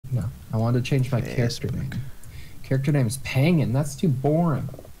I wanted to change my character name. Character name is Pangin. That's too boring.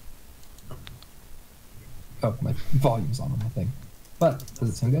 Oh, my volume's on my thing. But, does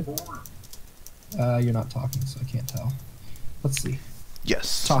it sound good? You're not talking, so I can't tell. Let's see.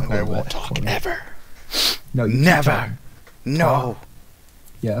 Yes, Talk and I won't talk ever. No, you never. No. Talk.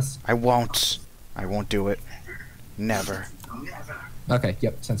 Yes. I won't. I won't do it. Never. Okay,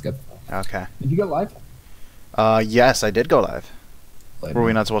 yep, sounds good. Okay. Did you go live? Yes, I did go live. Later. Were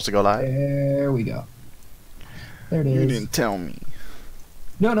we not supposed to go live? There we go. There it is. You didn't tell me.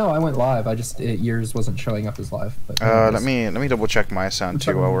 No, I went live. I just yours wasn't showing up as live. But let me double check my sound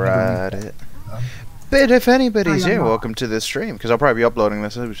too while we're at it. But if anybody's here, welcome to this stream, because I'll probably be uploading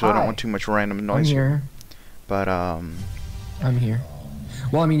this, so I don't want too much random noise. I'm here. But I'm here.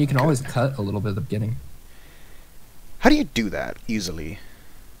 Well, I mean, you can always cut a little bit at the beginning. How do you do that easily?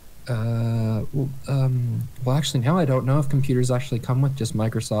 Well, actually, now I don't know if computers actually come with just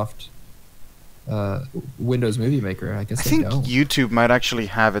Microsoft Windows Movie Maker. I guess I think don't. YouTube might actually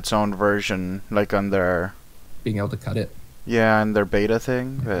have its own version, like on their being able to cut it. Yeah, and their beta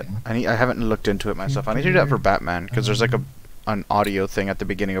thing, but I haven't looked into it myself. I need to do that for Batman, because there's like an audio thing at the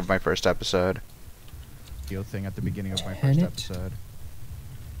beginning of my first episode.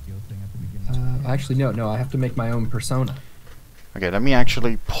 Actually, no, I have to make my own persona. Okay, let me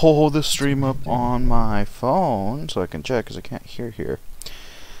actually pull the stream up on my phone so I can check, because I can't hear here.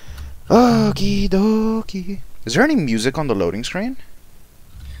 Okie dokie. Is there any music on the loading screen?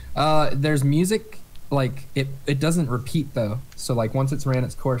 There's music. Like, it doesn't repeat, though. So, like, once it's ran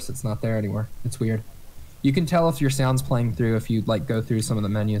its course, it's not there anymore. It's weird. You can tell if your sound's playing through if you, like, go through some of the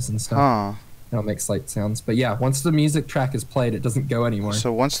menus and stuff. Huh. It'll make slight sounds. But, yeah, once the music track is played, it doesn't go anymore.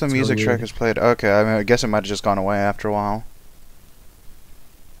 So, once the music track is played... Okay, I mean, I guess it might have just gone away after a while.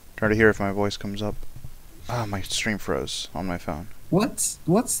 Try to hear if my voice comes up. Ah, my stream froze on my phone. What's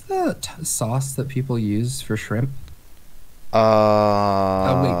the sauce that people use for shrimp?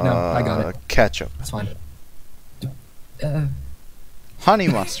 Oh wait, no, I got it. Ketchup. That's fine. Honey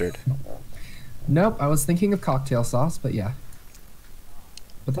mustard. Nope, I was thinking of cocktail sauce, but yeah.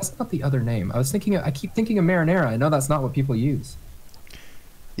 But that's not the other name. I keep thinking of marinara. I know that's not what people use.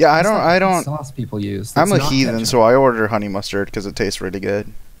 Yeah, I don't. Sauce people use. I'm a heathen, so I order honey mustard because it tastes really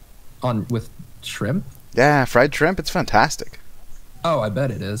good. With shrimp? Yeah, fried shrimp. It's fantastic. Oh, I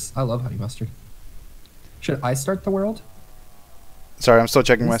bet it is. I love honey mustard. Should I start the world? Sorry, I'm still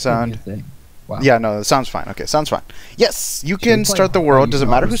checking my sound. Wow. Yeah, no, it sounds fine. Okay, sounds fine. Yes, you can start the world. Does it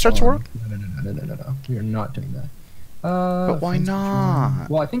matter who starts the world? No. We are not doing that. But why not?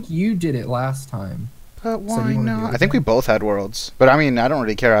 Well, I think you did it last time. But why not? I think we both had worlds. But I mean, I don't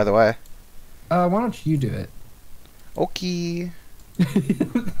really care either way. Why don't you do it? Okay.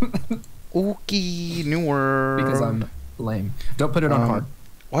 Okay, new world. Because I'm lame. Don't put it on hard.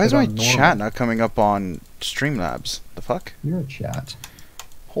 Why is my chat not coming up on Streamlabs? The fuck? You're a chat.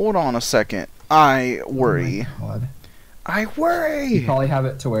 Hold on a second. I worry. Oh my God. I worry. You probably have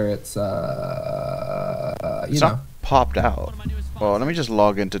it to where it's not popped out. Well, let me just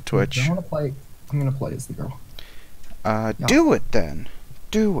log into Twitch. I'm gonna play as the girl. Do it then.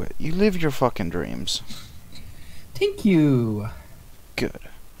 Do it. You live your fucking dreams. Thank you. Good.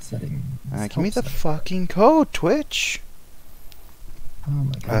 Setting. Give me the fucking code, Twitch. Oh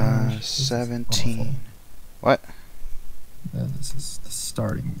my gosh. 17. What? This is the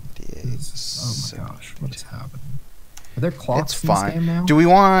starting. Oh my gosh, what is happening? Are there clocks in this game now? Do we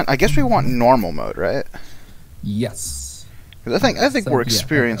want? I guess we want normal mode, right? Yes. Because I think we're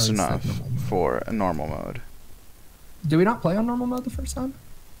experienced enough for a normal mode. Did we not play on normal mode the first time?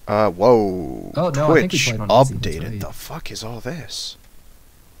 Whoa. Oh no, Twitch I think we played on updated. easy. The fuck is all this?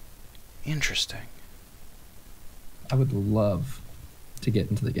 Interesting. I would love to get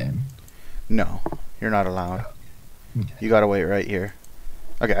into the game. No, you're not allowed. Okay. You gotta wait right here.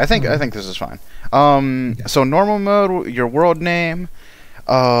 Okay, I think this is fine. So normal mode, your world name.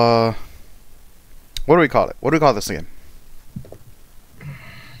 What do we call it? What do we call this again?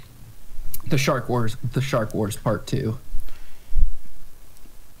 The Shark Wars. The Shark Wars Part 2.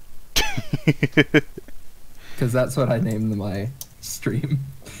 Because that's what I named my stream.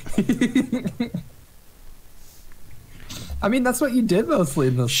 I mean, that's what you did mostly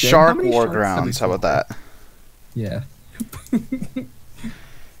in those Shark Wargrounds. How about that? Yeah.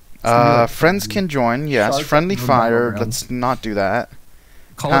 Friends can join. Yes. Shark Friendly fire. Let's not do that.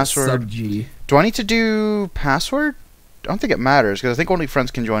 Call password. it sub-G. Do I need to do password? I don't think it matters because I think only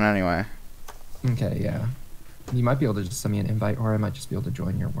friends can join anyway. Okay, yeah. You might be able to just send me an invite, or I might just be able to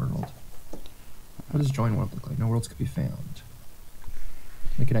join your world. What does join world look like? No worlds could be found.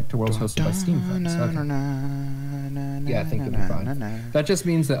 and connect to worlds hosted by Steam friends. Okay. Yeah, I think it'll be fine. That just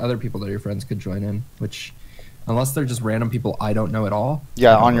means that other people that are your friends could join in, which, unless they're just random people I don't know at all.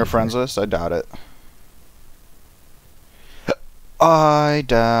 Yeah, on your friends list? I doubt it. I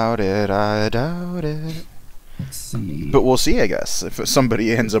doubt it. Let's see. But we'll see, I guess, if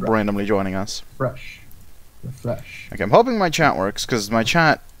somebody ends up randomly joining us. Refresh. Okay, I'm hoping my chat works, because my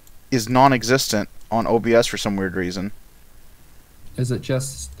chat is non-existent on OBS for some weird reason. Is it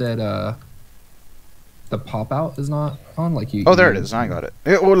just that the pop-out is not on? Like you? Oh, there it is. I got it.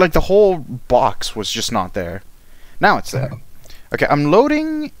 Well, like, the whole box was just not there. Now it's there. Okay, I'm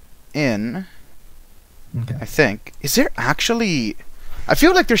loading in. Okay. I think. Is there actually... I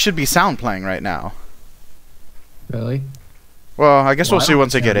feel like there should be sound playing right now. Really? Well, I guess we'll see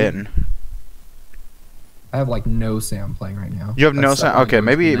once I get in. I have like no sound playing right now. You have no sound? Okay,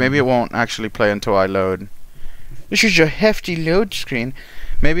 maybe it won't actually play until I load. This is a hefty load screen.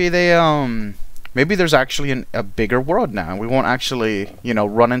 Maybe they maybe there's actually a bigger world now. We won't actually, you know,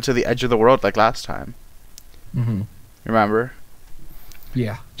 run into the edge of the world like last time. Mhm. Remember?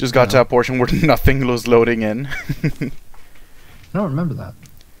 Yeah. Just got to a portion where nothing was loading in. I don't remember that.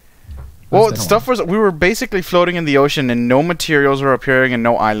 Well, stuff was, we were basically floating in the ocean and no materials were appearing and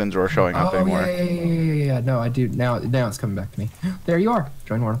no islands were showing up anymore. Yeah. No, I do. Now it's coming back to me. There you are.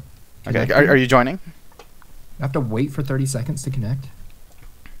 Join world. Okay, are you joining? I have to wait for 30 seconds to connect.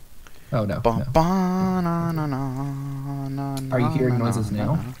 Oh, no. Are you hearing noises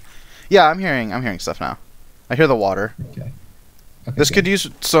now? Yeah, I'm hearing stuff now. I hear the water. Okay. This could use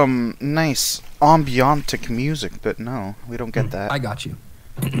some nice ambiantic music, but no, we don't get that. I got you.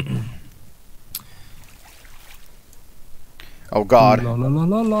 Oh God.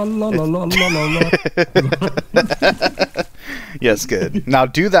 Yes, good. Now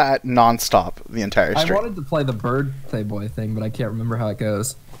do that non-stop the entire stream. I wanted to play the birthday boy thing, but I can't remember how it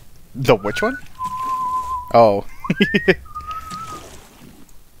goes. The which one? Oh.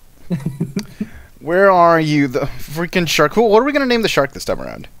 Where are you, the freaking shark? Cool. What are we gonna name the shark this time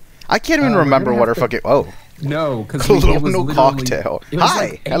around? I can't even remember what our fucking. Oh. No, because Colonel Cocktail.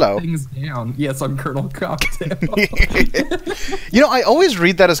 Hi, hello. Things down. Yes, I'm Colonel Cocktail. You know, I always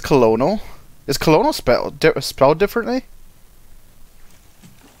read that as colonel. Is colonel spelled differently?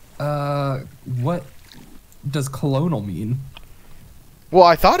 What does colonel mean? Well,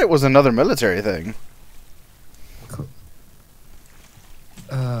 I thought it was another military thing.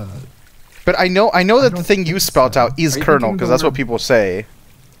 But I know that the thing you spelled out is colonel, because that's what people say.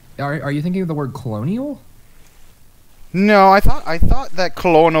 Are you thinking of the word colonial? No, I thought that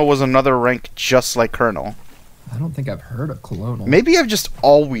colonel was another rank just like colonel. I don't think I've heard of colonel. Maybe I've just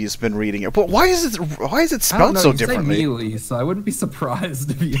always been reading it. But why is it spelled so differently? Say mealy, so I wouldn't be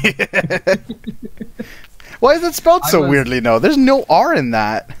surprised if you. Why is it spelled so weirdly? No, there's no R in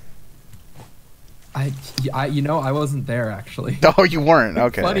that. I wasn't there actually. Oh, you weren't.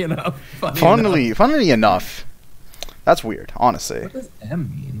 Okay. Funny enough. Funnily enough. That's weird, honestly. What does M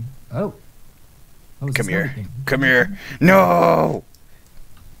mean? Oh. Come here. Come here. No.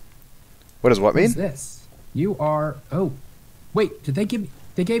 What does what mean? What is this? You are. Oh, wait. Did they give me?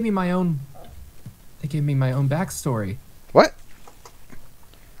 They gave me my own. They gave me my own backstory. What?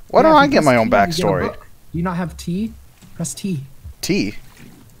 Why don't I get my own backstory? Do you not have T? Press T. T.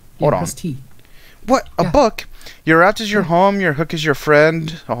 Hold on. Press T. What? A book? Your raft is your home, your hook is your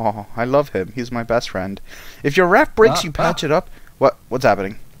friend. Oh, I love him. He's my best friend. If your raft breaks, you patch it up. What's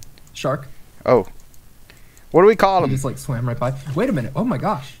happening? Shark. Oh. What do we call him? He just like swam right by. Wait a minute. Oh my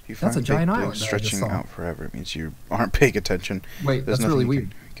gosh. That's a giant island. Stretching out forever. It means you aren't paying attention. Wait, that's really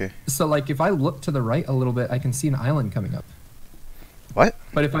weird. Okay. So like if I look to the right a little bit, I can see an island coming up. What?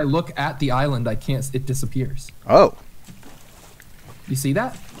 But if I look at the island, I can't. It disappears. Oh. You see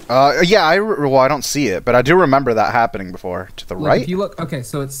that? Yeah. I don't see it, but I do remember that happening before. To the right. If you look, okay,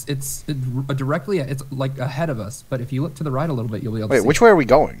 so it's directly. It's like ahead of us. But if you look to the right a little bit, you'll be able to see. Wait, which way are we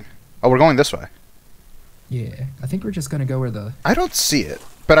going? Oh, we're going this way. Yeah, I think we're just gonna go where the. I don't see it,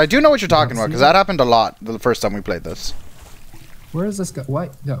 but I do know what you're talking about because that happened a lot the first time we played this. Where does this go?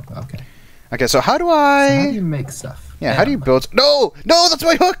 What? No. Okay. Okay, so how do I? So how do you make stuff? Yeah, how do you build? No, that's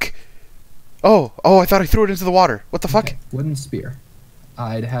my hook. Oh, I thought I threw it into the water. What the fuck? Wooden spear.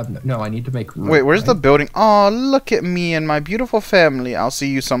 I'd have no. I need to make. Wait, where's the building? Oh, look at me and my beautiful family. I'll see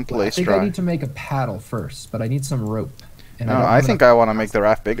you someplace. I think I need to make a paddle first, but I need some rope. And no, I think I want to make the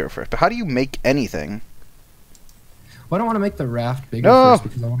raft bigger first. But how do you make anything? Well, I don't want to make the raft bigger first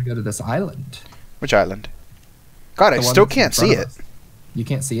because I want to go to this island. Which island? God, I still can't see it. You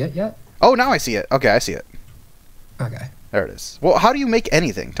can't see it yet? Oh, now I see it. Okay, I see it. Okay. There it is. Well, how do you make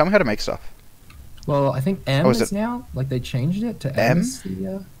anything? Tell me how to make stuff. Well, I think M Oh, is is it now. Like they changed it to M? M. Is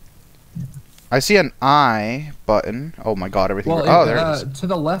the, I see an I button. Oh my god, everything. well, Oh, there it is. to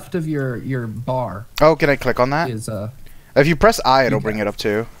the left of your bar Oh, can I click on that? is If you press I, it'll you bring got- it up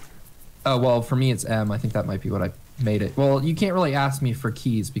too. Oh, well, for me it's M. I think that might be what I made it. Well, you can't really ask me for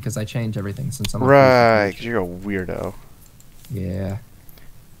keys because I change everything since I'm a Right, key 'cause you're a weirdo. Yeah.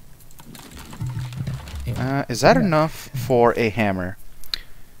 Is that Yeah. enough for a hammer?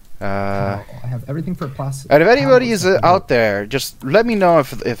 I have everything for plastic. And if anybody is Power, out there, just let me know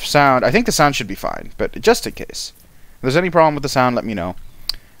if sound. I think the sound should be fine, but just in case, if there's any problem with the sound, let me know.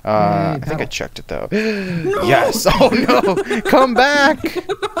 I think I paddle. checked it though. Yes. Oh no! Come back!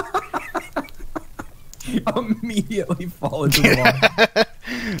 Immediately fall into the water.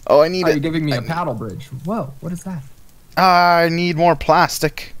 Oh, I need Oh, it. you're giving me a paddle bridge. Whoa, what is that? I need more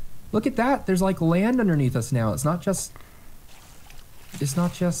plastic. Look at that. There's like land underneath us now. It's not just. It's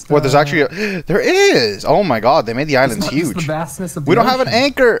not just. What? There's actually there is. Oh my god! They made the it's islands not just huge. the vastness of We the don't have an ocean.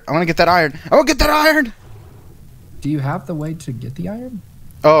 anchor. I want to get that iron. I want to get that iron. Do you have the way to get the iron?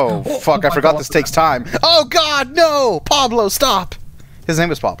 Oh Oh, fuck! oh I my forgot God. this takes time. Oh god, no! Pablo, stop! His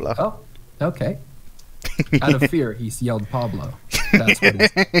name is Pablo. Oh, okay. Out of fear, he yelled Pablo. That's what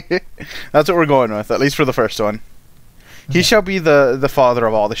it is. That's what we're going with, at least for the first one. He Okay. shall be the father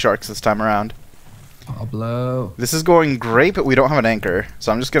of all the sharks this time around. Pablo. This is going great, but we don't have an anchor,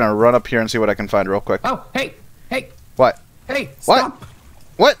 so I'm just gonna run up here and see what I can find real quick. Oh, hey, hey, What? hey! What? Stop!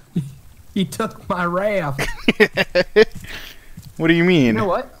 What? He took my raft. What do you mean? You know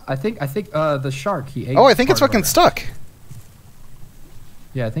what? I think the shark he ate. Oh, I think it's part of our fucking raft. stuck.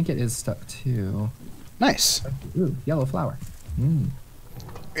 Yeah, I think it is stuck too. Nice. Ooh, yellow flower. Mm.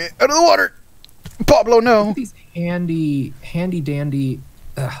 Out of the water! Pablo, Look no! at these handy dandy,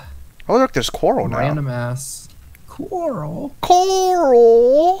 Oh, look, there's coral now. random ass coral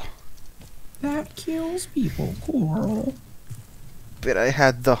Coral! that kills people. Coral. But I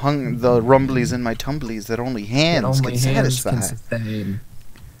had the rumblies in my tumblies that only hands That only can hands satisfy. can sustain.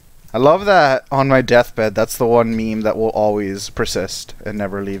 I love that on my deathbed, that's the one meme that will always persist and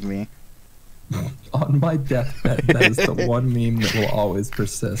never leave me. On my deathbed, that is the one meme that will always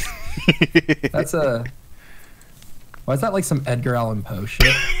persist. That's a. Why is that like some Edgar Allan Poe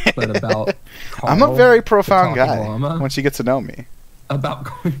shit? But about. I'm a Carl, very the profound talking guy llama? once you get to know me. About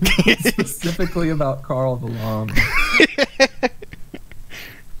specifically about Carl the llama.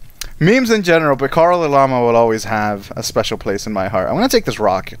 Memes in general, but Carl the Llama will always have a special place in my heart. I'm gonna take this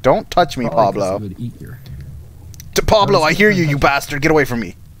rock. Don't touch me, Probably 'cause Pablo. he would eat your. Pablo, I hear you, touch you me. bastard. Get away from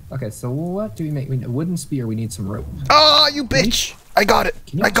me. Okay, so what do we make? We need a wooden spear. We need some rope. Ah, you bitch! I got it.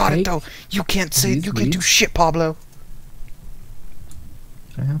 Can you I got it take though. You can't say. these You can't do leaves? shit, Pablo.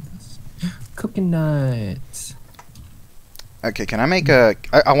 Can I have this? Cooking nuts. Okay, can I make a?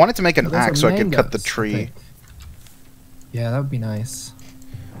 I wanted to make an Oh, those are axe so I could cut the mangoes, I tree. think. Yeah, that would be nice.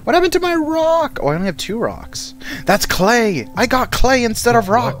 What happened to my rock? Oh, I only have 2 rocks. That's clay. I got clay instead of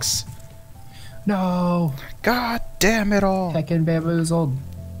Whoa. rocks. No, God damn it all. heckin' bamboozled.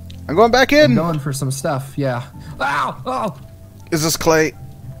 I'm going back I'm in. going for some stuff. Yeah. Ow! Oh! Is this clay?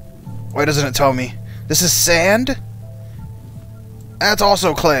 Why doesn't it tell me? This is sand? That's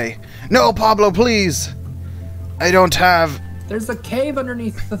also clay. No, Pablo, please. I don't have. There's a cave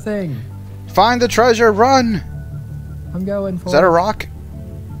underneath the thing. Find the treasure. Run. I'm going for. Is that a rock?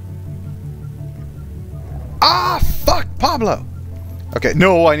 Ah, fuck, Pablo. Okay,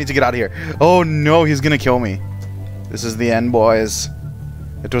 no, I need to get out of here. Oh no, he's gonna kill me. This is the end, boys.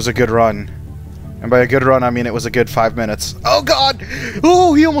 It was a good run. And by a good run, I mean it was a good 5 minutes. Oh god!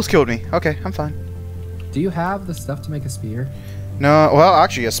 Oh, he almost killed me. Okay, I'm fine. Do you have the stuff to make a spear? No, well,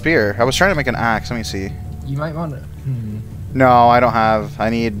 actually, a spear. I was trying to make an axe. Let me see. You might want to. No, I don't have. I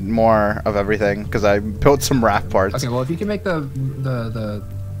need more of everything because I built some raft parts. Okay, well, if you can make the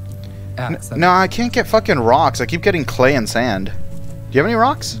axe. No, I can't get fucking rocks. I keep getting clay and sand. Do you have any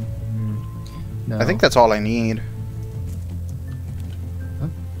rocks? No. I think that's all I need.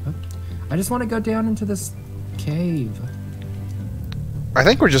 I just want to go down into this cave. I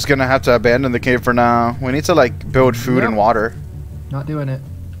think we're just gonna have to abandon the cave for now. We need to like build food and Yep. water. Not doing it.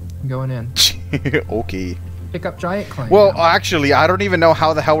 I'm going in. Okay. Pick up giant clay. Well, now. actually, I don't even know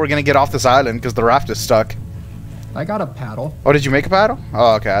how the hell we're gonna get off this island because the raft is stuck. I got a paddle. Oh, did you make a paddle?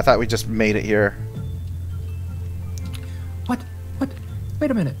 Oh, okay. I thought we just made it here. What? What?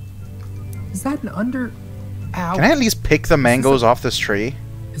 Wait a minute. Is that an under? Ow. Can I at least pick the mangoes off this tree?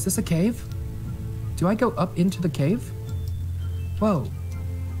 Is this a cave? Do I go up into the cave? Whoa.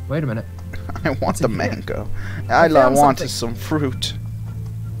 Wait a minute. I want What's the in here? mango. I I found want something. some fruit.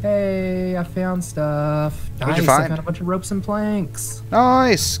 Hey, I found stuff. What'd you Nice, I find? found a bunch of ropes and planks.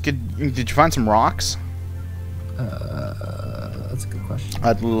 Nice. Did you find some rocks? That's a good question.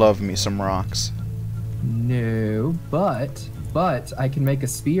 I'd love me some rocks. No, but I can make a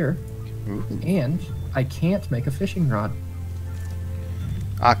spear, Ooh. and I can't make a fishing rod.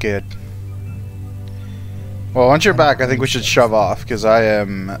 Ah, good. Well, once you're back, I think we should shove off, because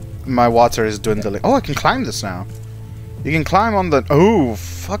my water is dwindling. Oh, I can climb this now. You can climb on the... Oh,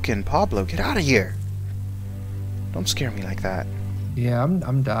 fucking Pablo, get out of here. Don't scare me like that. Yeah,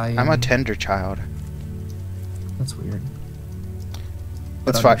 I'm dying. I'm a tender child. That's weird.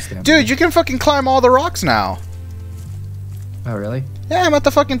 That's But fine. Dude, you can fucking climb all the rocks now. Oh, really? Yeah, I'm at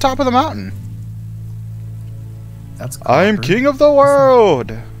the fucking top of the mountain. That's I'm clever. king of the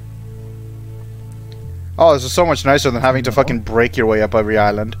world. Oh, this is so much nicer than having to fucking break your way up every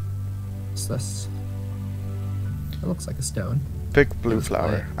island. What's this? It looks like a stone. Pick blue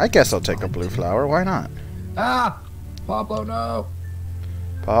flower. I guess I'll take a blue flower. Why not? Ah! Pablo, no!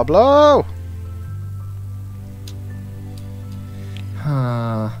 Pablo!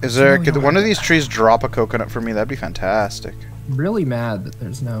 Is there... Could one of these trees drop a coconut for me? That'd be fantastic. I'm really mad that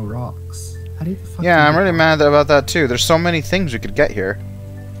there's no rocks. How do you Yeah, I'm really mad about that too. There's so many things we could get here.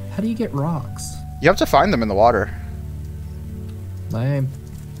 How do you get rocks? You have to find them in the water. Lame.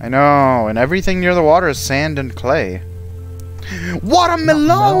 I know, and everything near the water is sand and clay.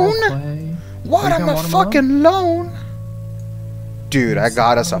 Watermelon! Fucking loan! Dude, I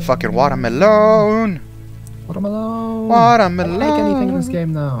got us a fucking watermelon! Watermelon! Watermelon! I don't make anything in this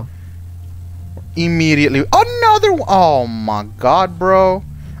game, though. Immediately. Another one! Oh my god, bro.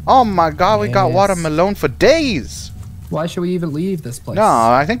 Oh my god, we got Yes. watermelon for days! Why should we even leave this place? No,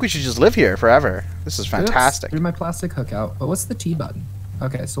 I think we should just live here forever. This is Oops, fantastic. threw my plastic hook out. But what's the T button?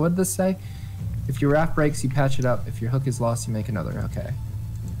 Okay, so what did this say? If your raft breaks, you patch it up. If your hook is lost, you make another. Okay.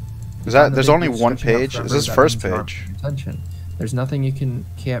 Is that... Find the There's big only boot one stretching out page? forever, Is this that first means you're not page? paying attention. There's nothing you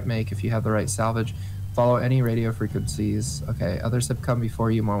can't make if you have the right salvage. Follow any radio frequencies. Okay, others have come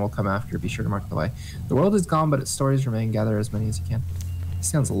before you, more will come after. Be sure to mark the way. The world is gone, but its stories remain. Gather as many as you can.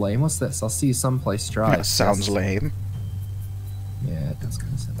 Sounds lame. What's this? I'll see you someplace dry. That sounds lame. Yeah, it does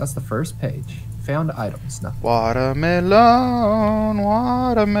kind of sound. That's the first page. Found items. Nothing. Watermelon,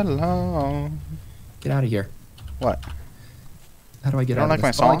 watermelon. Get out of here. What? How do I get You don't out like of my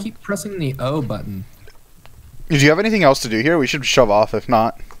this? Oh, I song? keep pressing the O button. Do you have anything else to do here? We should shove off if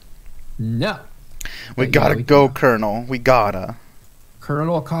not. No. We But yeah, gotta we go, can. Colonel. We gotta.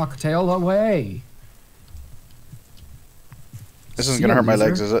 Colonel Cocktail away. This isn't See gonna a hurt my loser?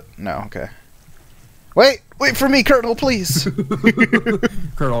 legs, is it? No, okay. Wait for me, Colonel, please.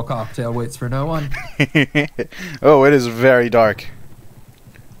 Colonel Cocktail waits for no one. Oh, it is very dark.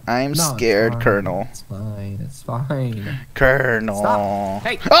 I'm No, it's scared, fine. Colonel. It's fine. It's fine. Colonel. Stop.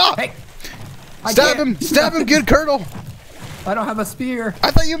 Hey. Ah! Hey. I Stab can't. him! Stab him, good Colonel! I don't have a spear.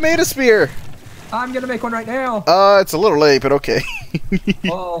 I thought you made a spear. I'm gonna make one right now. It's a little late, but okay.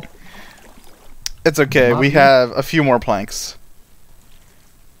 Well, It's okay. We Lucky. have a few more planks.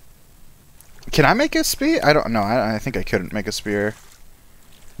 Can I make a spear? I don't know. I think I couldn't make a spear.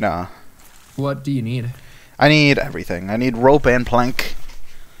 Nah. what do you need? I need everything. I need rope and plank.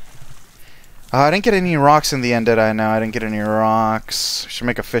 I didn't get any rocks in the end, did I? No, I didn't get any rocks. Should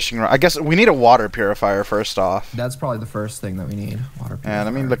make a fishing rod. I guess we need a water purifier first off. That's probably the first thing that we need. Water. Yeah,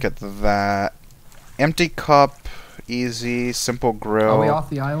 let me purifier. look at that. Empty cup, easy, simple grill. Are we off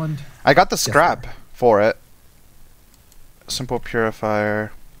the island? I got the scrap for it. Simple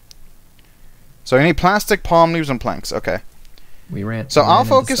purifier. So I need plastic, palm leaves, and planks. Okay. We ran. So we I'll ran into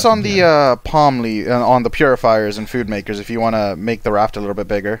focus stuff on again. the palm leaf, on the purifiers and food makers if you want to make the raft a little bit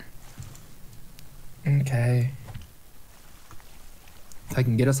bigger. Okay. If I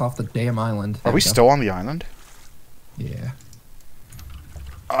can get us off the damn island. Are There we go. still on the island? Yeah.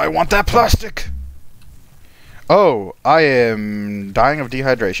 I want that plastic. Oh, I am dying of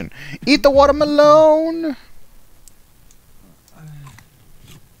dehydration. Eat the watermelon.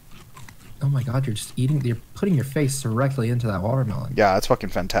 Oh my god, you're just eating. You're putting your face directly into that watermelon. Yeah, that's fucking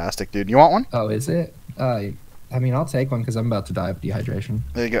fantastic, dude. You want one? Oh, is it? I mean, I'll take one because I'm about to die of dehydration.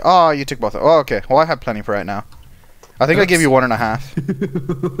 There you go. Oh, you took both. Oh, okay. Well, I have plenty for right now. I think I gave you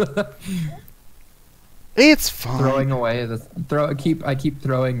 1.5. It's fine. Throwing away the I keep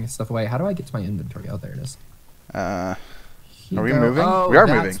throwing stuff away. How do I get to my inventory? Oh, there it is. Are Here we you go. moving? Oh, We are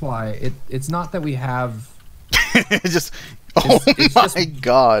that's moving. why. It's not that we have. just. Oh it's my just-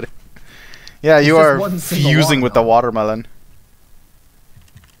 god. Yeah, you just are one single fusing with the watermelon. watermelon.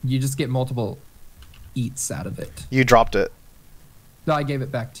 You just get multiple eats out of it. You dropped it. No, I gave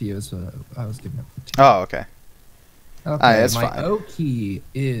it back to you. As I was giving it to you. Oh, okay. Okay, it's my fine. O key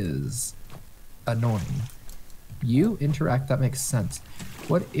is annoying. You interact, that makes sense.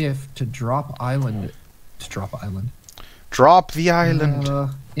 What if to drop island? Drop the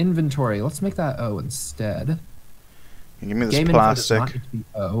island. Inventory. Let's make that O instead. Give me this Game plastic. info does not need to be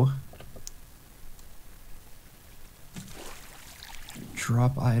O.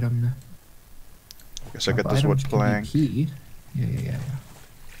 Drop item. Guess I got this wood plank. P. Yeah.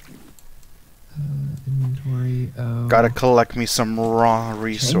 Inventory. O. Gotta collect me some raw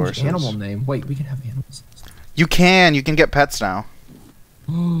resources. Change animal name. Wait, we can have animals. You can get pets now.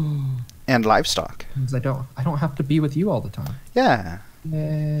 And livestock. Because I don't have to be with you all the time. Yeah.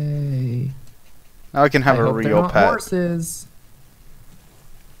 Yay. Now I can have I a hope they're real not pet. Horses.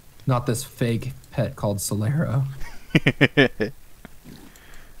 Not this fake pet called Solero.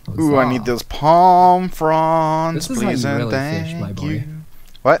 Ooh, I need those palm fronds, This is how please you and really thank fish, my boy. you.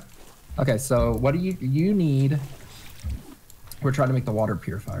 What? Okay, so what do you need? We're trying to make the water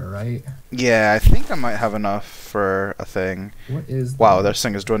purifier, right? Yeah, I think I might have enough for a thing. What is? Wow, this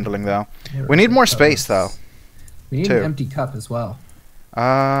thing is dwindling though. Where We is need it? more Oh, space though. We need too. an empty cup as well.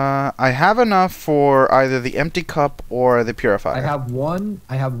 I have enough for either the empty cup or the purifier. I have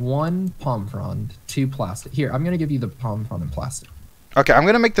one palm frond, 2 plastic. Here, I'm gonna give you the palm frond and plastic. Okay, I'm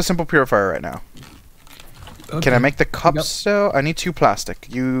gonna make the simple purifier right now. Okay. Can I make the cups still? I need 2 plastic.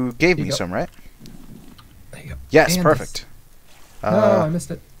 You gave me some, right? There you go. Yes, And perfect. No, I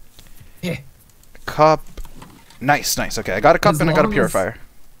missed it. Yeah. Cup. Nice. Okay, I got a cup and I got a purifier.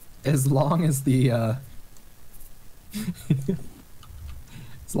 As long as the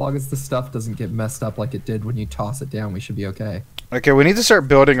as long as the stuff doesn't get messed up like it did when you toss it down, we should be okay. Okay, we need to start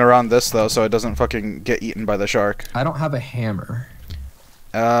building around this though, so it doesn't fucking get eaten by the shark. I don't have a hammer.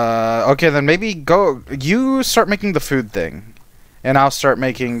 Okay, then maybe go. You start making the food thing, and I'll start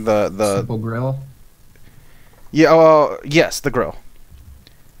making the Simple grill. Yeah. Yes, the grill.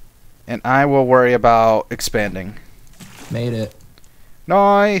 And I will worry about expanding. Made it.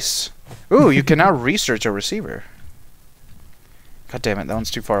 Nice. Ooh, you can now research a receiver. God damn it, that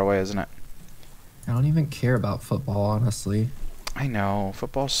one's too far away, isn't it? I don't even care about football, honestly. I know,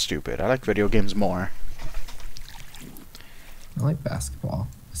 football's stupid. I like video games more. I like basketball.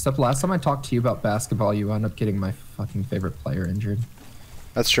 Except last time I talked to you about basketball, you wound up getting my fucking favorite player injured.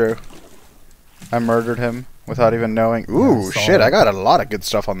 That's true. I murdered him without even knowing. Ooh, I saw shit, that. I got a lot of good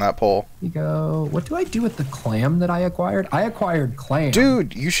stuff on that pole. Here you go. What do I do with the clam that I acquired? I acquired clam.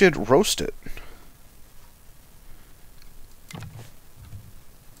 Dude, you should roast it.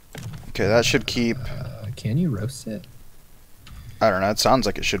 Okay, that should keep... Can you roast it? I don't know, it sounds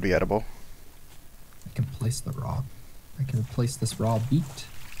like it should be edible. I can place the raw. I can replace this raw beet.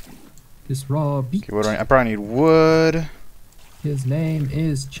 This raw beet. Okay, what do I probably need wood. His name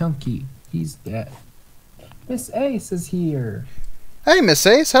is Chunky. He's dead. Miss Ace is here. Hey, Miss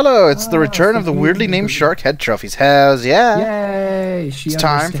Ace, hello. It's the return so of the you weirdly need named to- shark head trophies. Hells yeah. Yay! She It's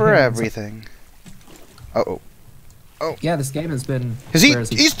time for understands. everything. Uh-oh. Yeah, this game has been. Is Where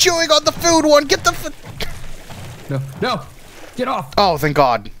he's chewing on the food one. Get the No! Get off! Oh, thank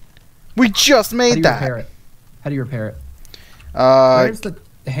God. We just How do made you that. repair it? How do you repair it? Where's the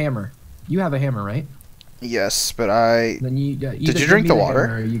hammer? You have a hammer, right? Yes, but I... Then you either you give drink me the water?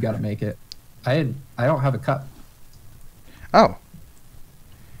 hammer or you gotta make it. I don't have a cup. Oh.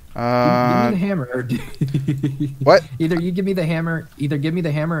 Give me the hammer. Or What? Either you give me the hammer. Either give me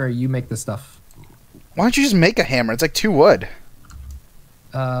the hammer or you make the stuff. Why don't you just make a hammer? It's like 2 wood.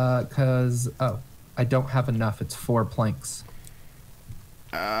 Cause I don't have enough. It's 4 planks.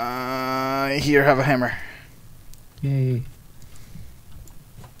 Here, have a hammer. Yay.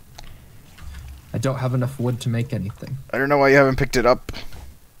 I don't have enough wood to make anything. I don't know why you haven't picked it up.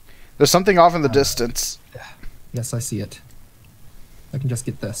 There's something off in the distance. Yes, I see it. I can just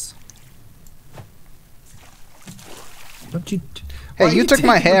get this. Don't you? Why Hey, are you took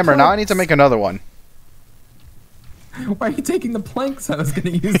my taking the hammer. Now I need planks? to make another one. Why are you taking the planks I was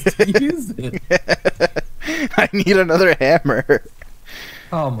gonna use to use it? I need another hammer.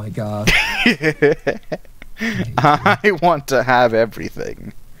 Oh my god. I want to have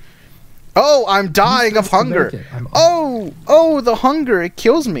everything. Oh, I'm dying of hunger. Oh, the hunger. It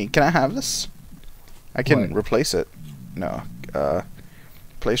kills me. Can I have this? I can What? replace it. No.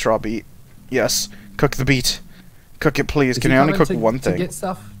 Place raw beet. Yes. Cook the beet. Cook it, please. Can I only cook one To thing? get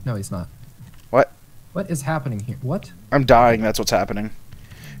stuff? No, he's not. What? What is happening here? What? I'm dying. That's what's happening.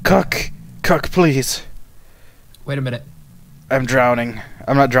 Cook. Cook, please. Wait a minute. I'm drowning.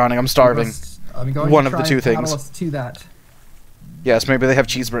 I'm not drowning. I'm starving. I'm going One to of the try two and things. paddle us to that. Yes, maybe they have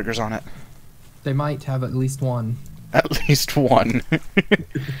cheeseburgers on it. They might have at least one. At least one.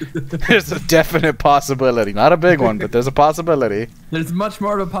 There's a definite possibility. Not a big one, but there's a possibility. There's much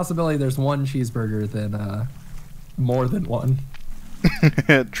more of a possibility there's one cheeseburger than more than one.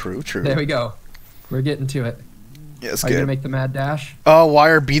 True. There we go. We're getting to it. Yes, Are good. you gonna make the mad dash? Oh, why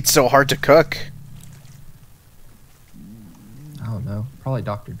are beets so hard to cook? I don't know. Probably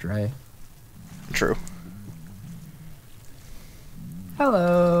Dr. Dre. True.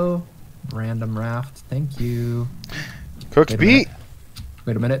 Hello. Random Raft. Thank you. Cooked beet.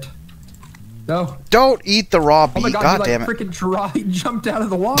 Wait a minute. No. Don't eat the raw beet. Oh my God God, damn you it. like freaking dry jumped out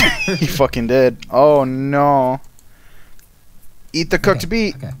of the water. He fucking did. Oh no. Eat the cooked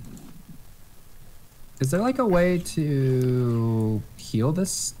beet. Okay. Is there like a way to heal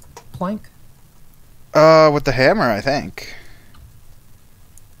this plank? With the hammer, I think.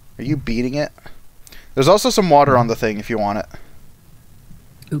 Are you beating it? There's also some water on the thing if you want it.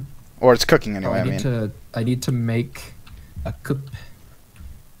 Oop. Or it's cooking anyway, I need to make a cup.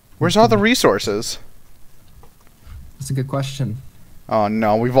 Where's all the resources? That's a good question. Oh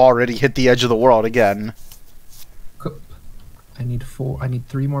no, we've already hit the edge of the world again. Cup. I need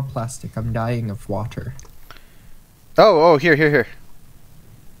 3 more plastic. I'm dying of water. Oh, here.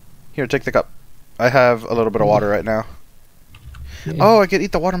 Here, take the cup. I have a little bit of water right now. Yeah. Oh, I could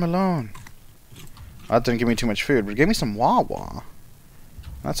eat the watermelon. That didn't give me too much food, but it gave me some Wawa.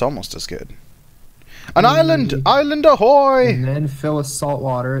 That's almost as good. An island! Island ahoy! And then fill with salt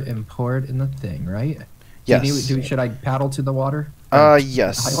water and pour it in the thing, right? Yes. Should I paddle to the water?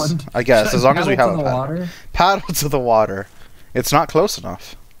 Yes. Island? I guess, Should as I long as we have paddle a to the paddle. water? Paddle to the water. It's not close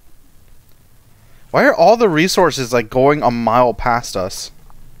enough. Why are all the resources, like, going a mile past us?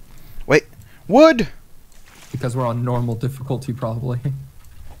 Wait. Wood! Because we're on normal difficulty, probably.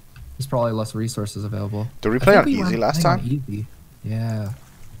 There's probably less resources available. Did we play on easy last time? Easy. Yeah.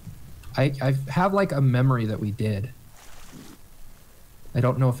 I have like a memory that we did. I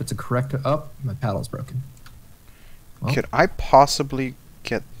don't know if it's a correct. Oh, my paddle's broken. Well, Could I possibly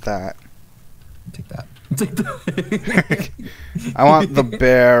get that? take that. Take that. I want the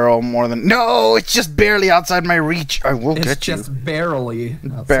barrel more than... No, it's just barely outside my reach. I will It's get you. just barely.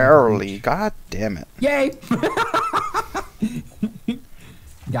 outside Barely. reach. God damn it. Yay!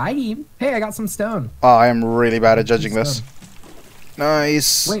 Got him. Hey, I got some stone. Oh, I am really bad at judging this.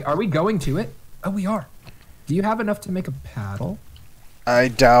 Nice. Wait, are we going to it? Oh, we are. Do you have enough to make a paddle? I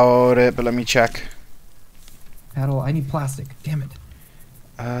doubt it, but let me check. Paddle, I need plastic. Damn it.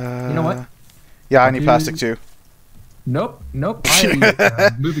 You know what? Yeah, I need plastic too. Nope. I'm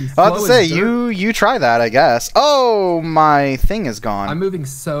moving slow I was about to say, as dirt. you try that, I guess. Oh, my thing is gone. I'm moving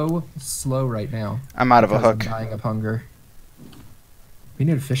so slow right now. I'm out of a because hook. I'm dying of hunger. We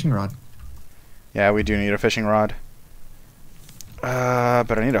need a fishing rod. Yeah, we do need a fishing rod.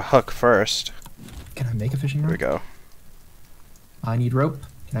 But I need a hook first. Can I make a fishing Here we rod? go. I need rope.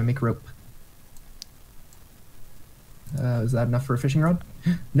 Can I make rope? Is that enough for a fishing rod?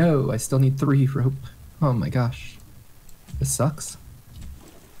 No, I still need 3 rope. Oh my gosh. This sucks.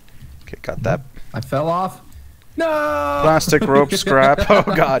 Okay, got that. I fell off. No! Plastic rope scrap. Oh,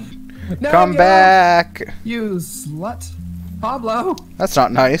 God. No, Come get back. off, you slut. Pablo. That's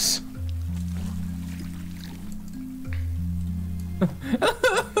not nice.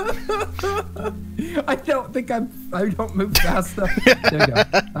 I don't move fast enough. There we go.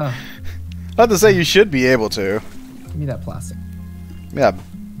 Oh, I have to say, you should be able to. give me that plastic. Yeah,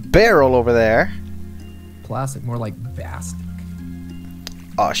 barrel over there. Plastic, more like bastic.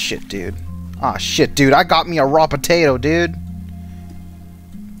 Oh shit, dude. Oh shit, dude. I got me a raw potato, dude.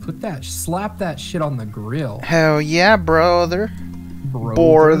 Slap that shit on the grill. Hell yeah, brother.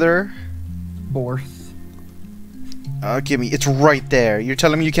 Borther. Give me. It's right there. You're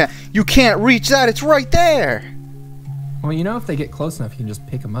telling me you can't reach that? It's right there. Well, you know, if they get close enough, you can just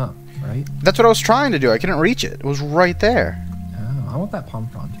pick them up, right? That's what I was trying to do. I couldn't reach it. It was right there. Oh, I want that palm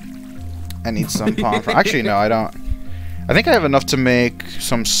frond. I need some palm frond. Actually, no, I don't. I think I have enough to make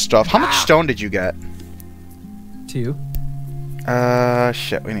some stuff. How much stone did you get? 2.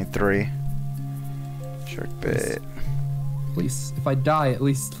 Shit. We need 3. Shark bait. Please, if I die, at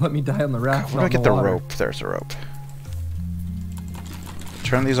least let me die on the raft. Where do I get the rope? There's the rope.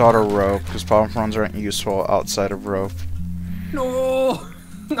 Turn these auto rope because palm fronds aren't useful outside of rope. No.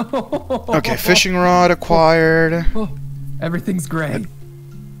 No. Okay, fishing rod acquired. Oh, everything's gray.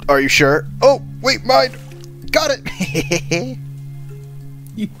 Are you sure? Oh, wait, mine. Got it.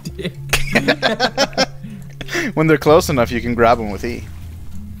 You dick. When they're close enough, you can grab them with E.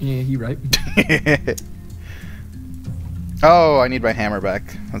 Yeah, you right. Oh, I need my hammer back.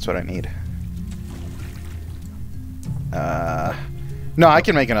 That's what I need. No, I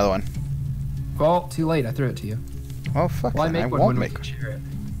can make another one. Well, too late. I threw it to you. Well, fuck. Why I make one won't when make. we can share it?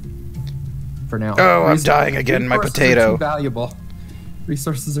 For now. Oh, I'm dying again. My Resources potato. Are too valuable.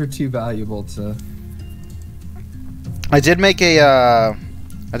 Resources are too valuable to. I did make a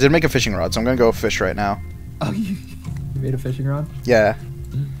fishing rod, so I'm gonna go fish right now. Oh, you made a fishing rod? Yeah.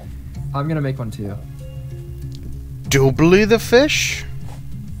 I'm gonna make one too. Doubly the fish?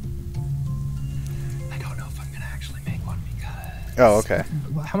 I don't know if I'm gonna actually make one because. Oh, okay.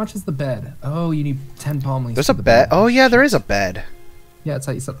 How much is the bed? Oh, you need 10 palm leaves. There's a bed. Oh yeah, there is a bed. Yeah, it's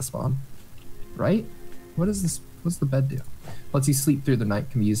how you set the spawn. Right? What is this? What's the bed do? Lets you sleep through the night,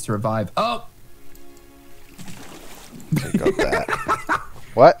 can be used to revive. Oh! Got that.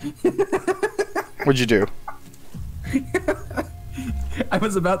 What? What'd you do? I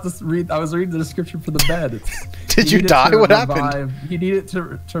was about to read. I was reading the description for the bed. Did you die? What happened? You need it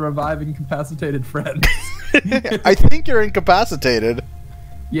to revive incapacitated friends. I think you're incapacitated.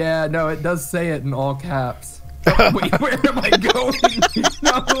 Yeah, no, it does say it in all caps. Wait, where am I going?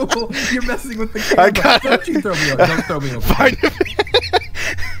 No, you're messing with the camera. Don't you throw me over. Don't throw me over. Find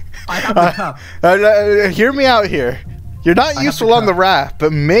I have the cup. Hear me out here. You're not useful on the raft,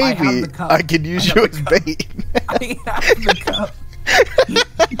 but maybe I could use you as bait. I have the cup.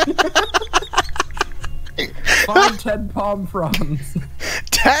 Find 10 palm fronds.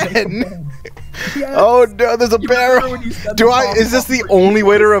 10? Yes. Oh no, there's a barrel. Is this the only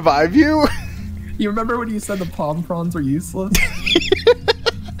way to revive you? You remember when you said the palm fronds were useless?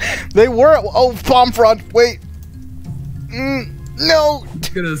 They were. Oh, palm frond. Wait. No.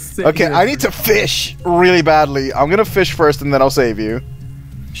 Okay, I need to fish really badly. I'm gonna fish first, and then I'll save you.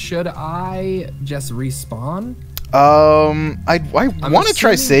 Should I just respawn? I want to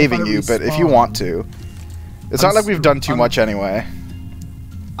try saving you, but if you want to, it's not like we've done too much anyway.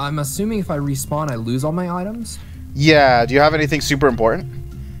 I'm assuming if I respawn, I lose all my items. Yeah. Do you have anything super important?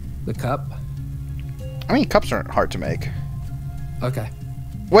 The cup. I mean, cups aren't hard to make. Okay.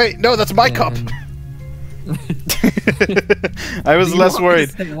 Wait, no, that's my cup. I was less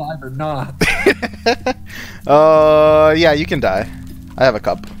worried. Do you want me to stay alive or not? Yeah, you can die. I have a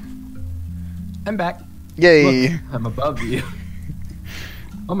cup. I'm back. Yay! Look, I'm above you.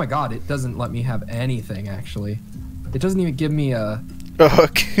 Oh my god, it doesn't let me have anything actually. It doesn't even give me a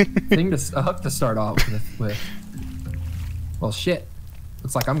hook. a hook to start off with. Well, shit.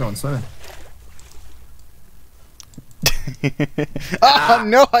 Looks like I'm going swimming. Oh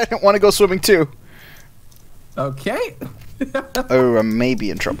no, I didn't want to go swimming too. Okay. Oh, I may be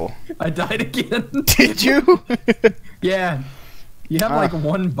in trouble. I died again. Did you? Yeah. You have like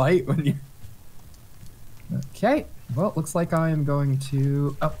one bite when you. Okay. Well, it looks like I am going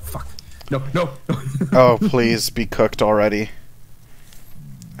to. Oh fuck. No, no. Oh, please be cooked already.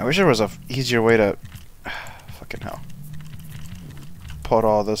 I wish there was a easier way to. Fucking hell. Put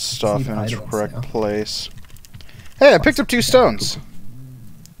all this stuff in its correct place. Hey, I picked up 2 stones.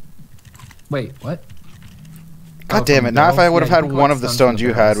 Wait, what? God damn it! Now, if I would have had one of the stones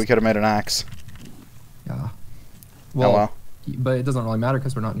you had, we could have made an axe. Yeah. Well, oh well. But it doesn't really matter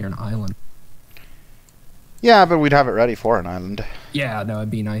because we're not near an island. Yeah, but we'd have it ready for an island. Yeah, no, it'd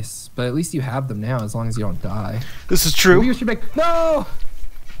be nice. But at least you have them now, as long as you don't die. This is true. We should make. No.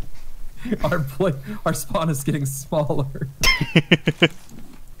 Our spawn is getting smaller.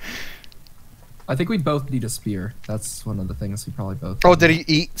 I think we both need a spear. That's one of the things we probably both. Oh, did he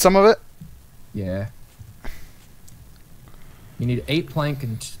eat some of it? Yeah. You need 8 plank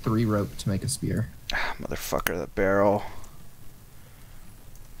and 3 rope to make a spear. Motherfucker, that barrel.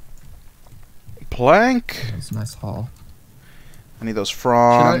 Plank. That's a nice haul. I need those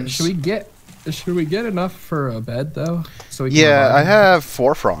fronds. Should we get enough for a bed though? So we can yeah, I have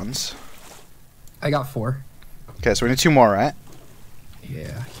 4 fronds. I got 4. Okay, so we need 2 more, right?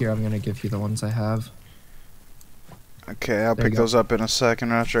 Yeah. Here, I'm gonna give you the ones I have. Okay, I'll pick those up in a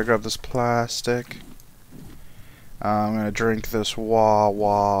second after I grab this plastic. I'm gonna drink this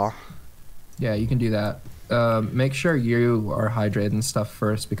wah. Yeah, you can do that. Make sure you are hydrated and stuff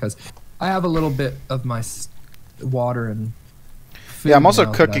first because I have a little bit of my water and food. Yeah, I'm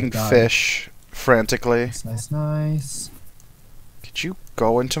also cooking fish frantically. Nice. Could you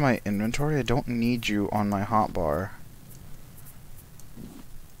go into my inventory? I don't need you on my hotbar.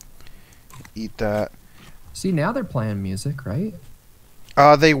 Eat that. See, now they're playing music, right?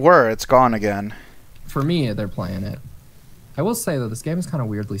 They were. It's gone again. For me, they're playing it. I will say, though, this game is kind of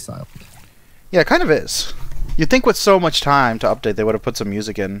weirdly silent. Yeah, it kind of is. You'd think with so much time to update, they would have put some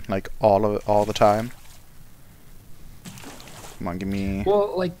music in, like, all the time. Come on, give me...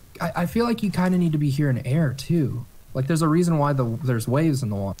 Well, like, I feel like you kind of need to be hearing air, too. Like, there's a reason why there's waves in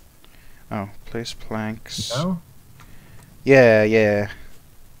the water. Oh, place planks. You know? Yeah.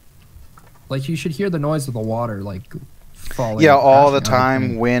 Like you should hear the noise of the water like falling. Yeah, all the crashing out of the time,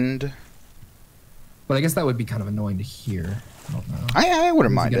 thing. wind. But I guess that would be kind of annoying to hear. I don't know. I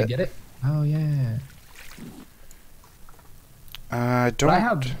wouldn't Is he mind gonna it. get it? Oh yeah. Don't. But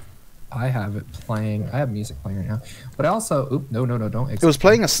I have it playing. I have music playing right now. But I also, no, don't. It was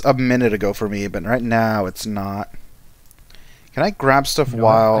playing a minute ago for me, but right now it's not. Can I grab stuff You know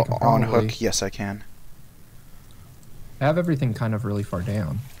what? I while can on probably- hook? Yes, I can. I have everything kind of really far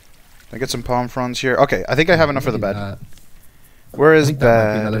down. I get some palm fronds here. Okay, I think I have enough for the Do bed. that. Where I is think that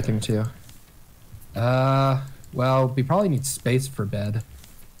might be bed? another thing too. Well, we probably need space for bed.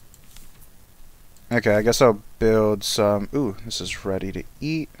 Okay, I guess I'll build some. Ooh, this is ready to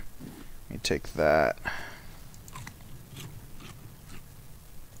eat. Let me take that.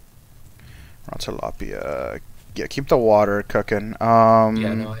 Raw tilapia. Yeah, keep the water cooking. Yeah,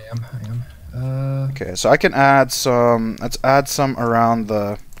 no, I am. Okay, so I can add some. Let's add some around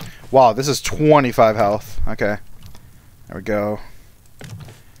the. Wow, this is 25 health. Okay, there we go.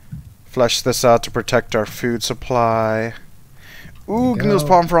 Flesh this out to protect our food supply. Ooh, give me those go.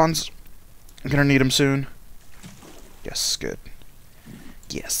 palm fronds. I'm gonna need them soon. Yes, good.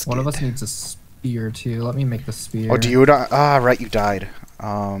 Yes, One of good. us needs a spear too. Let me make the spear. Oh, do you die? Ah, right, you died.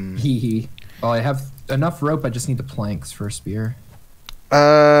 Hee hee. Well, I have enough rope. I just need the planks for a spear.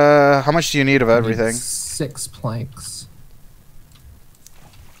 How much do you need of I need everything? 6 planks.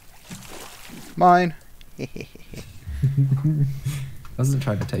 Mine. I wasn't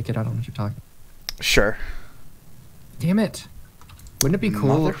trying to take it. I don't know what you're talking. Sure. Damn it! Wouldn't it be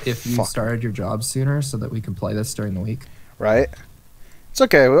cool if you Motherfucker. started your job sooner so that we could play this during the week? Right? It's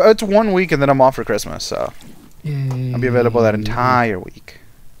okay. It's 1 week and then I'm off for Christmas, so Yay. I'll be available that entire week.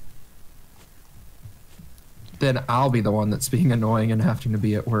 Then I'll be the one that's being annoying and having to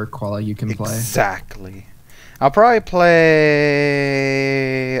be at work while you can play. Exactly. I'll probably play.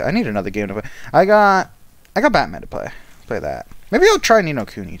 I need another game to play. I got Batman to play. Play that. Maybe I'll try Ni no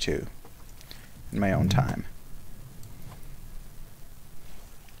Kuni too. In my own time.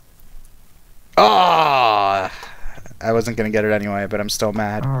 Ah! I wasn't gonna get it anyway, but I'm still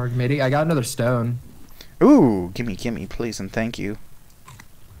mad. Arg, matey. I got another stone. Ooh, gimme, please, and thank you.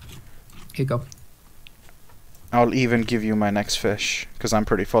 Here you go. I'll even give you my next fish, because I'm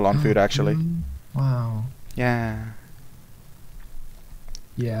pretty full on food, actually. Wow. Yeah.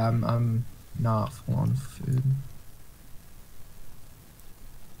 Yeah, I'm not full on food.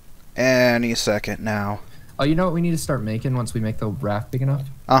 Any second now. Oh, you know what we need to start making once we make the raft big enough?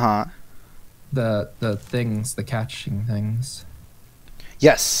 Uh-huh. The things, the catching things.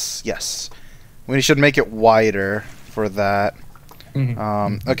 Yes, yes. We should make it wider for that.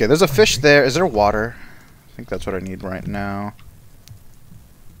 Okay, there's a fish there. Is there water? I think that's what I need right now.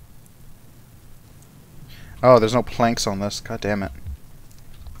 Oh, there's no planks on this. God damn it.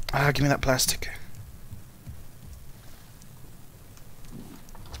 Ah, give me that plastic.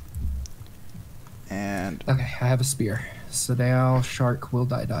 And Okay, I have a spear. So now shark will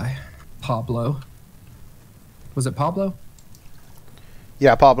die. Pablo. Was it Pablo?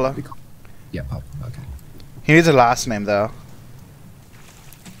 yeah, Pablo. Yeah, Pablo. Okay. He needs a last name though.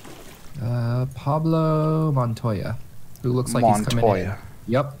 Pablo Montoya, who looks like he's coming in. Montoya.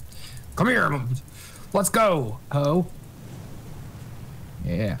 Yep. Come here. Let's go. Ho.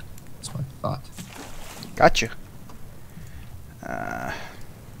 Yeah. That's what I thought. Gotcha.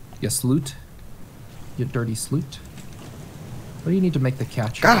 You sloot. You dirty sloot. What do you need to make the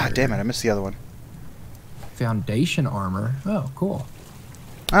catch? God damn it, I missed the other one. Foundation armor. Oh, cool.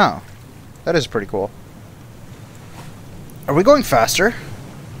 Oh, that is pretty cool. Are we going faster?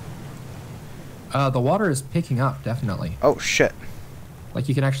 The water is picking up, definitely. Oh shit. Like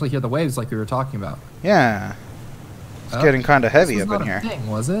you can actually hear the waves like we were talking about. Yeah. It's Oh, getting kind of heavy this up was in not a here. thing,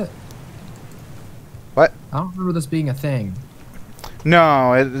 was it? What? I don't remember this being a thing.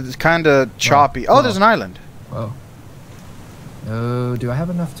 No, it's kind of choppy. Oh, well. there's an island. Whoa. Oh, do I have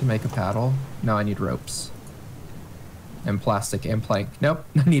enough to make a paddle? No, I need ropes. And plastic and plank. Nope,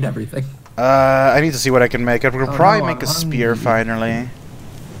 I need everything. I need to see what I can make. I could Oh, probably no, make a I'm spear hungry. finally.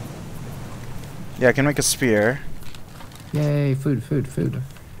 Yeah, I can make a spear. Yay, food.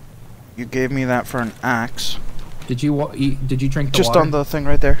 You gave me that for an axe. Did you eat? Did you drink the Just water? on the thing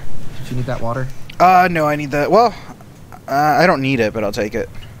right there. Did you need that water? No, I need that. Well, I don't need it, but I'll take it.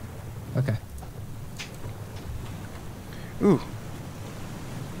 Okay. Ooh.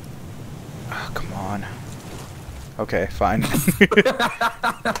 Oh, come on. Okay, fine.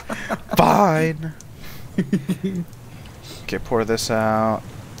 Fine. Okay, pour this out.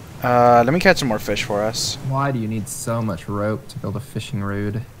 Let me catch some more fish for us. Why do you need so much rope to build a fishing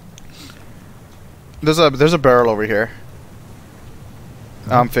rod? There's a barrel over here.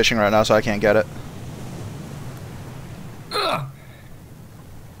 I'm fishing right now, so I can't get it. Ugh.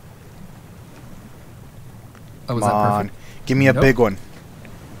 Oh, was Come that on. perfect? Give me a Nope. big one.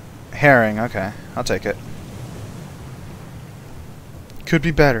 Herring, okay. I'll take it. Could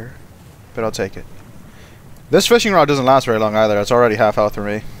be better, but I'll take it. This fishing rod doesn't last very long either. It's already half health for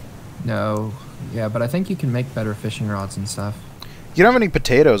me. No. Yeah, but I think you can make better fishing rods and stuff. You don't have any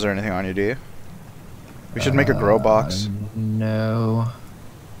potatoes or anything on you, do you? We should make a grow box. No.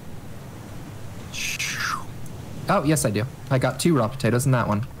 Oh, yes, I do. I got 2 raw potatoes in that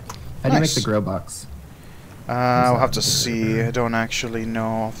one. How do you make Nice. the grow box? We'll have to see. I don't actually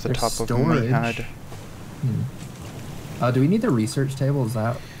know off the There's top of my head. Do we need the research table? Is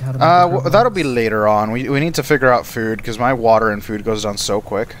that how to make the grow Well, that'll be box? later on. We need to figure out food because my water and food goes down so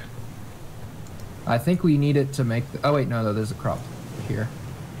quick. I think we need it to make the... Oh, wait, no, there's a crop here.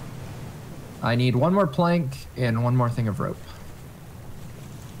 I need 1 more plank and 1 more thing of rope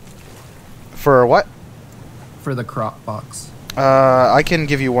For what? for the crop box. I can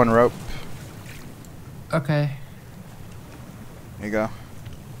give you 1 rope. Okay. There you go.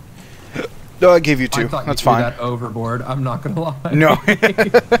 No, I gave you 2. I thought That's you threw fine. that overboard. I'm not gonna lie. No.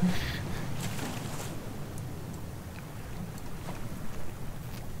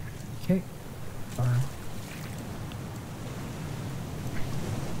 Okay.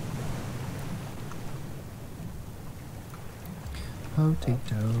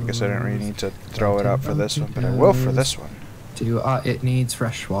 Potatoes. I guess I didn't really need to throw it up for this one, but I will for this one. It needs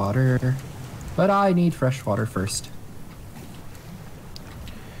fresh water, but I need fresh water first.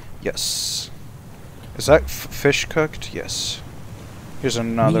 Yes. Is that fish cooked? Yes. Here's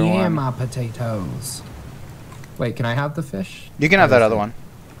another Me one. and my potatoes. Wait, can I have the fish? You can have that other one.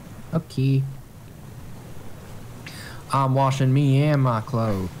 Okay. I'm washing me and my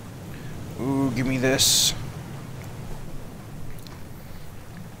clothes. Ooh, give me this.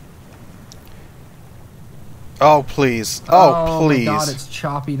 Oh, please. Oh, please. Oh my god, it's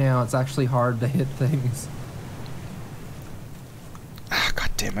choppy now. It's actually hard to hit things. Ah, god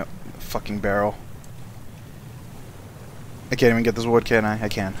damn it. Fucking barrel. I can't even get this wood, can I? I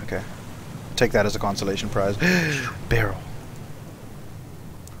can. Okay. Take that as a consolation prize. Barrel.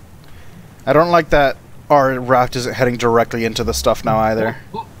 I don't like that our raft isn't heading directly into the stuff now either.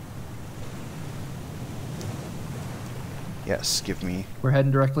 Oh. Yes, give me. We're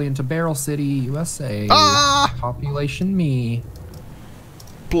heading directly into Barrel City, USA. Ah! Population me.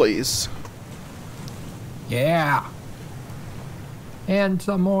 Please. Yeah. And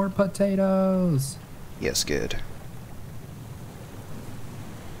some more potatoes. Yes, good.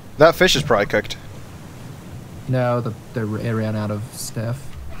 That fish is probably cooked. No, it ran out of stuff.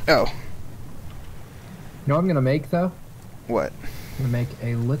 Oh. You know what I'm gonna make though? What? I'm gonna make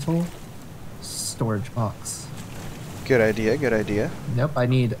a little storage box. Good idea, good idea. Nope, I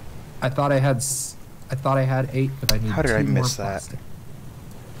thought I had 8, but I need How did 2 I more miss that? plastic.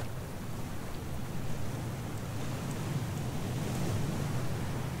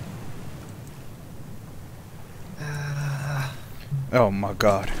 Oh my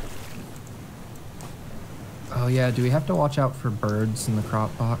god. Oh yeah, do we have to watch out for birds in the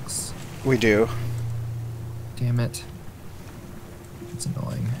crop box? We do. Damn it. It's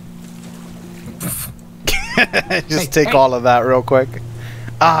annoying. Just Hey, take hey. all of that real quick.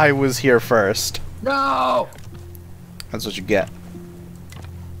 I was here first. No! That's what you get.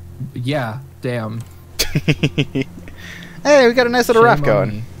 Yeah, damn. Hey, we got a nice little Shame raft on going.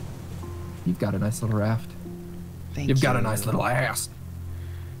 me. You've got a nice little raft. Thank You've got a you. nice little ass.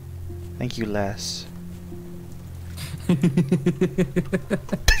 Thank you, Les.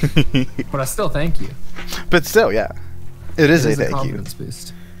 But I still thank you. But still, yeah. It is a thank you. confidence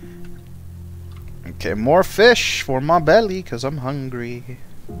boost. Okay, more fish for my belly, because I'm hungry.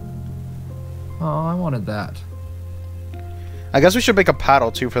 Oh, I wanted that. I guess we should make a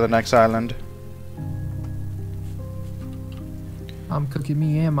paddle, too, for the next island. I'm cooking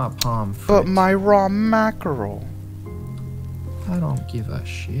me and my palm frites. But my raw mackerel. I don't give a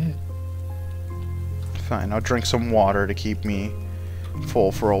shit. Fine, I'll drink some water to keep me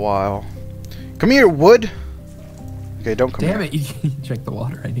full for a while. Come here, wood! Okay, don't come Damn here. it, you drank the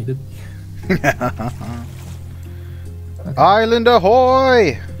water I needed. Okay. Island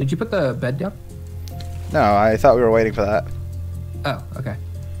ahoy! Did you put the bed down? No, I thought we were waiting for that. Oh, okay.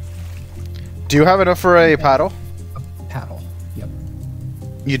 Do you have enough for a paddle? A paddle. Yep.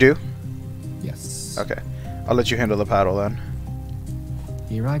 You do? Yes. Okay. I'll let you handle the paddle then.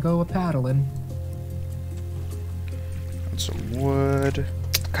 Here I go a paddling. And some wood.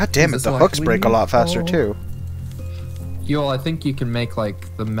 God damn it, Is the this hooks likely break a lot faster useful? too. Yo, I think you can make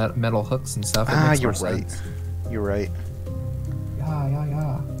like the metal hooks and stuff. It Ah, makes you're more right. sense. You're right.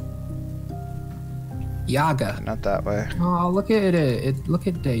 Yeah. Yaga. Not that way. Oh, look at it. Look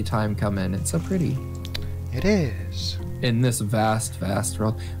at daytime coming. It's so pretty. It is. In this vast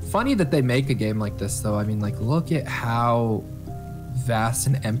world. Funny that they make a game like this, though. I mean, like, look at how vast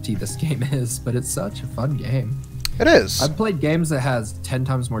and empty this game is, but it's such a fun game. It is. I've played games that has 10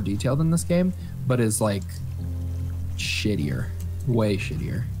 times more detail than this game, but is like shittier, way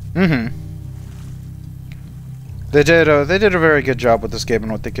shittier. Mm-hmm. They did a very good job with this game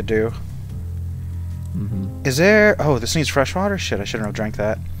and what they could do. Mm-hmm. Is there? Oh, this needs fresh water. Shit, I shouldn't have drank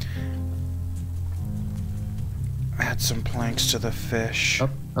that. Add some planks to the fish.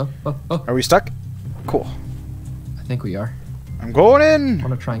 Oh. Are we stuck? Cool. I think we are. I'm going in. I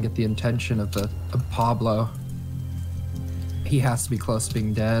want to try and get the attention of Pablo. He has to be close to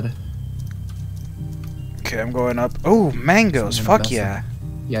being dead. Okay, I'm going up. Oh, mangoes. Fuck yeah.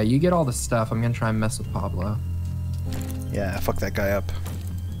 Yeah, you get all the stuff. I'm gonna try and mess with Pablo. Yeah, fuck that guy up.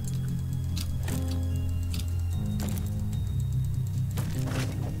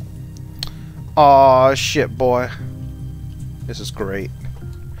 Aw, shit, boy. This is great.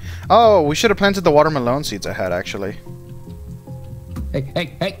 Oh, we should have planted the watermelon seeds I had, actually.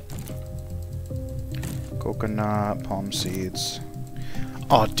 Hey! Coconut, palm seeds.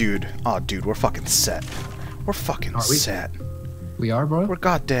 Oh, dude, we're fucking set. We're fucking set. We are, bro? We're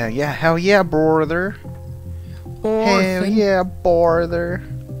goddamn, yeah, hell yeah, brother. Hell yeah, brother.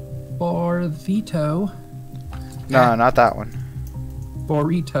 Borvito. No, not that one.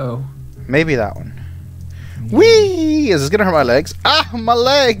 Burrito. Maybe that one. Whee! Is this gonna hurt my legs? Ah, my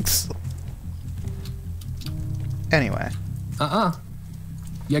legs! Anyway.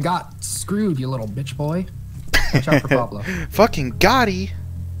 You got screwed, you little bitch boy. Watch out for Pablo. Fucking Gotti!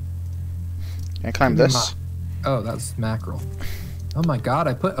 Can I climb this? Oh, that's mackerel. Oh my god,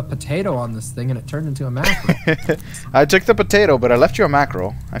 I put a potato on this thing and it turned into a mackerel. I took the potato, but I left you a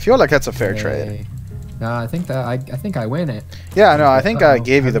mackerel. I feel like that's a fair trade. No, I think that I think I win it. Yeah, no, I think I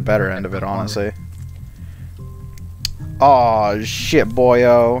gave you the better end of it, honestly. Aw, shit,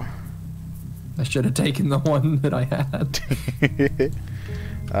 boyo. I should have taken the one that I had.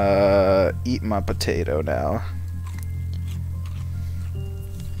 Eat my potato now.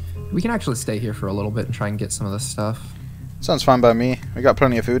 We can actually stay here for a little bit and try and get some of this stuff. Sounds fine by me. We got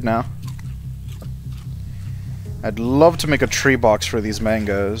plenty of food now. I'd love to make a tree box for these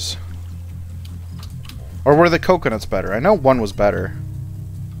mangoes. Or were the coconuts better? I know one was better.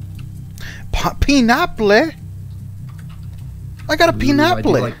 Pineapple? I got a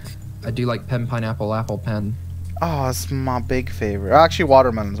pineapple. I do like pen, pineapple, apple, pen. Oh, it's my big favorite. Actually,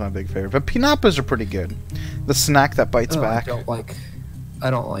 watermelon's my big favorite. But pineapples are pretty good. The snack that bites back. I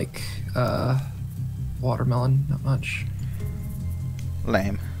don't like watermelon that much.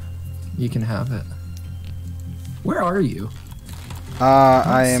 Lame. You can have it. Where are you?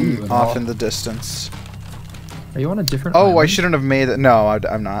 I am off in the distance. Are you on a different Oh, island? I shouldn't have made it. No,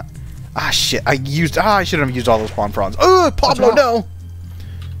 I'm not. Ah, shit. I shouldn't have used all those palm fronds. Oh, Pablo, no!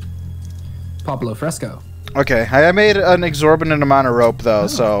 Pablo Fresco. Okay, I made an exorbitant amount of rope, though,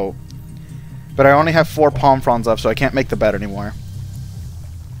 so... But I only have 4 palm fronds left, so I can't make the bed anymore.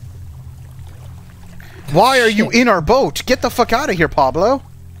 Why are you in our boat? Get the fuck out of here, Pablo!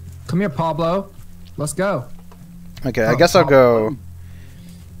 Come here, Pablo. Let's go. Okay, I guess I'll go...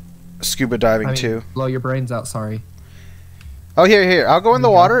 scuba diving, too. Blow your brains out, sorry. Oh, here. I'll go in the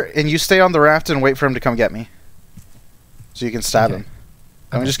water, and you stay on the raft and wait for him to come get me. So you can stab him.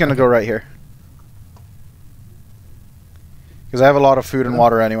 I'm just gonna go right here. Because I have a lot of food and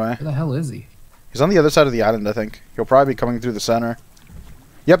water anyway. Where the hell is he? He's on the other side of the island, I think. He'll probably be coming through the center.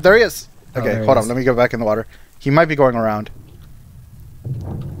 Yep, there he is! Okay, hold on. Let me go back in the water. He might be going around.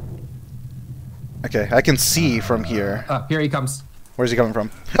 Okay, I can see from here. Here he comes. Where's he coming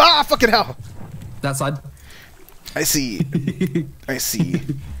from? Ah, fucking hell! That side. I see. I see.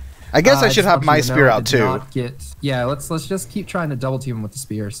 I guess I should have my spear out too. Yeah, let's just keep trying to double team him with the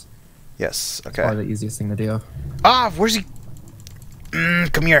spears. Yes. Okay. That's probably the easiest thing to do. Ah, where's he?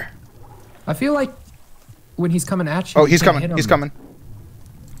 Come here. I feel like when he's coming at you. Oh, he's coming. He's coming.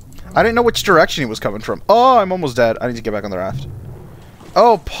 I didn't know which direction he was coming from. Oh, I'm almost dead. I need to get back on the raft.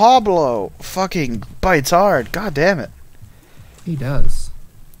 Oh, Pablo fucking bites hard. God damn it. He does.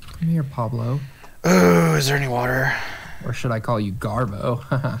 Come here, Pablo. Oh, is there any water? Or should I call you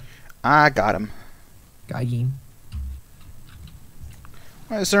Garbo? I got him. Gaijin.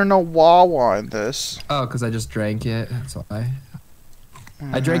 Why is there no Wawa in this? Oh, because I just drank it. That's why.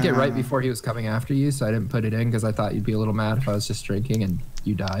 I drank it right before he was coming after you, so I didn't put it in because I thought you'd be a little mad if I was just drinking and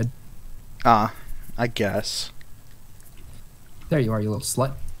you died. Ah, I guess. There you are, you little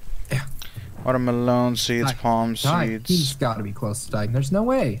slut. Yeah. Watermelon seeds, palm Die. He's seeds. got to be close to dying. There's no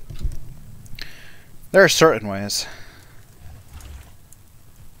way. There are certain ways.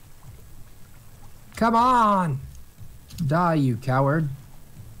 Come on. Die, you coward.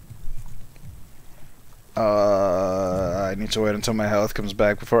 I need to wait until my health comes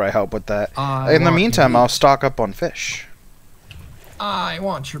back before I help with that. I In the want meantime, your I'll meat. stock up on fish. I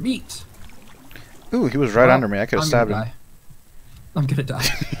want your meat. Ooh, he was right Well, under me. I could have I'm stabbed gonna him. die. I'm gonna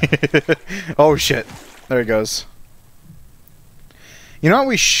die. Oh shit! There he goes. You know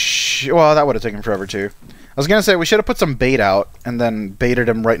what well, that would have taken forever too. I was gonna say we should have put some bait out and then baited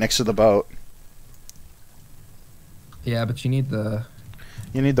him right next to the boat. Yeah, but you need the...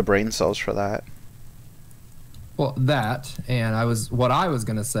 You need the brain cells for that. Well, that, and what I was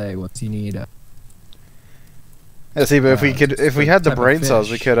gonna say was you need Yeah, see, but if we had the type of brain cells,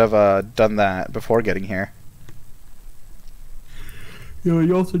 we fish. could have done that before getting here.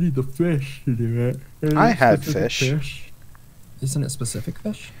 You also need the fish to do it. I had fish. Isn't it specific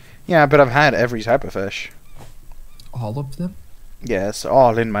fish? Yeah, but I've had every type of fish. All of them? Yes,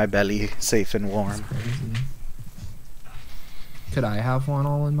 all in my belly, safe and That's warm. crazy. Could I have one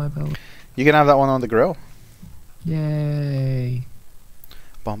all in my belly? You can have that one on the grill. Yay.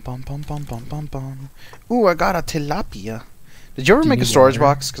 Bum bum bum bum bum bum bum. Ooh, I got a tilapia. Did you ever Do you make a need storage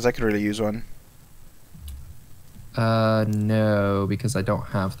water? box? Because I could really use one. No, because I don't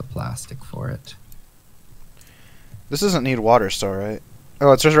have the plastic for it. This doesn't need water still, right?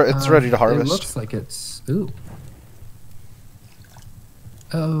 Oh, it's ready to harvest. It looks like it's... Ooh.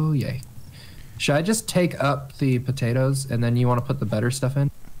 Oh, yay. Should I just take up the potatoes and then you want to put the better stuff in?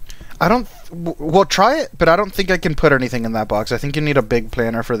 I don't... Well, try it, but I don't think I can put anything in that box. I think you need a big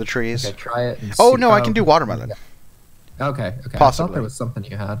planter for the trees. Okay, try it. And Oh, see. no, I can do watermelon. Okay, okay. I thought Possibly. there was something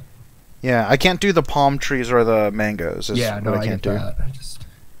you had. Yeah, I can't do the palm trees or the mangoes. Is Yeah, what no, I can't do. that. I just...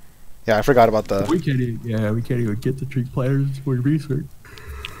 Yeah, I forgot about the... We can't even get the tree planters for research.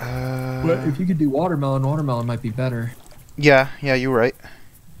 But if you could do watermelon might be better. Yeah, you're right.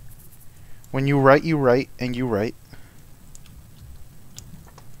 When you write, and you write.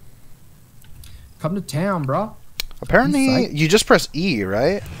 Come to town, bro. Apparently, Psych. you just press E,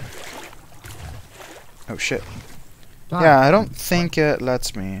 right? Oh, shit. Die. Yeah, I don't think it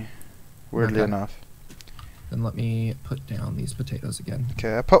lets me. Weirdly Okay. enough. Then let me put down these potatoes again.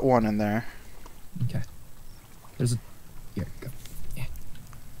 Okay, I put one in there. Okay. There's a... Here, go. Yeah.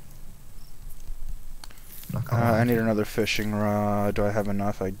 Not gonna lie. I need another fishing rod. Do I have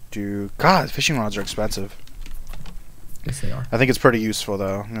enough? I do. God, fishing rods are expensive. Yes, they are. I think it's pretty useful,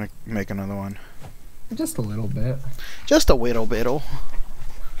 though. I'm going to make another one. Just a little bit. Just a whittle biddle.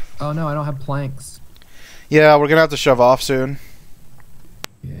 Oh, no, I don't have planks. Yeah, we're going to have to shove off soon.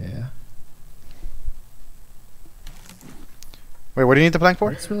 Yeah. Wait, what do you need the plank I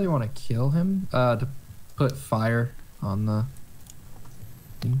for? just really want to kill him. To put fire on the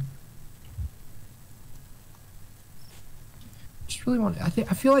thing. Just really want. I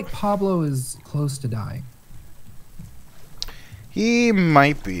feel like Pablo is close to dying. He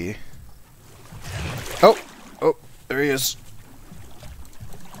might be. Oh, there he is.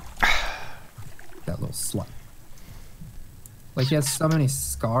 That little slut. Like he has so many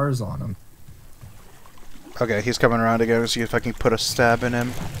scars on him. Okay, he's coming around again. See if I can put a stab in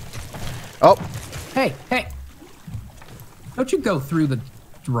him. Oh, Hey, hey! Don't you go through the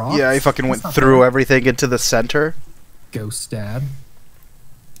rocks? yeah, he fucking went That's not through fair. everything into the center. Ghost dad.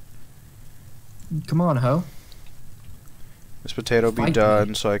 Come on, ho. This potato be Fight done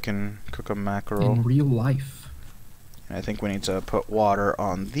me. so I can cook a mackerel. In real life. And I think we need to put water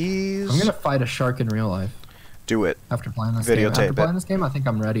on these. I'm gonna fight a shark in real life. Do it. After playing this game. Videotape After it. playing this game, I think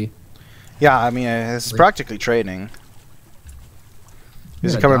I'm ready. Yeah, I mean, it's practically training.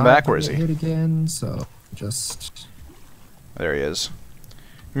 Is he I'm coming gonna die back? if Where I is get he? hit again, so just... There he is.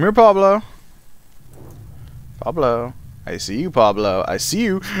 Come here, Pablo. Pablo. I see you, Pablo. I see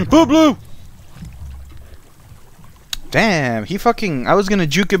you. Pablo! Damn, he fucking... I was gonna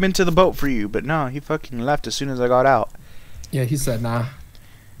juke him into the boat for you, but no, he fucking left as soon as I got out. Yeah, he said nah.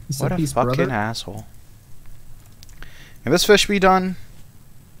 He said What a peace, fucking brother. asshole. Can this fish be done?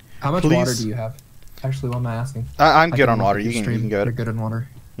 How much Please? water do you have? Actually, what am I asking? I'm I good can on look water. at You your can stream. get You're it. good on water.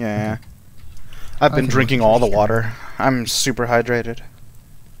 Yeah. I've been can drinking look at all your the stream. water. I'm super hydrated.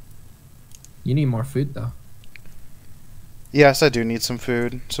 You need more food, though. Yes, I do need some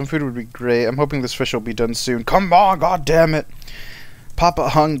food. Some food would be great. I'm hoping this fish will be done soon. Come on, god damn it. Papa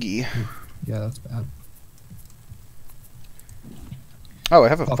hungry. Yeah, that's bad. Oh, I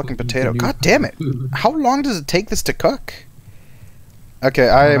have a Papa fucking eats a potato. new God damn it. food. How long does it take this to cook? Okay,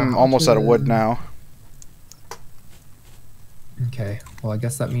 I don't I'm know. almost out of wood now. Okay. Well, I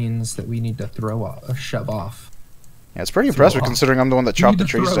guess that means that we need to shove off. Yeah, it's pretty impressive considering I'm the one that chopped the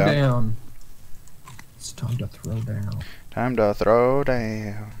trees down. It's time to throw down. Time to throw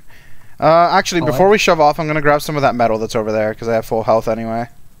down. Actually, before we shove off, I'm gonna grab some of that metal that's over there because I have full health anyway.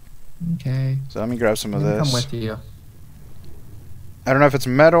 Okay. So let me grab some of this. Come with you. I don't know if it's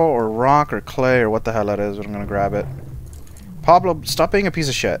metal or rock or clay or what the hell that is, but I'm gonna grab it. Pablo, stop being a piece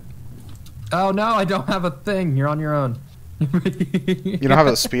of shit. Oh no, I don't have a thing. You're on your own. You don't have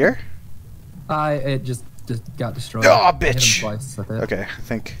a spear? It just got destroyed. Oh, bitch! Twice, okay, I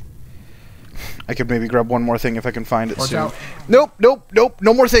think I could maybe grab one more thing if I can find it Watch soon. out. Nope, nope, nope.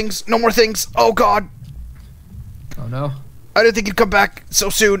 No more things. No more things. Oh god. Oh no. I didn't think you'd come back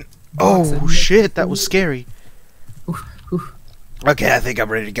so soon. Oh shit, that was scary. Oof, oof. Okay, I think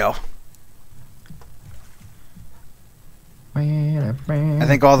I'm ready to go. I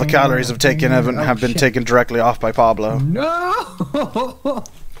think all the calories have been taken directly off by Pablo. No.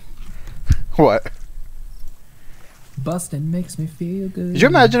 What? Busting makes me feel good. Did you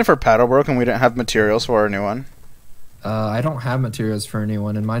imagine if our paddle broke and we didn't have materials for our new one? I don't have materials for a new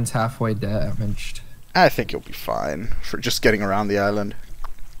one, and mine's halfway damaged. I think you'll be fine for just getting around the island.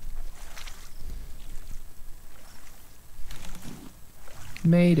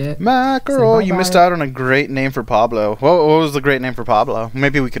 Made it. Mackerel, you missed out on a great name for Pablo. What was the great name for Pablo?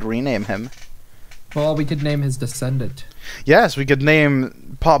 Maybe we could rename him. Well, we could name his descendant. Yes, we could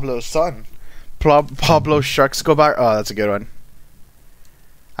name Pablo's son. Pablo Sharkscobar. Oh, that's a good one.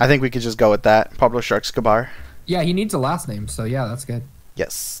 I think we could just go with that. Pablo Sharkscobar. Yeah, he needs a last name, so yeah, that's good.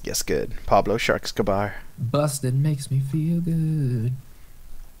 Yes, yes, good. Pablo Sharkscobar. Busted makes me feel good.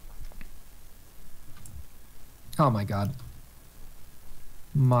 Oh my god.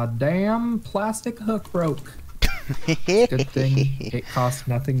 My damn plastic hook broke. Good thing it cost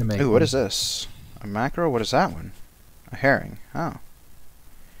nothing to make. Ooh, what is this? A mackerel? What is that one? A herring. Oh.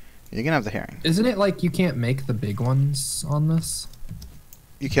 You can have the herring. Isn't it like you can't make the big ones on this?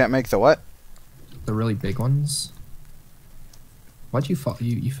 You can't make the what? The really big ones? Why'd you fall?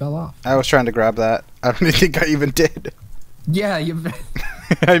 You fell off. I was trying to grab that. I don't think I even did. Yeah, you...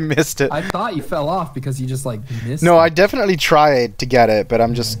 I missed it. I thought you fell off because you just like missed No, it. I definitely tried to get it, but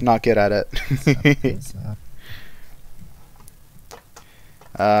I'm just not good at it.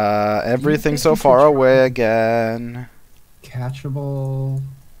 Everything's so far away again. Catchable.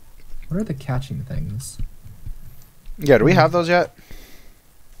 What are the catching things? Yeah, do we have those yet?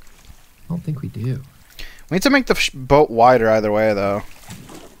 I don't think we do. We need to make the boat wider either way, though.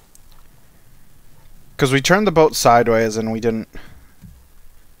 Because we turned the boat sideways and we didn't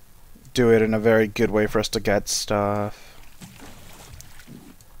do it in a very good way for us to get stuff.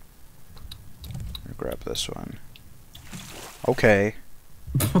 Grab this one. Okay.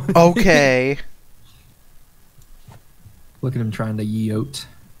 Okay. Look at him trying to yeet.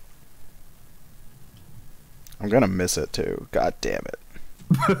 I'm gonna miss it too. God damn it.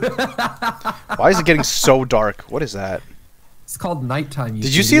 Why is it getting so dark? What is that? It's called nighttime.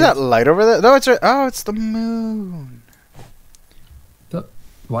 Did you see that light over there? No, it's oh, it's the moon.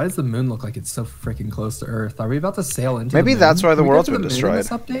 Why does the moon look like it's so freaking close to Earth? Are we about to sail into Maybe the moon? that's why the world's Can we been go to the moon in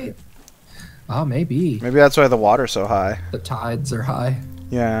destroyed. this update? Oh, maybe. Maybe that's why the water's so high. The tides are high.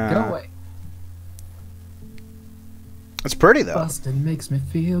 Yeah. Get away. It's pretty though. Bustin' makes me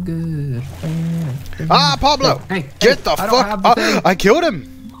feel good. Ah, Pablo! Hey, Get the fuck up! I killed him!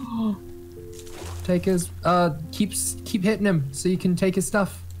 Take his, keep hitting him so you can take his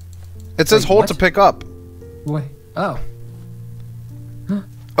stuff. It says hold to pick up. Wait, oh.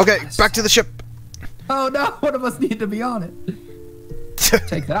 Okay, back to the ship. Oh no, one of us need to be on it.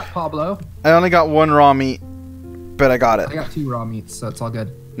 Take that, Pablo. I only got one raw meat, but I got it. I got 2 raw meats, so it's all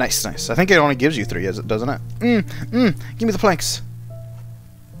good. Nice, nice. I think it only gives you 3, doesn't it? Give me the planks.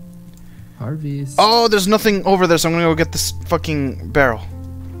 Harvey's. Oh, there's nothing over there, so I'm gonna go get this fucking barrel.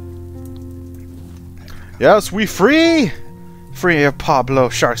 Yes, we free! Free of Pablo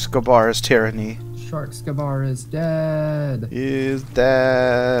Sharkscobar's tyranny. Sharkscobar is dead. He's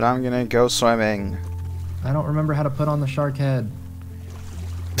dead. I'm gonna go swimming. I don't remember how to put on the shark head.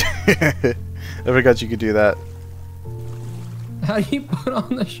 I forgot you could do that. How do you put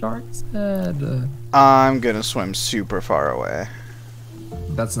on the shark's head? I'm gonna swim super far away.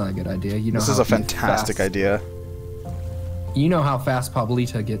 That's not a good idea. You know This is a fantastic idea. You know how fast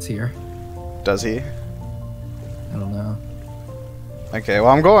Pablito gets here. Does he? I don't know. Okay,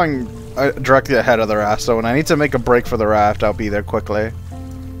 well I'm going directly ahead of the raft, so when I need to make a break for the raft, I'll be there quickly.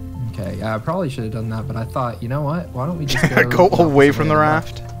 Okay, I probably should have done that, but I thought, you know what? Why don't we just go away from the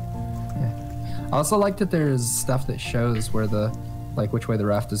raft? Yeah. I also like that there's stuff that shows where the, like, which way the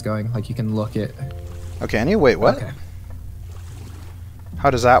raft is going. Like, you can look at... Okay, wait, what? Okay. How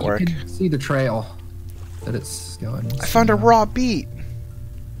does that You work? can see the trail that it's going. I found a raw beet.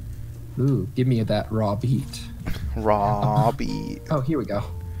 Ooh, give me that raw beet. Raw beet. Oh, here we go.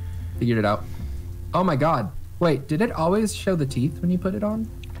 Figured it out. Oh my god. Wait, did it always show the teeth when you put it on?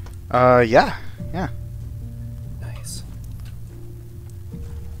 Yeah. Nice.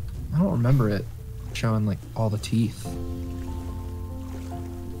 I don't remember it showing like all the teeth.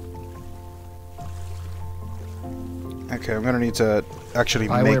 Okay, I'm gonna need to actually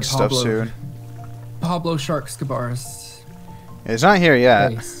I wear make stuff Pablo- soon. Pablo Shark Scabar's He's not here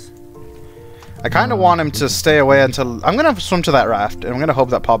yet. face. I kind of want him to stay away until... I'm gonna swim to that raft, and I'm gonna hope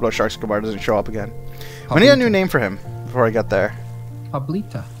that Pablo Shark Scabar doesn't show up again. We need a new name for him before I get there.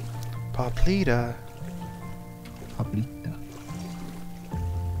 Pablita. Pablita. Pablita.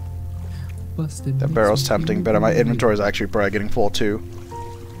 Busted. That barrel's tempting, but my inventory is actually probably getting full too.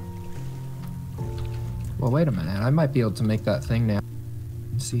 Well, wait a minute. I might be able to make that thing now.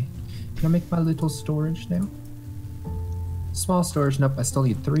 Let's see. Can I make my little storage now? Small storage. Nope. I still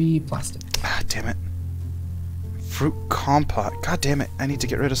need 3 plastic. Ah, damn it. Fruit compote. God damn it. I need to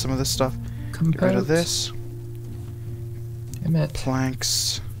get rid of some of this stuff. Get rid of this. Damn it.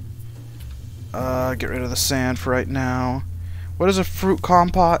 Planks. Get rid of the sand for right now. What is a fruit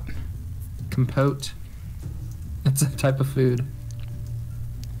compote? Compote. It's a type of food.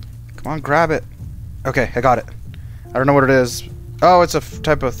 Come on, grab it. Okay, I got it. I don't know what it is. Oh, it's a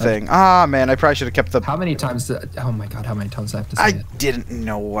type of thing. Ah, man, I probably should have kept the... How many times oh my god, how many times do I have to say I it? didn't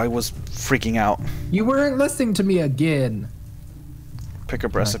know. I was freaking out. You weren't listening to me again. Pick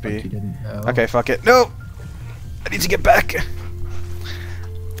up I recipe. thought you didn't know. Okay, fuck it. No! I need to get back.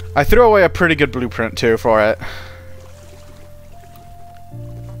 I threw away a pretty good blueprint, too, for it.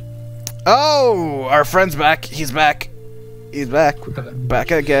 Oh! Our friend's back. He's back. He's back. Back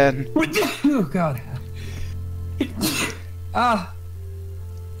again. Oh god. Ah.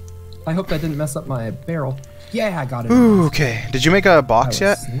 I hope that didn't mess up my barrel. Yeah, I got it. Ooh, okay. Did you make a box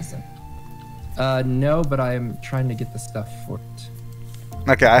yet? Sneezing. No, but I'm trying to get the stuff for it.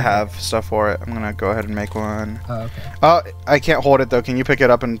 Okay, I have stuff for it. I'm gonna go ahead and make one. Oh, okay. Oh, I can't hold it though. Can you pick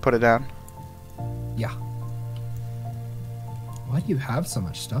it up and put it down? Yeah. Why do you have so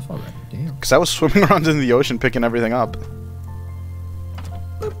much stuff already? Damn. Because I was swimming around in the ocean picking everything up.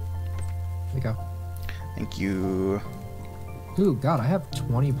 There you go. Thank you. Ooh, god, I have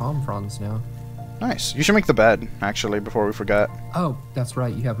 20 palm fronds now. Nice. You should make the bed, actually, before we forget. Oh, that's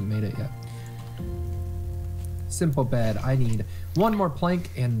right. You haven't made it yet. Simple bed. I need 1 more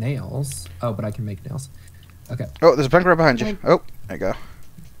plank and nails. Oh, but I can make nails. Okay. Oh, there's a plank right behind you. Oh, there you go.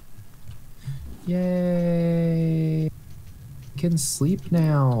 Yay. Can sleep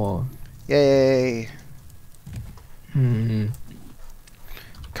now. Yay. Hmm.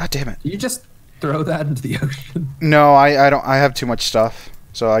 God damn it. You just throw that into the ocean. No, I don't. I have too much stuff,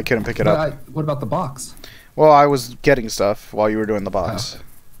 so I couldn't pick it up. What about the box? Well, I was getting stuff while you were doing the box.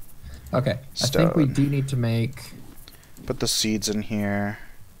 Oh. Okay. Stone. I think we do need to make Put the seeds in here.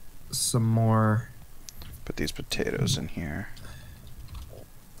 some more Put these potatoes in here.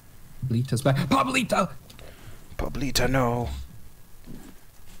 Pablitas back. Pablita! Pablita, no.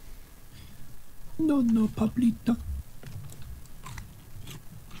 No, Pablita.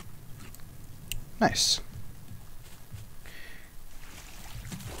 Nice.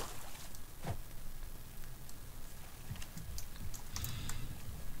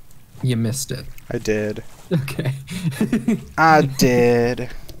 You missed it. I did. Okay. I did.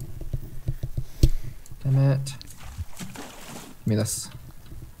 Damn it. Give me this.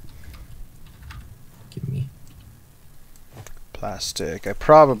 Give me. Plastic. I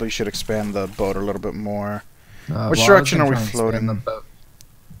probably should expand the boat a little bit more. Which Well, I was direction gonna are we try and expand floating? the boat.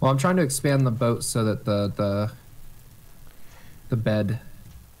 Well, I'm trying to expand the boat so that the bed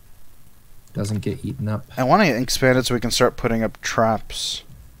doesn't get eaten up. I want to expand it so we can start putting up traps.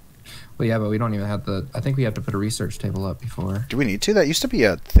 Well, yeah, but we don't even have I think we have to put a research table up before. Do we need to? That used to be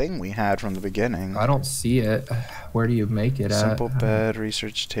a thing we had from the beginning. I don't see it. Where do you make it Simple at? bed,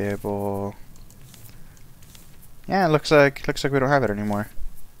 research table. Yeah, it looks like we don't have it anymore.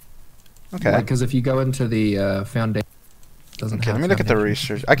 Okay. Because if you go into the foundation, it doesn't Okay, have let me look at the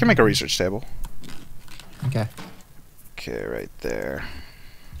foundation. research. I can make a research table. Okay. Okay, right there.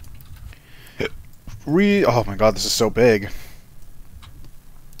 Oh my god, this is so big.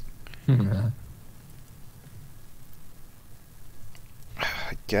 I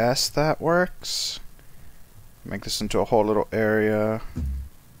guess that works. Make this into a whole little area.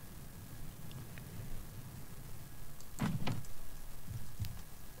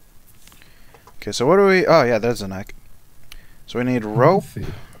 Okay, so what do we... Oh, yeah, there's the neck. So we need rope.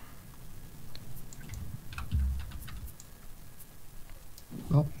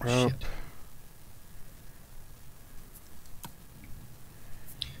 Oh, Rope. shit.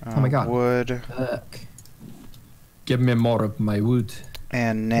 Oh my god. Wood. Fuck. Give me more of my wood.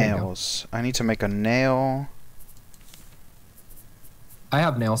 And nails. I need to make a nail. I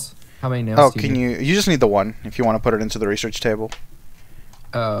have nails. How many nails Oh, do can need? you just need the one if you want to put it into the research table.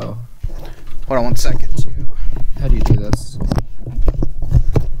 Oh. Hold on 1 second, too. How do you do this?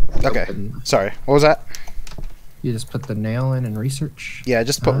 Okay. Open. Sorry. What was that? You just put the nail in and research? Yeah,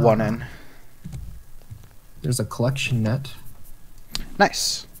 just put one in. There's a collection net.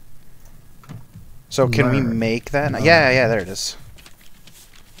 Nice. So can we Learn. make that? Learn. Yeah, there it is.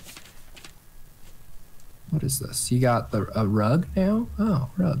 What is this? You got a rug now? Oh,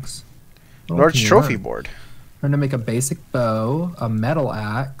 rugs. What Large can you trophy learn? board. Learn to make a basic bow, a metal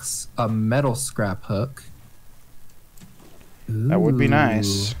axe, a metal scrap hook. That would be Ooh.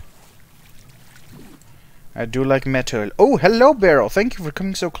 nice. I do like metal. Oh, hello, Barrel. Thank you for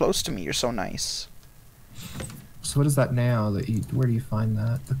coming so close to me. You're so nice. So what is that now? Where do you find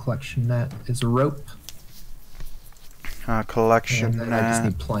that? The collection net is rope. Collection. And then I just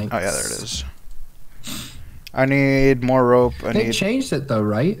need planks. Oh, yeah, there it is. I need more rope. They changed it though,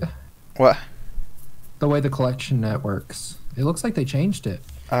 right? What? The way the collection net works. It looks like they changed it.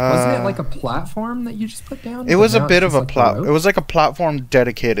 Wasn't it like a platform that you just put down? It was a Now bit it's of just a like the rope? It was like a platform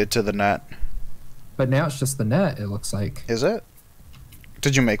dedicated to the net. But now it's just the net, it looks like. Is it?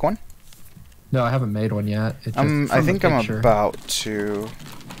 Did you make one? No, I haven't made one yet. It just, I think I'm picture. about to.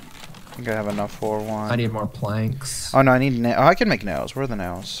 I think I have enough for one. I need more planks. Oh no, I need oh, I can make nails. Where are the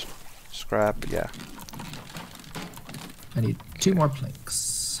nails? Scrap, yeah. I need 2 more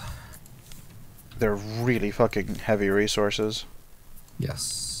planks. They're really fucking heavy resources.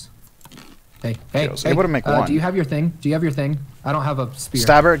 Yes. Hey, I was able to make one. Do you have your thing? Do you have your thing? I don't have a spear.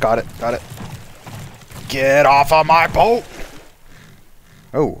 Stabber, got it. Get off of my boat!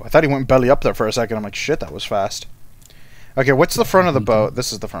 Oh, I thought he went belly up there for a second. I'm like, shit, that was fast. Okay, what's the front of the boat?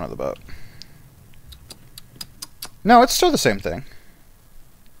 This is the front of the boat. No, it's still the same thing.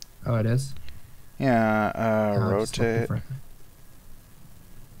 Oh, it is? Yeah, Oh, it just looked rotate. different.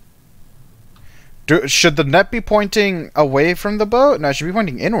 Should the net be pointing away from the boat? No, it should be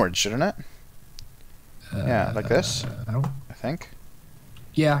pointing inward, shouldn't it? Yeah, like this? I think.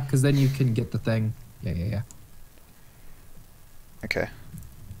 Yeah, because then you can get the thing. Yeah. Okay.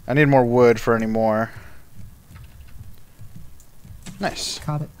 I need more wood for any more. Nice.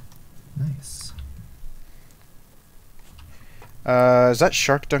 Got it. Nice. Is that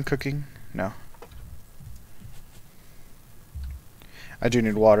shark done cooking? No. I do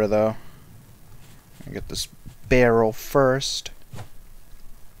need water, though. I'll get this barrel first.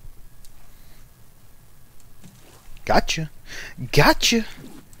 Gotcha. Gotcha.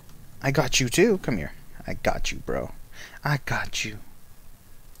 I got you, too. Come here. I got you, bro. I got you.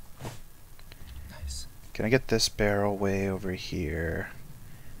 Nice. Can I get this barrel way over here?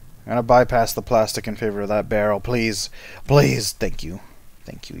 I'm gonna bypass the plastic in favor of that barrel, please. Please. Thank you.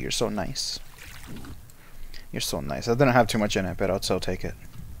 Thank you. You're so nice. You're so nice. I didn't have too much in it, but I'll still take it.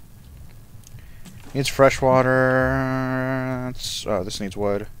 Needs fresh water. Oh, this needs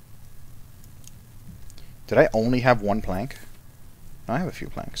wood. Did I only have 1 plank? No, I have a few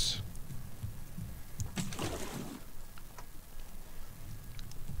planks.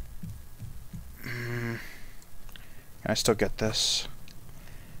 Can I still get this?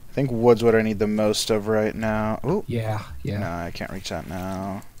 I think wood's what I need the most of right now. Ooh. Yeah. No, I can't reach that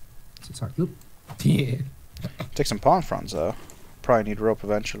now. So sorry. Oop. Yeah. Take some palm fronds, though. Probably need rope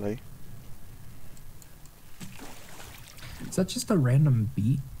eventually. Is that just a random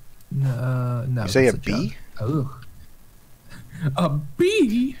beat? No. You say a it's bee? Oh. A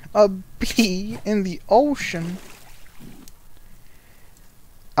bee? A bee in the ocean.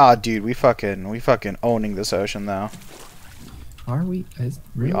 Ah, dude, we fucking owning this ocean, though. Are we? We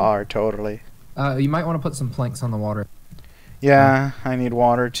Really? are, totally. You might want to put some planks on the water. Yeah, I need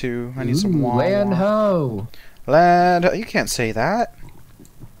water, too. I need some water. Land ho! Land ho. You can't say that.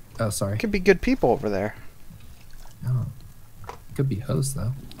 Oh, sorry. Could be good people over there. Oh. Could be hoes,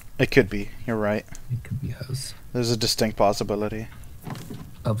 though. It could be. You're right. It could be hoes. There's a distinct possibility.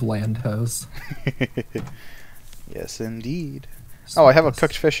 Of land hoes. Yes, indeed. Oh, I have a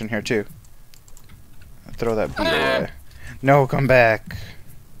cooked fish in here, too. Throw that bee away. No, come back.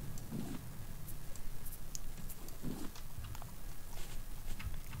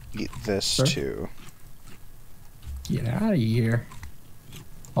 Eat this, Sir? too. Get out of here.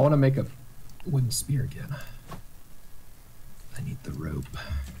 I want to make a wooden spear again. I need the rope.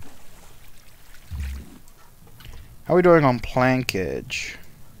 How are we doing on plankage?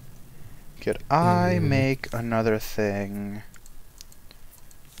 Could I make another thing?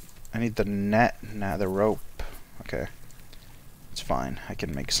 I need the net, nah, the rope. Okay. It's fine. I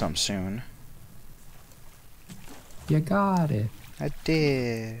can make some soon. You got it. I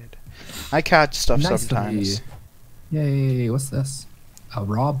did. I catch stuff sometimes. Yay, what's this? A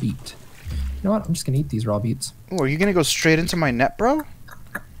raw beet. You know what? I'm just gonna eat these raw beets. Oh, are you gonna go straight into my net, bro?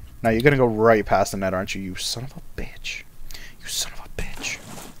 No, you're gonna go right past the net, aren't you? You son of a bitch. You son of a bitch.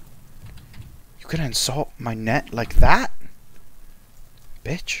 You gonna insult my net like that?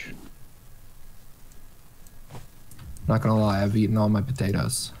 Bitch. Not gonna lie, I've eaten all my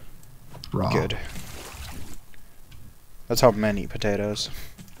potatoes. Raw. Good. Let's help men eat potatoes.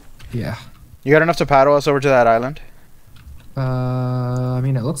 Yeah. You got enough to paddle us over to that island? I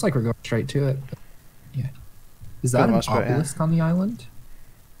mean, it looks like we're going straight to it. But yeah. Is that an obelisk on the island?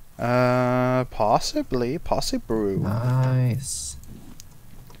 Possibly. Possibly. Nice.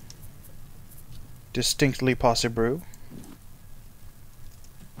 Distinctly possibly.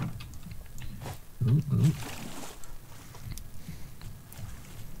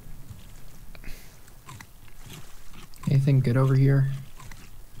 Anything good over here?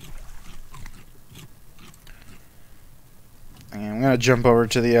 I'm gonna jump over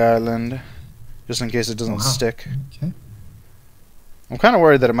to the island, just in case it doesn't stick. Okay. I'm kind of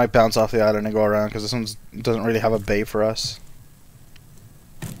worried that it might bounce off the island and go around, because this one doesn't really have a bay for us.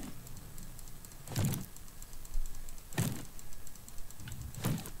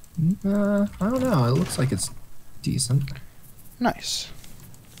 I don't know. It looks like it's decent. Nice.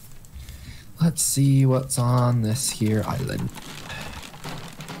 Let's see what's on this here island.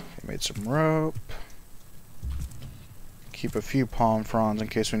 Okay, made some rope. Keep a few palm fronds in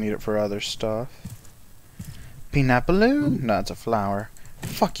case we need it for other stuff. Peanut balloon? No, it's a flower.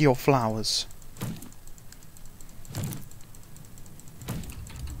 Fuck your flowers.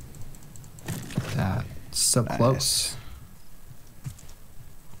 That's so Nice. close.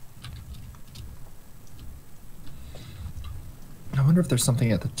 I wonder if there's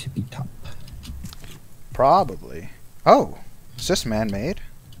something at the tippy top. Probably. Oh, is this man-made?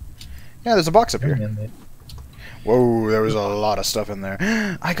 Yeah, there's a box up here. Man-made. Whoa, there was a lot of stuff in there.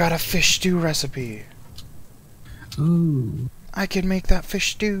 I got a fish stew recipe. Ooh. I can make that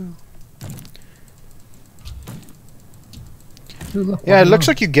fish stew. Ooh, look, Yeah, it looks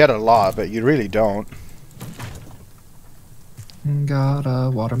like you get a lot, but you really don't. Got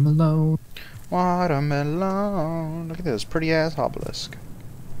a watermelon. Watermelon. Look at this pretty ass obelisk.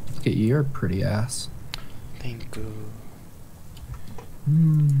 Look at your pretty ass. Thank you.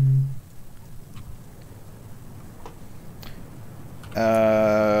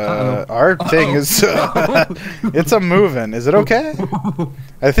 Our thing is it's a moving. Is it okay?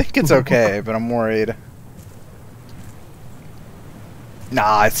 I think it's okay, but I'm worried.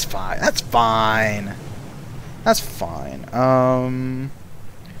 Nah, it's fine. That's fine. That's fine. Do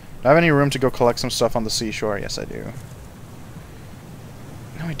I have any room to go collect some stuff on the seashore? Yes, I do.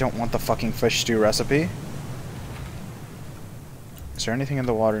 No, I don't want the fucking fish stew recipe. Is there anything in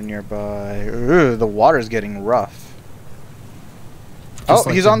the water nearby? Ooh, the water's getting rough. Just Oh,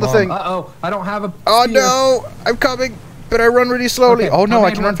 like he's your on the mom. thing. Uh-oh, I don't have a Oh spear. no! I'm coming, but I run really slowly. Okay, Oh no, I I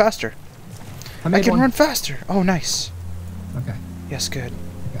made can one. run faster. I I can run faster. Oh, nice. Okay. Yes, good.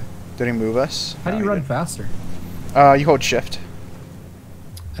 Okay. Did he move us? How do No, you he run didn't. faster? You hold shift.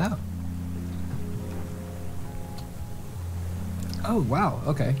 Oh. Oh, wow.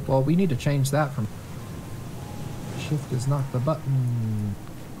 Okay. Well, we need to change that from... Shift is not the button.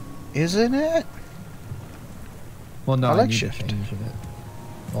 Isn't it? Well, no, I like need shift. to change it.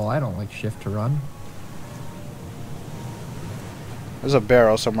 Well, I don't like shift to run. There's a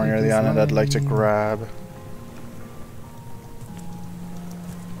barrel somewhere near the island I'd like to grab.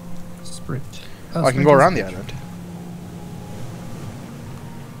 Sprint. Oh, I can go around the island.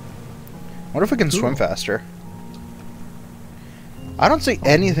 What if we can swim faster? I don't see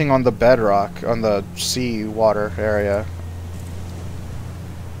anything on the bedrock, on the sea water area.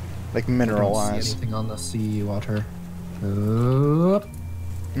 Like I don't see mineral-wise. anything on the sea water. Oop.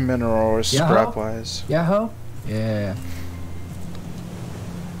 Mineral or scrap-wise. Yahoo? Yeah.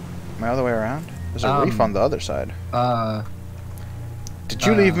 Am I all the way around? There's a reef on the other side. Did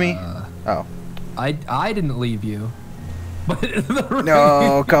you leave me? Oh. I didn't leave you. But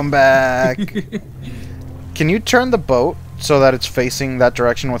No, come back. Can you turn the boat so that it's facing that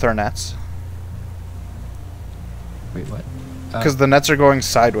direction with our nets? Wait, what? Because the nets are going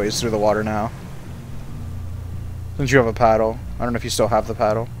sideways through the water now. Since you have a paddle. I don't know if you still have the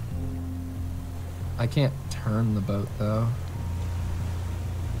paddle. I can't turn the boat, though.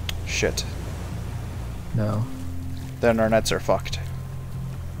 Shit. No. Then our nets are fucked.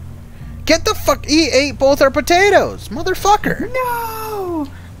 Get the fuck... He ate both our potatoes! Motherfucker! No!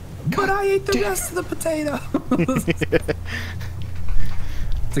 But I ate the rest of the potato.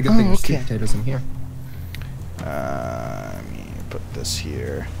 It's a good Oh, thing there's two okay. potatoes in here. Let me put this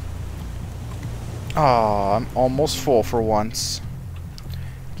here. Oh, I'm almost full for once.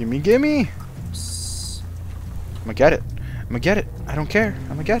 Gimme, gimme. Oops. I'm gonna get it. I'm gonna get it. I don't care. I'm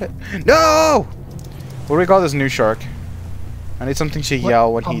gonna get it. No! What do we call this new shark? I need something to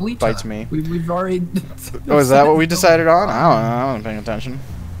yell when he Pablita. bites me. We've already. Oh, is that what we decided on? I don't know. I wasn't paying attention.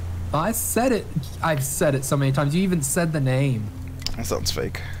 I said it. I've said it so many times. You even said the name. That sounds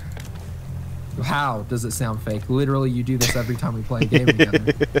fake. How does it sound fake? Literally, you do this every time we play a game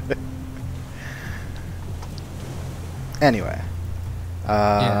together. Anyway.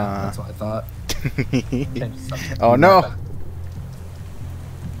 Yeah, that's what I thought. Change the subject. Oh no!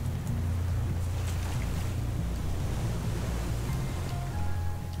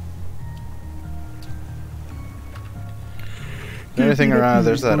 Anything around?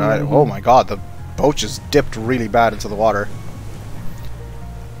 There's that. Oh my god, the boat just dipped really bad into the water.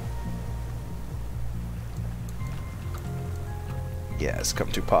 Yes,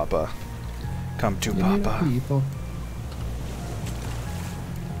 come to Papa. Come to Papa. People.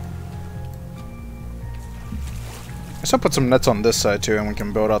 Let's put some nets on this side too, and we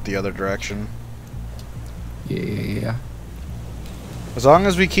can build out the other direction. Yeah. As long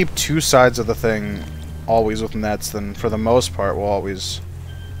as we keep two sides of the thing always with nets, then for the most part we'll always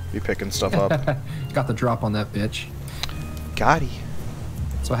be picking stuff up. Got the drop on that bitch. Gotti.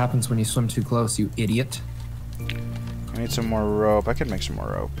 That's what happens when you swim too close, you idiot. I need some more rope. I can make some more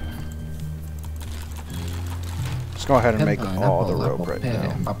rope. Let's go ahead and make all the rope right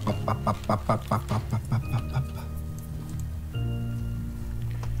now.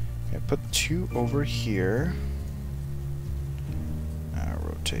 Yeah, put two over here.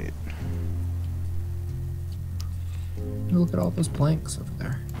 Rotate. Look at all those planks over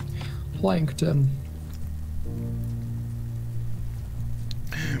there. Plankton.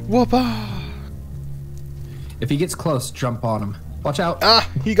 Whoopah! If he gets close, jump on him. Watch out. Ah!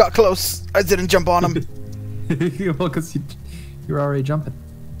 He got close. I didn't jump on him. Well, because you're already jumping.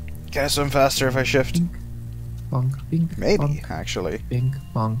 Can I swim faster if I shift? Bink, bonk, bink, Maybe, bonk, actually. bink,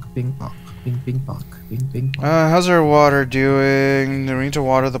 bonk, bink, bonk, bink, bink, bonk, bink, bink, bonk. How's our water doing? Do we need to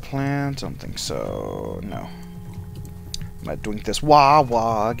water the plant? I don't think so. No. I'm not doing this wah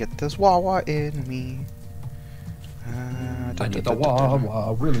wah. Get this wah wah in me. I need the wah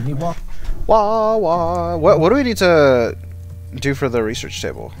wah. Really need wah. Wah wah. What do we need to do for the research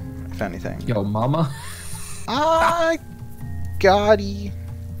table, if anything? Yo, mama. Ah, Gotti.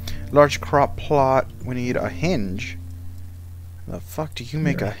 Large crop plot. We need a hinge. The fuck do you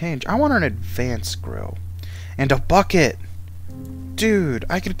make a hinge? I want an advanced grill. And a bucket. Dude,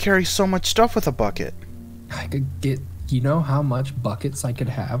 I could carry so much stuff with a bucket. I could get. You know how much buckets I could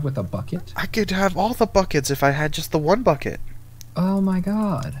have with a bucket? I could have all the buckets if I had just the one bucket. Oh my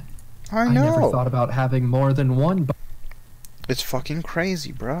god. I know. I never thought about having more than one bucket. It's fucking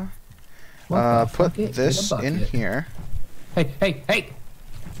crazy, bruh. Put Put this in here. Hey, hey, hey!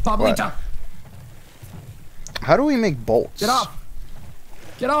 Pablita! How do we make bolts? Get off!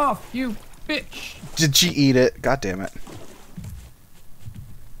 Get off, you bitch! Did she eat it? God damn it.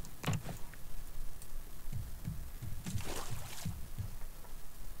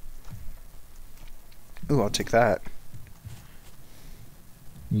 Ooh, I'll take that.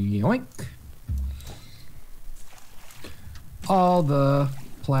 Yoink. All the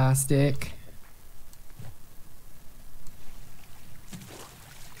plastic.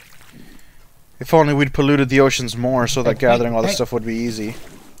 If only we'd polluted the oceans more so that Hey, gathering all this hey. stuff would be easy.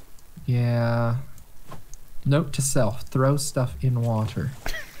 Yeah. Note to self, throw stuff in water.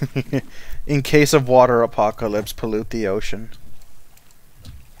 In case of water apocalypse, pollute the ocean.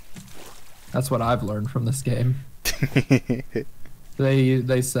 That's what I've learned from this game.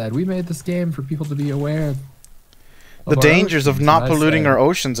 They said, we made this game for people to be aware of The our dangers of oceans." not And I polluting said- our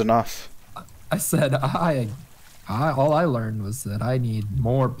oceans enough. I said, all I learned was that I need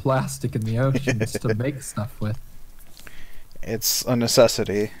more plastic in the oceans to make stuff with. It's a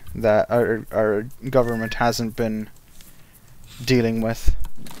necessity that our government hasn't been dealing with.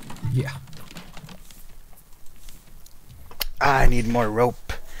 Yeah. I need more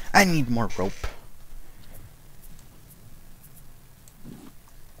rope. I need more rope.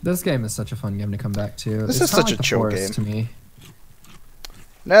 This game is such a fun game to come back to. This It's is kinda such like a The chill Forest game. to me.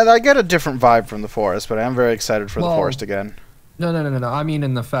 Now, I get a different vibe from the forest, but I am very excited for the Well, forest again. No. I mean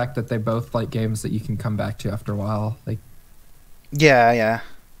in the fact that they both like games that you can come back to after a while. Yeah.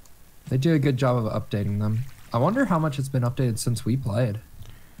 They do a good job of updating them. I wonder how much it's been updated since we played.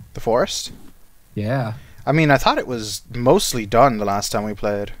 The forest? Yeah. I mean, I thought it was mostly done the last time we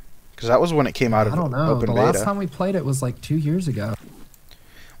played. Because that was when it came out of I don't know. open The beta. last time we played it was like 2 years ago.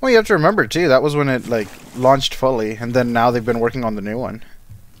 Well, you have to remember too. That was when it like launched fully, and then now they've been working on the new one.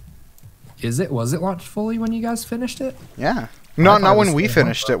 Is it? Was it launched fully when you guys finished it? Yeah. I No, thought not it was when we still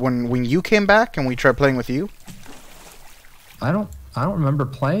finished it. When you came back and we tried playing with you. I don't remember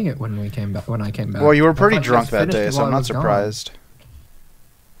playing it when we came back. When I came back. Well, you were I pretty thought you drunk guys that finished day, it so while I'm I not was gone. surprised.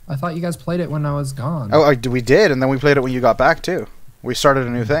 I thought you guys played it when I was gone. Oh, we did, and then we played it when you got back too. We started a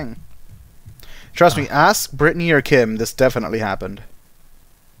new thing. Trust me, ask Brittany or Kim. This definitely happened.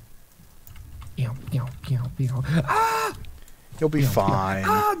 Ah! You'll be fine.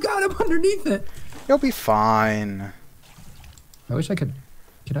 Ah, God, I'm underneath it. You'll be fine. I wish I could.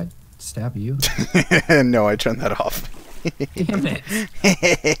 Could I stab you? No, I turned that off. Damn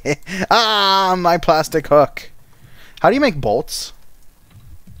it. Ah, my plastic hook. How do you make bolts?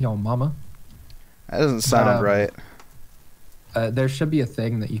 Yo, mama. That doesn't sound right. There should be a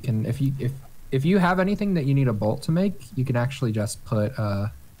thing that you can, if you have anything that you need a bolt to make, you can actually just put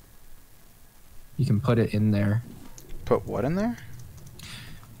you can put it in there. Put what in there?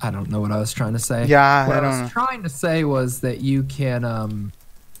 I don't know what I was trying to say. Yeah, what I I don't know. was trying to say was that you can,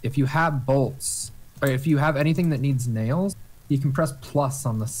 if you have bolts, or if you have anything that needs nails, you can press plus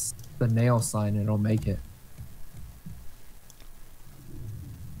on the nail sign and it'll make it.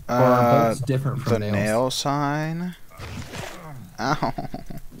 Or are bolts different from the nails? nail sign. Ow.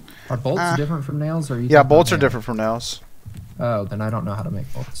 Are bolts different from nails? Or are you Yeah, talking bolts about are nails? different from nails. Oh, then I don't know how to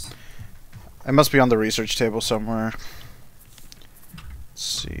make bolts. It must be on the research table somewhere. Let's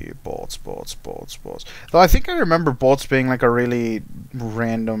see, bolts. Though I think I remember bolts being like a really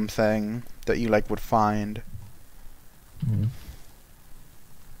random thing that you like would find. Mm.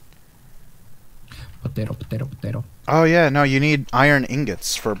 Potato. Oh yeah, no, you need iron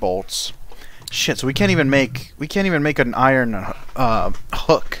ingots for bolts. Shit, so we can't even make an iron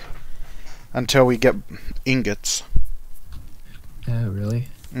hook until we get ingots. Oh, really?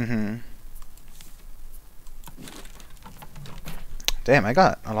 Mm-hmm. Damn, I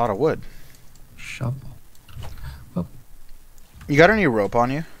got a lot of wood. Shovel. You got any rope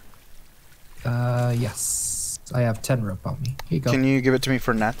on you? Yes. I have 10 rope on me. Here you go. Can you give it to me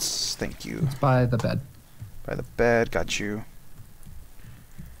for nets? Thank you. It's by the bed. By the bed, got you.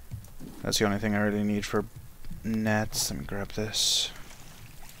 That's the only thing I really need for nets. Let me grab this.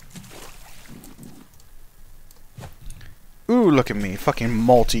 Ooh, look at me. Fucking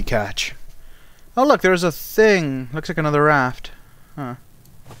multi-catch. Oh, look, there's a thing. Looks like another raft. Huh.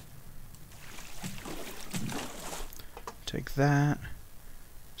 Take that.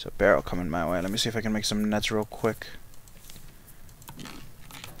 There's a barrel coming my way. Let me see if I can make some nets real quick.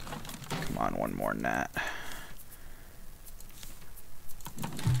 Come on, one more net.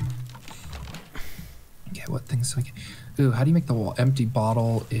 Yeah, what things we can... Ooh, how do you make the wall? Empty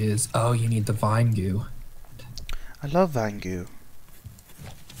bottle is... Oh, you need the vine goo. I love vine goo.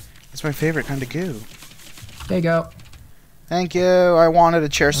 That's my favorite kind of goo. There you go. Thank you. I wanted a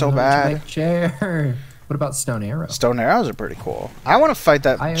chair so bad. Make chair. What about stone arrow? Stone arrows are pretty cool. I want to fight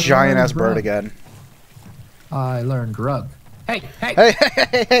that giant ass bird again. I learned rug. Hey!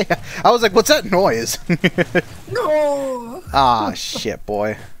 Hey! I was like, what's that noise? No! Ah, shit,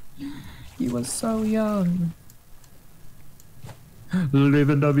 boy. He was so young.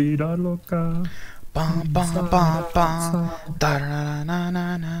 Living la vida loca. Bum, bum, bum, bum. Da, da, na,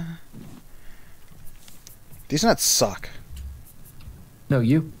 na, na. These nuts suck. No,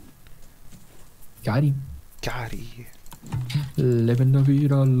 you. Got him. Got he. Living la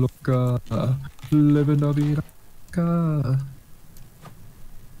vida loca. Living la vida loca.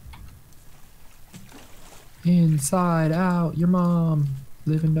 Inside out, your mom.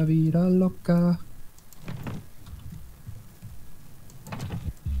 Living la vida loca.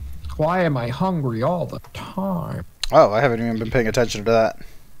 Why am I hungry all the time? Oh, I haven't even been paying attention to that.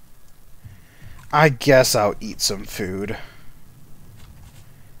 I guess I'll eat some food.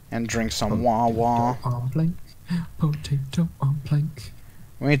 And drink some wah-wah. On plank. Potato on plank.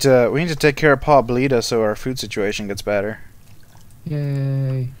 We need to take care of Pablita so our food situation gets better.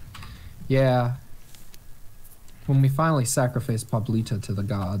 Yay. Yeah. When we finally sacrifice Pablita to the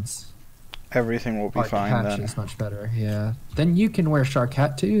gods, Everything will be our fine catch then. is much better. Yeah. Then you can wear shark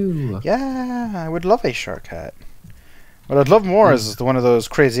hat too. Yeah, I would love a shark hat. What I'd love more is one of those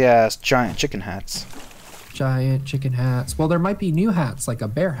crazy ass giant chicken hats. Giant chicken hats. Well, there might be new hats, like a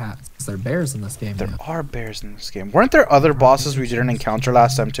bear hat, because there are bears in this game There now. are bears in this game. Weren't there other bosses we didn't encounter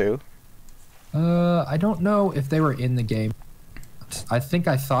last time too? I don't know if they were in the game. I think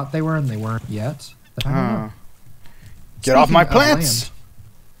I thought they were, and they weren't yet. But I don't know. Get off my Speaking of plants,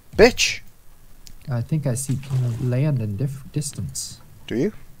 bitch! I think I see land in distance. Do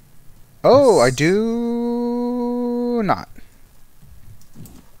you? Oh, I do not.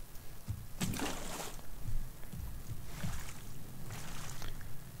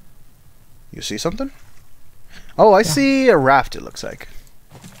 You see something? Oh, I see a raft, it looks like.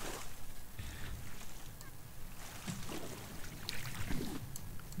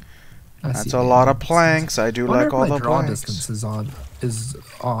 That's a lot of planks. I do like all the planks. Draw distance is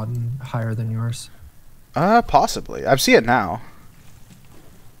on higher than yours. Possibly. I see it now.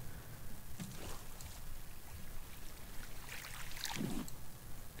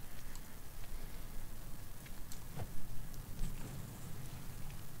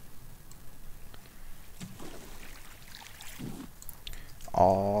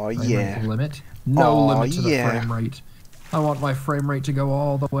 Oh yeah. Limit? No limit to the frame rate. I want my frame rate to go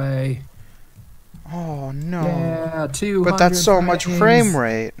all the way. Oh no. Yeah, 200. But that's so much frame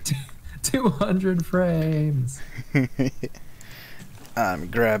rate. 200 frames.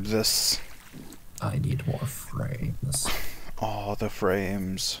 Grab this. I need more frames. All the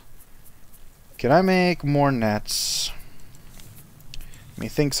frames. Can I make more nets?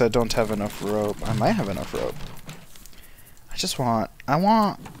 Methinks I don't have enough rope. I might have enough rope. I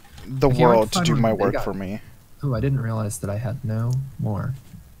want the world to do my work for me. Oh, I didn't realize that I had no more.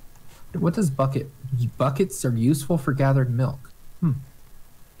 What does bucket? Buckets are useful for gathered milk.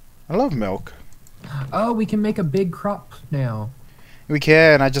 I love milk. Oh, we can make a big crop now. We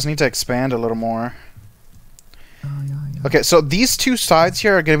can. I just need to expand a little more. Oh, yeah. Okay, so these two sides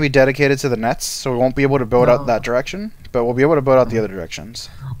here are going to be dedicated to the nets, so we won't be able to build out that direction, but we'll be able to build out the other directions.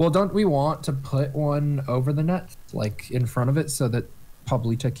 Well, don't we want to put one over the net, like in front of it, so that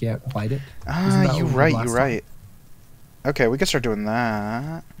Pablita can't bite it? You're right. Okay, we can start doing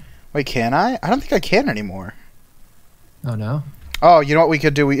that. Wait, can I? I don't think I can anymore. Oh, no? Oh, you know what we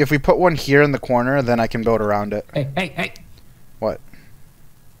could do? If we put one here in the corner, then I can build around it. Hey. What?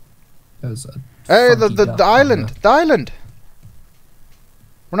 There's a hey, the island! The island!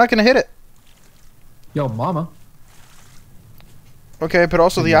 We're not going to hit it. Yo, mama. Okay, but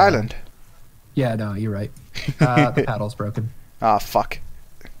also the island. Yeah, no, you're right. The paddle's broken. Ah, fuck.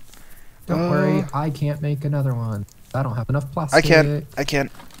 Don't worry, I can't make another one. I don't have enough plastic. I can. I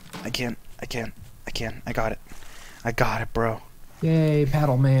got it. I got it, bro. Yay,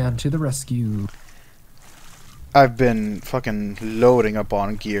 paddle man to the rescue. I've been fucking loading up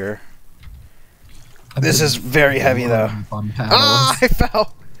on gear. This is very heavy, though. Ah, I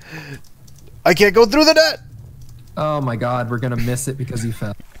fell. I can't go through the net. Oh my god, we're gonna miss it because you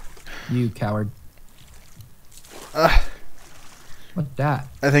fell. You coward. What's that?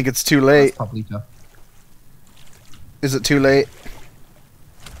 I think it's too late. Pablito. Is it too late?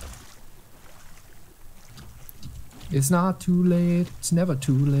 It's not too late. It's never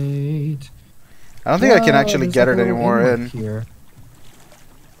too late. I don't think I can actually get it anymore in. Here.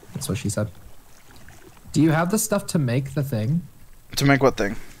 That's what she said. Do you have the stuff to make the thing? To make what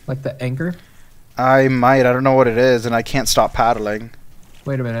thing? Like the anchor? I might. I don't know what it is, and I can't stop paddling.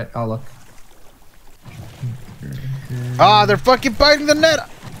 Wait a minute. I'll look. Ah, they're fucking biting the net.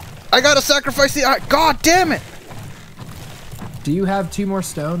 I gotta sacrifice the... God damn it. Do you have 2 more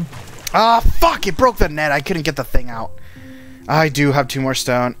stone? Ah, fuck. It broke the net. I couldn't get the thing out. I do have 2 more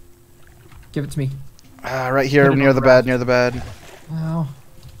stone. Give it to me. Right here near the bed. Near the bed. Ow.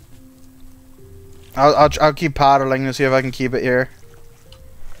 I'll keep paddling to see if I can keep it here.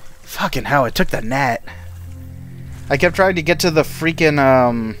 Fucking hell, it took the net. I kept trying to get to the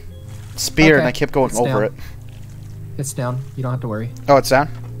freaking spear and I kept going over it. It's down. You don't have to worry. Oh, it's down?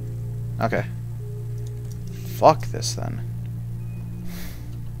 Okay. Fuck this then.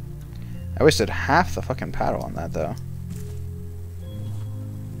 I wasted half the fucking paddle on that though.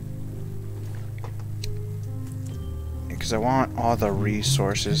 Because I want all the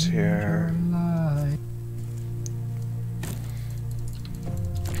resources here.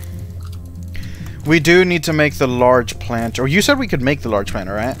 We do need to make the large planter. Or you said we could make the large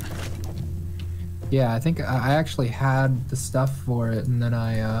planter, right? Yeah, I think I actually had the stuff for it, and then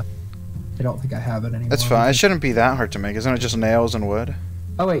I don't think I have it anymore. That's fine. It shouldn't be that hard to make. Isn't it just nails and wood?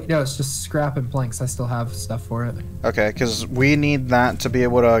 Oh wait, no, it's just scrap and planks. I still have stuff for it. Okay, because we need that to be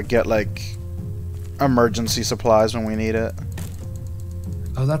able to get, like, emergency supplies when we need it.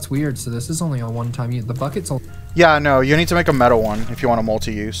 Oh, that's weird. So this is only a one-time use. The bucket's all... Yeah, no, you need to make a metal one if you want a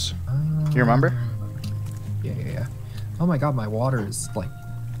multi-use. Do you remember? Yeah. Oh my god, my water is, like,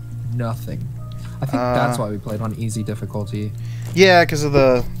 nothing. I think that's why we played on easy difficulty. Yeah, because of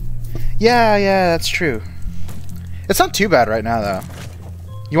the... Yeah, that's true. It's not too bad right now, though.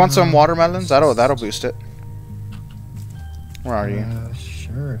 You want some watermelons? That'll boost it. Where are you?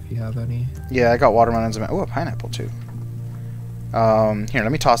 Sure, if you have any. Yeah, I got watermelons. Oh, a pineapple, too. Here,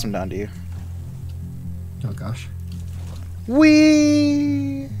 let me toss them down to you. Oh gosh.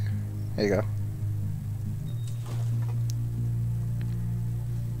 Whee! There you go.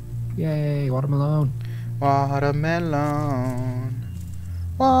 Yay, watermelon. Watermelon.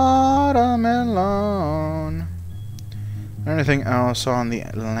 Watermelon. Anything else on the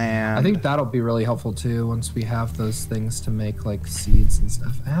land? I think that'll be really helpful too once we have those things to make like seeds and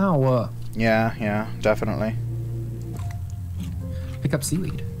stuff. Ow! Yeah, definitely. Pick up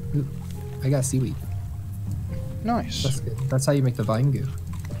seaweed. Ooh, I got seaweed. Nice. That's good. That's how you make the vine goo.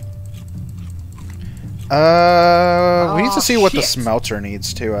 We need to see what the shit. smelter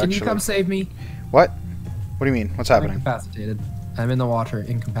needs too, actually. Can you come save me? What? What do you mean? What's I'm happening? incapacitated. I'm in the water,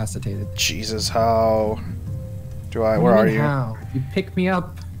 incapacitated. Jesus, how do I? What Where do are mean you? How? You pick me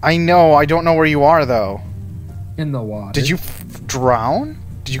up I know. I don't know where you are though. in the water. Did you drown?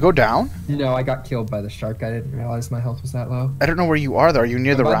 Did you go down? No, I got killed by the shark. I didn't realize my health was that low. I don't know where you are though. Are you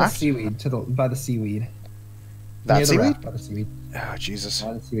near the by raft? The seaweed, by the seaweed. That Near the seaweed? raft, by the seaweed. Oh Jesus.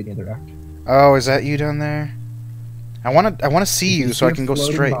 By the seaweed near the raft. Oh, is that you down there? I wanna see you so I can go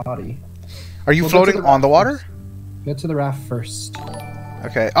straight. Body. Are you We'll go to floating on the water? first. Go to the raft first.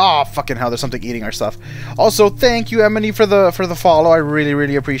 Okay. Oh, fucking hell! There's something eating our stuff. Also, thank you, Emily, for the follow. I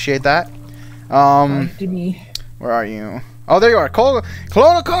really appreciate that. Jimmy. Where are you? Oh, there you are. Colonel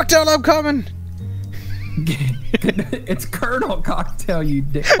Cocktail, I'm coming. It's Colonel Cocktail, you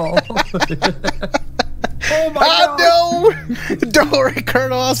dickhole. Oh my god! No! Don't worry,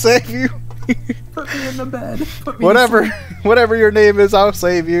 Colonel. I'll save you. Put me in the bed. Put me Whatever your name is, I'll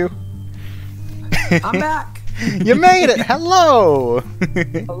save you. I'm back. You made it. Hello.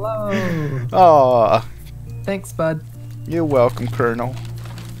 Hello. Aw. Thanks, bud. You're welcome, Colonel.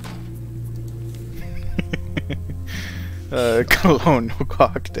 Colonial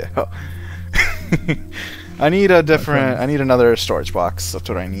Cocktail. I need another storage box. That's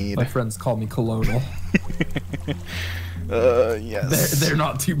what I need. My friends call me Colonel. Yes. They're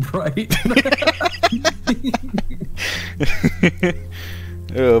not too bright.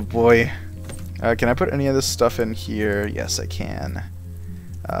 Oh boy. Can I put any of this stuff in here? Yes, I can.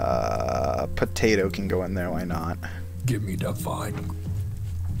 Potato can go in there. Why not? Give me the vine.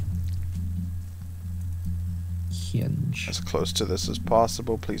 Hinge. As close to this as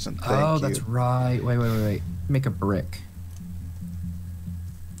possible, please and thank you. Oh, that's right. Wait. Make a brick.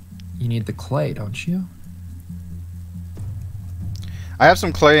 You need the clay, don't you? I have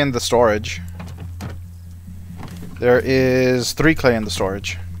some clay in the storage. There is 3 clay in the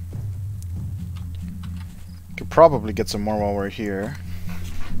storage. Could probably get some more while we're here.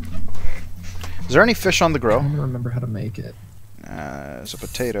 Is there any fish on the I grill? don't remember how to make it. There's a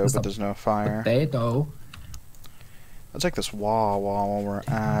potato, but there's no fire. Potato. Let's take this wall while we're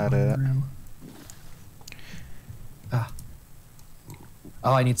at it.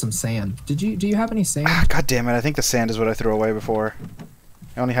 Oh, I need some sand. Do you have any sand? God damn it! I think the sand is what I threw away before.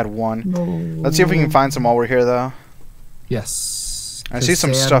 I only had 1. No. Let's see if we can find some while we're here, though. Yes. I see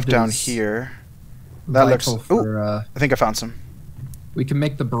some stuff down here. That looks. Ooh, I think I found some. We can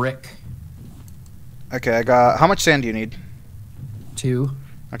make the brick. Okay, I got. How much sand do you need? 2.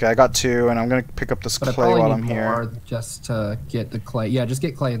 Okay, I got 2, and I'm gonna pick up this But clay I while probably I'm need here. more just to get the clay. Yeah, just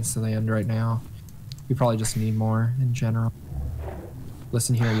get clay and sand right now. You probably just need more in general.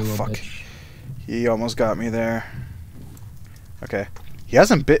 Listen here, you little bitch. He almost got me there. Okay. He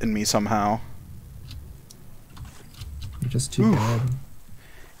hasn't bitten me somehow. You're just too good.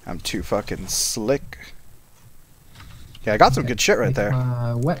 I'm too fucking slick. Yeah, I got some good shit right there.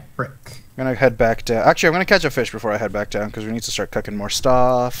 Wet brick. I'm gonna head back down. Actually, I'm gonna catch a fish before I head back down because we need to start cooking more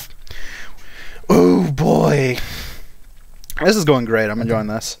stuff. Oh boy. This is going great. I'm enjoying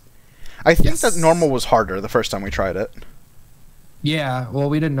this. I think that normal was harder the first time we tried it. Yeah, well,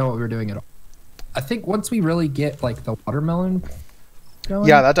 we didn't know what we were doing at all. I think once we really get like the watermelon going,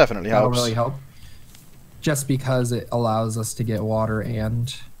 Yeah, that definitely that'll helps. really help. Just because it allows us to get water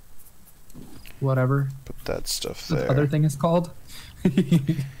and whatever Put that stuff the there. other thing is called.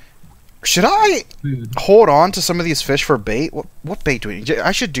 Should I Food. hold on to some of these fish for bait? What bait do we need?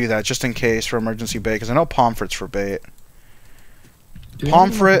 I should do that just in case for emergency bait because I know pomfret's for bait. Do we have any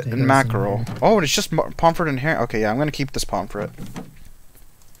more Pomfret potatoes and in mackerel. here? Oh, and it's just pomfret and herring. Okay, yeah, I'm gonna keep this pomfret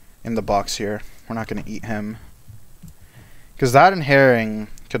in the box here. We're not gonna eat him because that and herring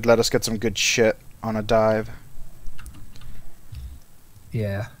could let us get some good shit on a dive.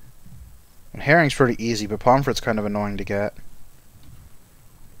 Yeah. And herring's pretty easy, but pomfret's kind of annoying to get.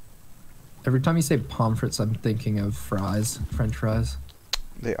 Every time you say pomfrets, I'm thinking of fries, French fries.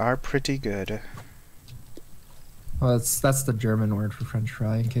 They are pretty good. Well, that's the German word for French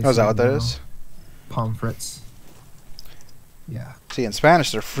fry. In case Oh, is you that what that didn't know. is? Pomfrets. Yeah. See, in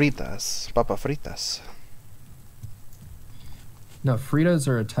Spanish, they're fritas. Papa fritas. No, Fritos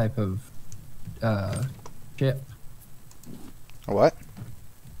are a type of chip. A what?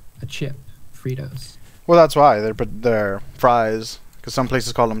 A chip. Fritos. Well, that's why. They're fries. Because some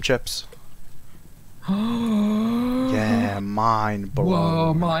places call them chips. Yeah, mind blown.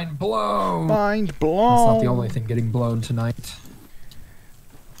 Whoa, mind blown. Mind blown. That's not the only thing getting blown tonight.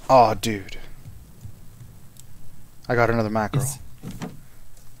 Oh, dude. I got another mackerel.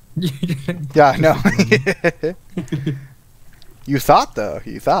 Yeah, I know. You thought, though.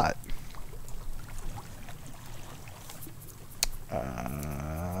 You thought.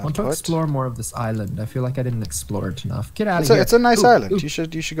 I want to explore more of this island. I feel like I didn't explore it enough. Get out of here. It's a nice Ooh, island. ooh. You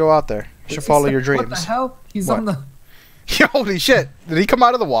should go out there. You should follow your dreams. What the hell? He's What? on the... Holy shit. Did he come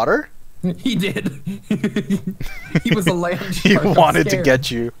out of the water? He did. He was a land He shark. I'm wanted to scared.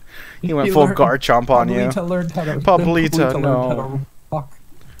 get you. He went He full learned- Garchomp on you. Pablita learned how to... Pablita, learned no. how to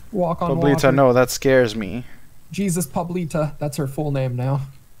walk on Pablita, water. no, that scares me. Jesus Pablita. That's her full name now.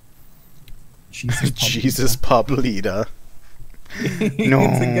 Jesus Pablita. Jesus Pablita. No.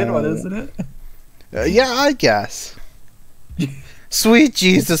 It's a good one, isn't it? Yeah, I guess. Sweet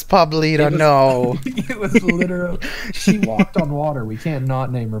Jesus Pablita, no. It was literal. She walked on water. We can't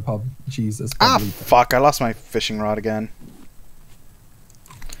not name her Jesus Ah, Pablita. fuck, I lost my fishing rod again.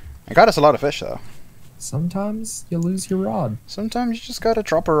 I got us a lot of fish, though. Sometimes you lose your rod. Sometimes you just gotta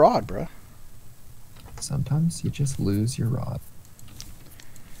drop a rod, bro. Sometimes you just lose your rod.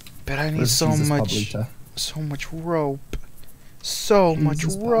 But I need Where's so Jesus much rope. So much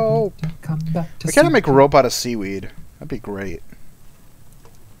Jesus rope. Pablita, come back to We gotta see make me. rope out of seaweed. That'd be great.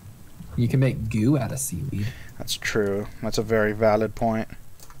 You can make goo out of seaweed. That's true. That's a very valid point.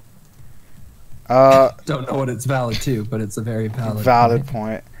 Valid Don't know what it's valid to, but it's a very valid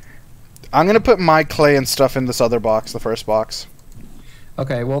point. I'm gonna put my clay and stuff in this other box, the first box.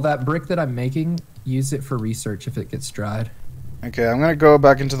 Okay, well that brick that I'm making, use it for research if it gets dried. Okay, I'm gonna go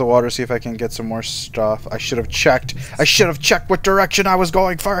back into the water, see if I can get some more stuff. I should have checked. I should have checked what direction I was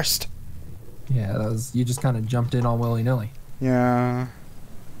going first. Yeah, that was you just kind of jumped in all willy-nilly. Yeah.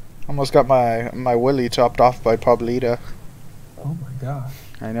 Almost got my willy chopped off by Pablita. Oh my god.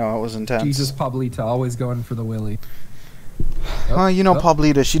 I know, it was intense. Jesus Pablita, always going for the willy. Well, you know Oh.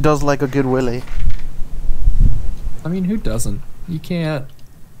 Pablita, she does like a good willy. I mean, who doesn't? You can't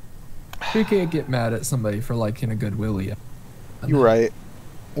get mad at somebody for liking a good willy. You're right.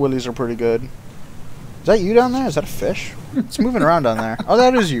 Willies are pretty good. Is that you down there? Is that a fish? It's moving around down there. Oh,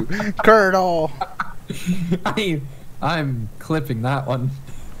 that is you. Curdle. I'm clipping that one.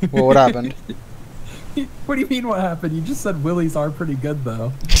 Well, what happened? What do you mean what happened? You just said willies are pretty good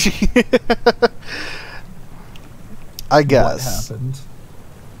though. I guess. What happened?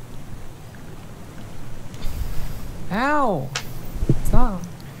 Ow! Stop.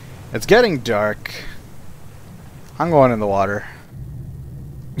 It's getting dark. I'm going in the water.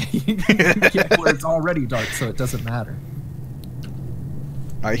 Yeah, well, it's already dark, so it doesn't matter.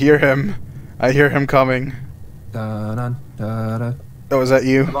 I hear him. I hear him coming. Da-dun, da-da. Oh, is that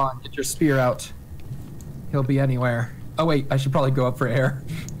you? Come on, get your spear out. He'll be anywhere. Oh wait, I should probably go up for air.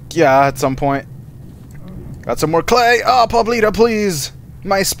 Yeah, at some point. Got some more clay. Oh, Pablita, please.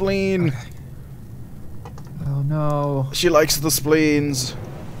 My spleen. Okay. Oh no. She likes the spleens.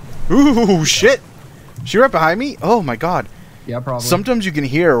 Ooh, shit. She right behind me? Oh my god. Yeah, probably. Sometimes you can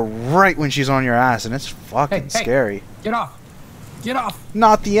hear her right when she's on your ass, and it's fucking Hey, scary. Get off! Get off!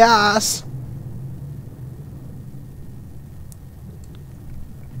 Not the ass.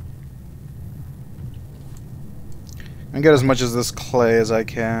 And get as much as this clay as I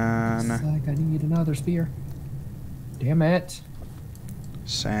can. It's like I need another spear. Damn it.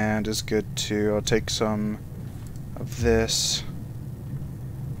 Sand is good too. I'll take some of this.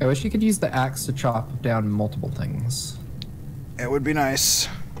 I wish you could use the axe to chop down multiple things. It would be nice.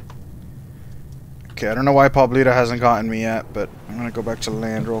 Okay, I don't know why Pablita hasn't gotten me yet, but I'm gonna go back to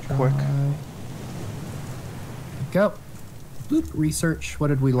land real quick. Go. Bloop. Research. What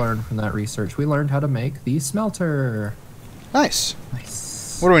did we learn from that research? We learned how to make the smelter. Nice.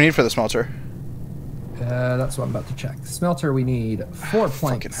 Nice. What do we need for the smelter? That's what I'm about to check. Smelter, we need 4 Fucking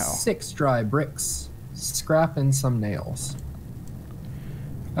planks, hell. 6 dry bricks, scrap, and some nails.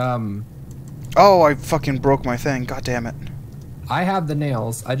 Oh, I fucking broke my thing. God damn it. I have the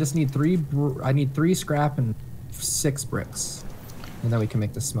nails. I just need 3 scrap and 6 bricks. And then we can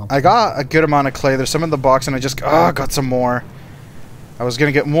make the smelter. I got a good amount of clay. There's some in the box, and I just got some more. I was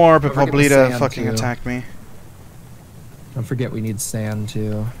gonna get more, but Don't forget the Pablita sand, fucking too. attacked me. Don't forget we need sand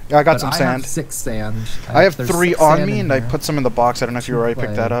too. Yeah, I got But some I sand. have 6 sand. I have there's 3 6 on sand me, in and I here. put some in the box. I don't know if you 2 already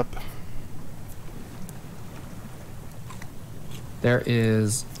picked that clay. up. There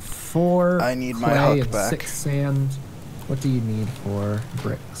is 4 I need my clay hook and back. 6 sand. What do you need for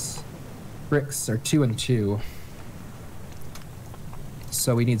bricks? Bricks are 2 and 2.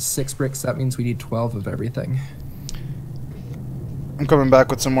 So we need 6 bricks. That means we need 12 of everything. I'm coming back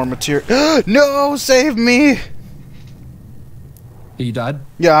with some more material. No, save me! You died?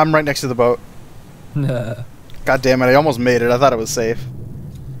 Yeah, I'm right next to the boat. Nah. God damn it, I almost made it. I thought it was safe.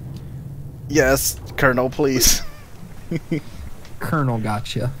 Yes, Colonel, please. Colonel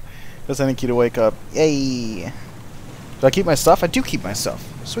gotcha. Just I need you to wake up. Yay! Do I keep my stuff? I do keep my stuff.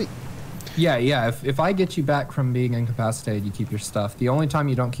 Sweet. Yeah. If I get you back from being incapacitated, you keep your stuff. The only time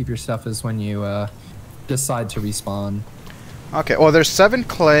you don't keep your stuff is when you decide to respawn. Okay, well, there's 7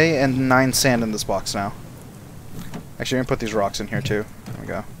 clay and 9 sand in this box now. Actually, I'm gonna put these rocks in here too. There we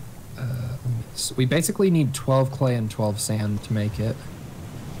go. So we basically need 12 clay and 12 sand to make it.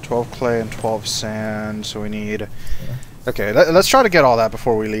 12 clay and 12 sand, so we need... Okay, let's try to get all that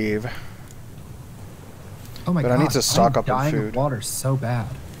before we leave. Oh my god, But I need to stock I'm up on dying of food. water so bad.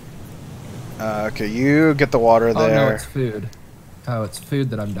 Okay, you get the water Oh there. no, it's food. Oh, it's food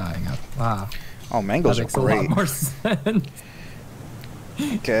that I'm dying of. Wow. Oh, mangoes That are makes a great. lot more sense.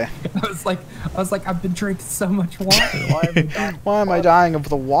 Okay. I was like, I've been drinking so much water. Why am I dying? Why am I dying of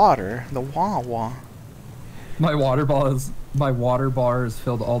the water? The wah-wah. My water bar is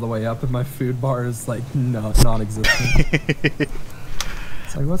filled all the way up, and my food bar is like non-existent.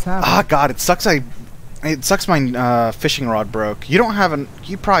 It's like, what's happening? Ah, God, it sucks. It sucks. My fishing rod broke. You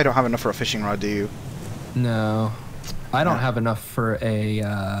probably don't have enough for a fishing rod, do you? No, I don't have enough for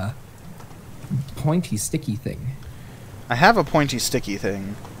a pointy, sticky thing. I have a pointy, sticky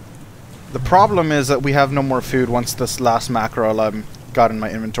thing. The problem is that we have no more food once this last mackerel I've got in my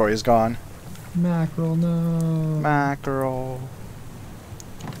inventory is gone. Mackerel, no. Mackerel.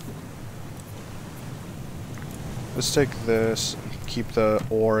 Let's take this. Keep the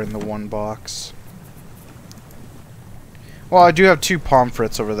ore in the one box. Well, I do have 2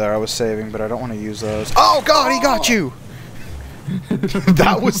 pomfrets over there I was saving, but I don't want to use those. Oh, God, he got you!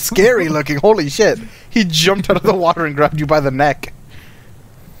 That was scary looking. Holy shit. He jumped out of the water and grabbed you by the neck.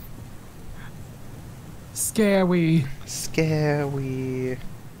 Scary. Scary.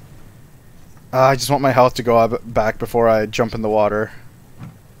 I just want my health to go back before I jump in the water.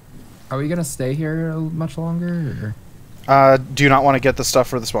 Are we gonna stay here much longer? Do you not want to get the stuff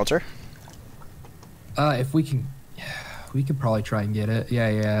for the sponsor? If we can, we could probably try and get it.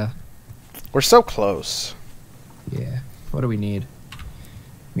 Yeah. We're so close. Yeah. What do we need?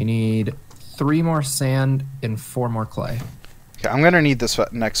 We need 3 more sand and 4 more clay. Okay, I'm gonna need this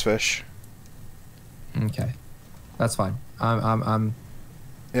next fish. Okay, that's fine.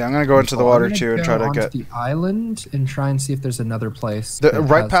 Yeah, I'm gonna go into the water too and try to onto get the island and try and see if there's another place.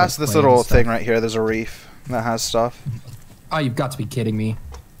 right past this little thing right here. There's a reef that has stuff. Oh, you've got to be kidding me!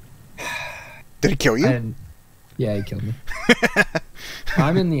 Did he kill you? Yeah, he killed me.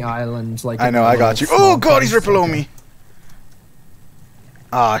 I'm in the island, like I know, I got you. Oh God, he's right below me.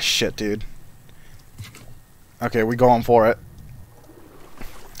 Ah, shit, dude. Okay, we going for it.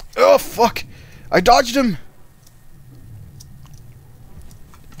 Oh fuck! I dodged him.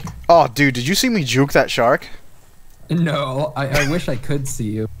 Oh, dude, did you see me juke that shark? No, I wish I could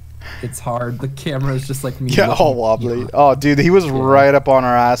see you. It's hard. The camera is just like me. Yeah, all wobbly. Oh, dude, he was right up on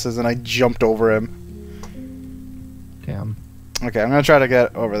our asses, and I jumped over him. Damn. Okay, I'm gonna try to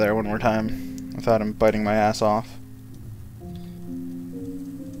get over there one more time without him biting my ass off.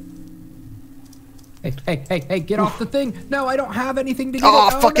 Hey, get off the thing! No, I don't have anything to get Oh,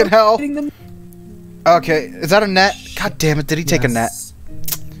 it. fucking no, hell! Okay, is that a net? God damn it, did he take a net?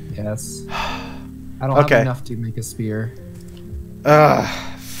 Yes. I don't have enough to make a spear.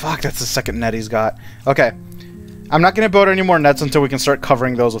 Fuck, that's the second net he's got. Okay. I'm not gonna build any more nets until we can start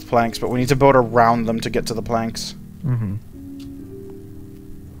covering those with planks, but we need to build around them to get to the planks. Mm-hmm.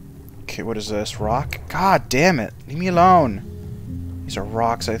 Okay, what is this? Rock? God damn it. Leave me alone. These are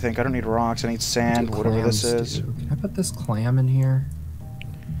rocks, I think. I don't need rocks. I need sand, whatever this is. Can I put this clam in here?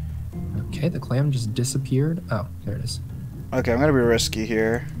 Okay, the clam just disappeared. Oh, there it is. Okay, I'm gonna be risky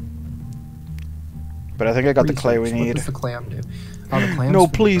here. But I think I got the clay we need. What does the clam do? Oh, the clam's No,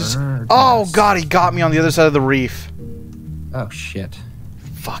 for the please. bird. Oh, Yes. God, he got me on the other side of the reef. Oh, shit.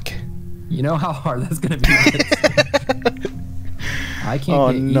 Fuck. You know how hard that's gonna be. I can't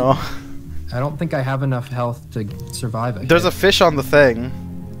Oh, get no. eaten. I don't think I have enough health to survive it. There's a fish on the thing.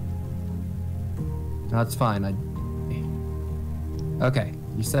 That's fine. Okay,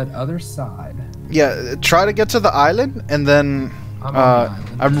 you said other side. Yeah, try to get to the island, and then I'm on the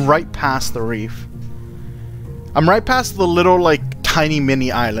island. I'm right past the reef. I'm right past the little, like, tiny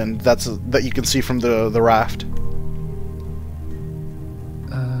mini island that you can see from the raft.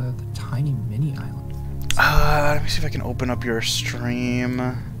 tiny mini island. Let me see if I can open up your stream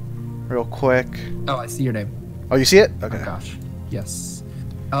real quick. Oh, I see your name. Oh, you see it? Okay. Oh gosh. Yes.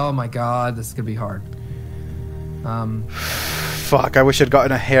 Oh my god, this is gonna be hard. Fuck, I wish I'd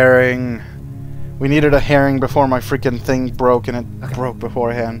gotten a herring. We needed a herring before my freaking thing broke, and it broke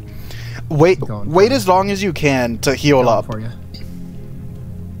beforehand. Wait as long as you can to heal up. For you.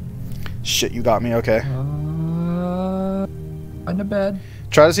 Shit, you got me, okay. In the bed.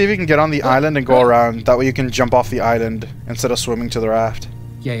 Try to see if you can get on the island and go around. That way you can jump off the island instead of swimming to the raft.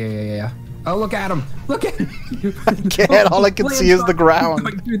 Yeah. Oh, look at him! Look at him! I can't. All I can see is the ground.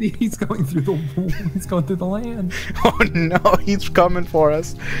 He's going through the land. Oh no, he's coming for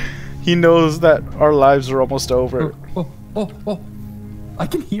us. He knows that our lives are almost over. Oh! I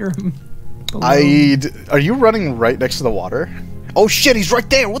can hear him. Are you running right next to the water? Oh shit, he's right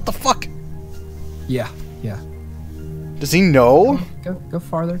there. What the fuck? Yeah. Does he know? Go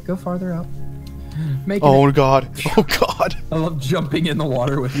farther out. Oh god. Oh god. I love jumping in the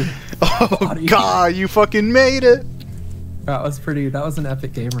water with you. Oh god, you fucking made it. That was an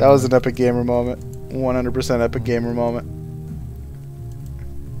epic gamer. That was an epic gamer moment. 100% epic gamer moment.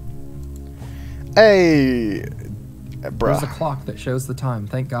 Hey, bruh. There's a clock that shows the time.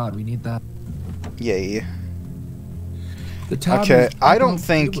 Thank God, we need that. Yay. The okay, I don't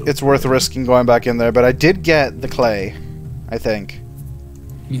think it's worth risking going back in there, but I did get the clay, I think.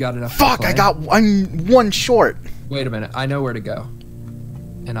 You got enough? Fuck, I'm one short. Wait a minute, I know where to go.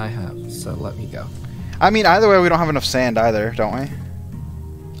 And I have, so let me go. I mean, either way, we don't have enough sand either, don't we?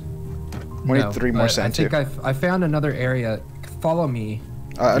 We No, need 3 more sand, too. I think I found another area. Follow me.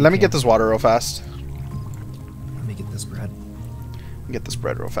 Let me get this water real fast. Let me get this bread. Get this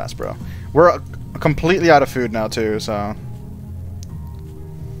bread real fast, bro. We're completely out of food now, too, so...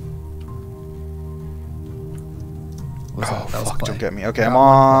 Oh, fuck, don't get me. Okay, I'm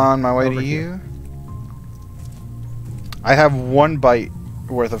on my way to you. I have 1 bite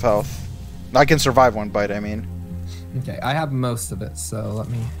worth of health. I can survive 1 bite, I mean. Okay, I have most of it, so let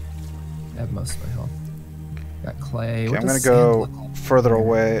me have most of my health. Got clay. Okay, I'm gonna go further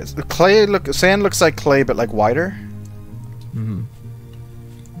away. Sand looks like clay, but like wider. Mm-hmm.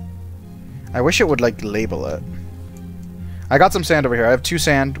 I wish it would like label it. I got some sand over here. I have 2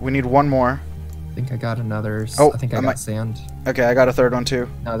 sand. We need 1 more. I think I got another. Oh, I think I got sand. Okay, I got a 3rd one too.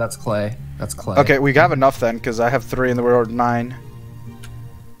 No, that's clay. That's clay. Okay, we have enough then, because I have 3 and there were 9.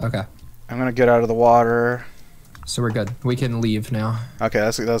 Okay. I'm gonna get out of the water. So we're good. We can leave now. Okay,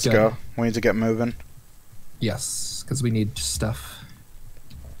 let's go. We need to get moving. Yes, because we need stuff.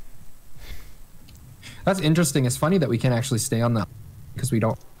 That's interesting. It's funny that we can actually stay on that because we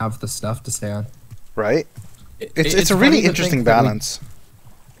don't have the stuff to stay on. Right? It's a really interesting balance.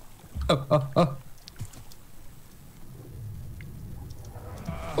 Oh,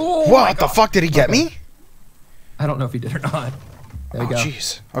 what the fuck? Did he get me? I don't know if he did or not. There we go.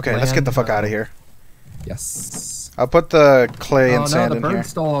 Jeez. Okay, let's get the fuck out of here. Yes. I'll put the clay and sand in here. Oh no, the bird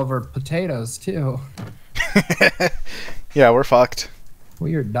stole over potatoes too. Yeah, we're fucked.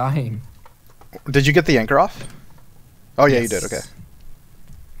 We are dying. Did you get the anchor off? Oh yeah, yes. You did. Okay.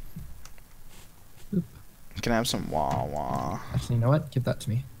 Oop. Can I have some wah-wah? Actually, you know what? Give that to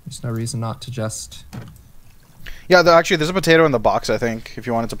me. There's no reason not to just... Yeah, actually, there's a potato in the box, I think, if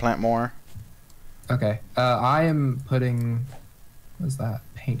you wanted to plant more. Okay. I am putting... What is that?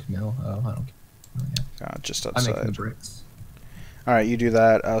 Paint mill? Oh, I don't care. Oh, yeah. God, just outside. I'm making the bricks. Alright, you do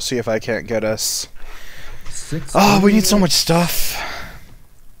that. I'll see if I can't get us... 6 Oh, we need so much stuff.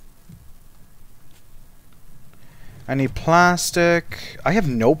 I need plastic. I have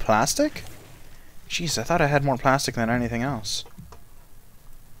no plastic? Jeez, I thought I had more plastic than anything else.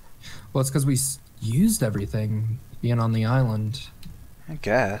 Well, it's because we used everything being on the island. I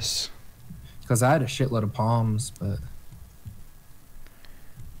guess. Because I had a shitload of palms, but...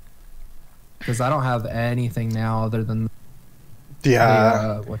 Because I don't have anything now other than...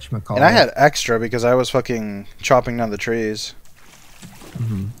 Yeah. Whatchamacallit. And I had extra because I was fucking chopping down the trees.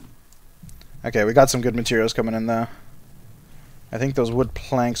 Mm-hmm. Okay, we got some good materials coming in though. I think those wood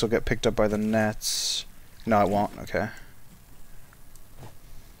planks will get picked up by the nets. No, it won't. Okay.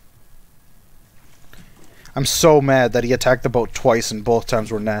 I'm so mad that he attacked the boat twice and both times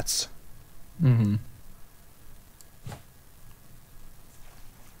were nets. Mm-hmm.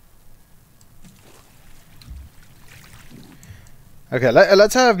 Okay,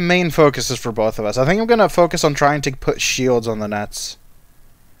 let's have main focuses for both of us. I think I'm gonna focus on trying to put shields on the nets.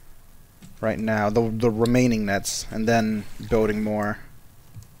 Right now, the remaining nets, and then building more.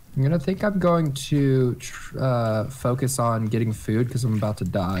 I'm going to focus on getting food because I'm about to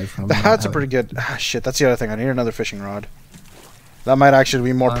die from... That's a pretty good... Ah, shit, that's the other thing. I need another fishing rod. That might actually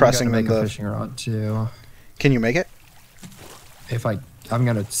be more pressing I'm than gonna make the... a fishing rod too. Can you make it? I'm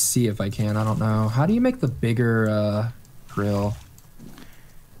gonna see if I can. I don't know. How do you make the bigger grill?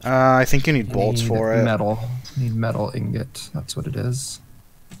 I think you need bolts for it. Metal. You need metal ingot. That's what it is.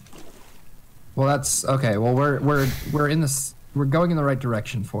 Well, that's okay. Well, we're in this. We're going in the right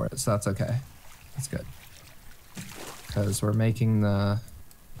direction for it, so that's okay. That's good. Because we're making the.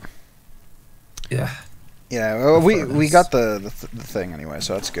 Yeah. Yeah. Well, we got the thing anyway,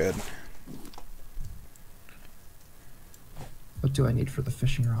 so that's good. What do I need for the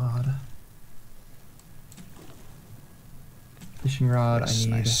fishing rod? Fishing rod. Nice, I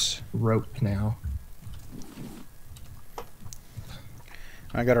need nice. rope now.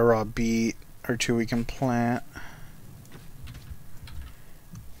 I got a raw beet or two we can plant.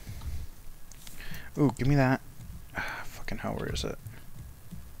 Ooh, give me that. Fucking hell, where is it?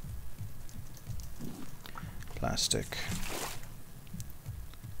 Plastic.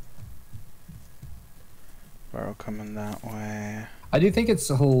 Barrel coming that way. I do think it's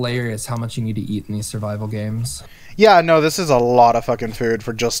hilarious how much you need to eat in these survival games. Yeah, no, this is a lot of fucking food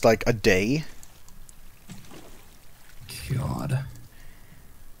for just like a day. God.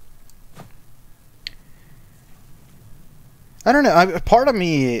 I don't know. Part of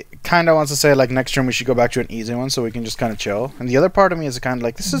me kind of wants to say like next turn we should go back to an easy one so we can just kind of chill. And the other part of me is kind of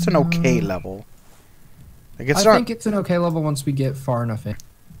like this is an okay level. Like it's I think it's an okay level once we get far enough in.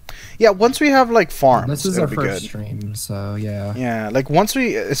 Yeah, once we have like farms, This is our be first good. stream, so yeah. Yeah, like once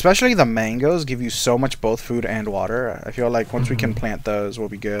we, especially the mangoes, give you so much both food and water. I feel like once we can plant those, we'll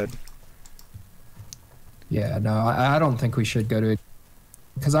be good. Yeah, no, I don't think we should go to it.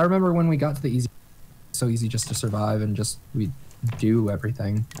 Because I remember when we got to the easy, so easy just to survive and just we do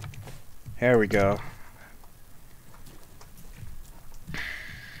everything. Here we go.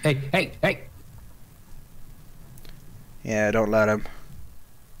 Hey, hey, hey! Yeah, don't let him.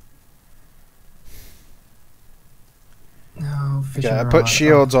 No, fishing Yeah, I rod. put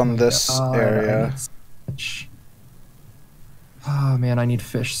shields on my this God, area. Oh man, I need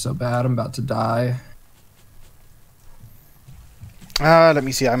fish so bad. I'm about to die. Let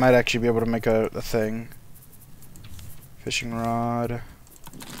me see. I might actually be able to make a thing. Fishing rod.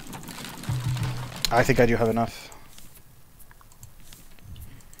 I think I do have enough.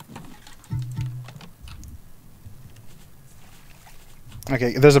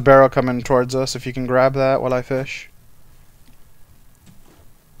 Okay, there's a barrel coming towards us. If you can grab that while I fish.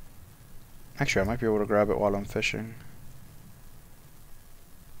 Actually, I might be able to grab it while I'm fishing.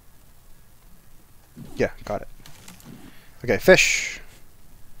 Yeah, got it. Okay, fish.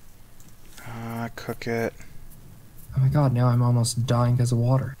 Cook it. Oh my God, now I'm almost dying because of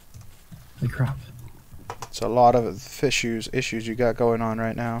water. Holy crap. It's a lot of issues you got going on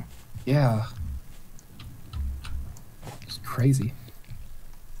right now. Yeah. It's crazy.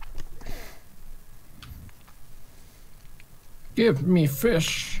 Give me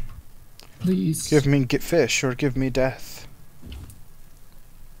fish, please. Get fish or give me death.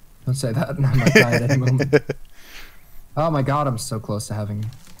 Don't say that. I might die at any moment. Oh my God, I'm so close to having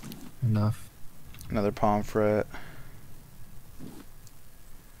enough. Another pomfret.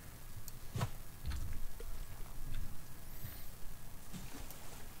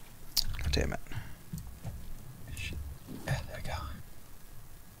 God damn it. Shit. Yeah, there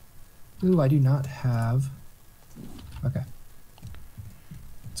we go. Ooh, I do not have. Okay.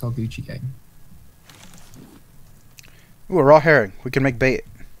 It's all Gucci gang. Ooh, a raw herring. We can make bait.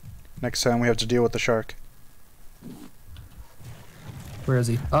 Next time we have to deal with the shark. Where is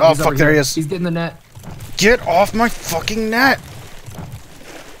he? Oh, he's fuck, over there here. he is. He's getting the net. Get off my fucking net!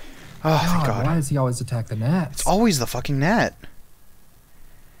 Oh, thank God. Why does he always attack the net? It's always the fucking net.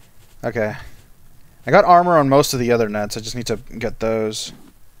 Okay. I got armor on most of the other nets. I just need to get those.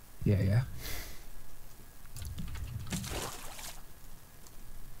 Yeah, yeah.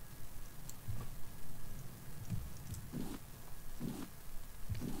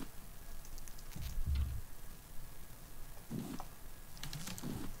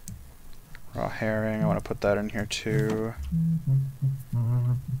 Raw herring. I want to put that in here too.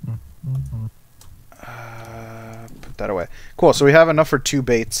 Put that away. Cool. So we have enough for 2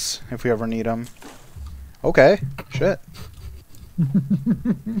 baits if we ever need them. Okay. Shit.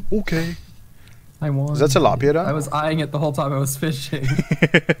 Okay. I won. Is that tilapia done? I was eyeing it the whole time I was fishing.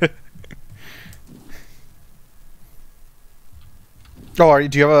 Oh,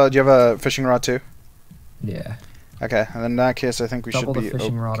 do you have a fishing rod too? Yeah. Okay, and in that case, I think we Double should the be.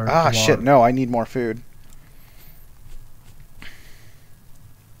 fishing rod or Shit! water. No, I need more food.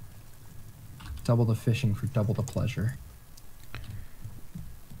 Double the fishing for double the pleasure.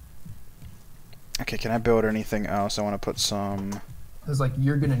 Okay, can I build anything else? I want to put some... It's like,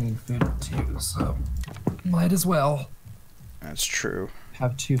 you're gonna need food too, so might as well. That's true.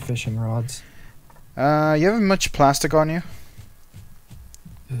 Have 2 fishing rods. You have much plastic on you?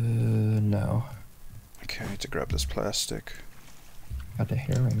 No. Okay, I need to grab this plastic. Got a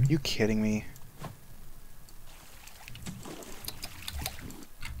herring. You kidding me?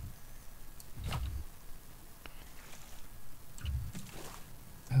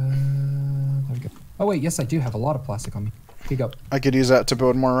 There we go. Oh wait, yes I do have a lot of plastic on me. Here you go. I could use that to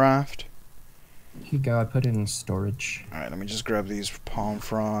build more raft. Here you go, I put it in storage. Alright, let me just grab these palm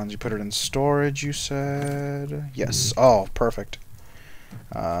fronds. You put it in storage, you said? Yes. Oh, perfect.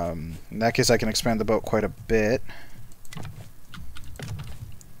 In that case, I can expand the boat quite a bit.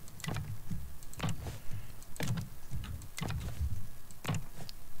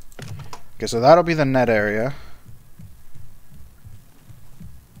 Okay, so that'll be the net area.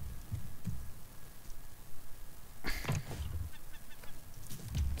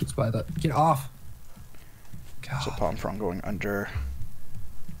 Gets by that. Get off! God. So palm frond going under.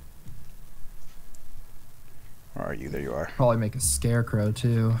 Where are you? There you are. Probably make a scarecrow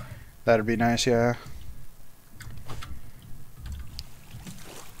too. That'd be nice, yeah.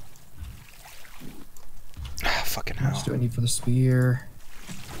 Ah, fucking How hell. much do I need for the spear?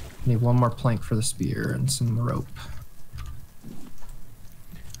 I need 1 more plank for the spear and some rope.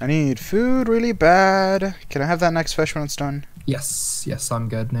 I need food really bad. Can I have that next fish when it's done? Yes, yes, I'm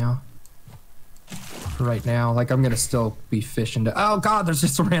good now. For right now, like I'm gonna still be fishing to. Oh God, there's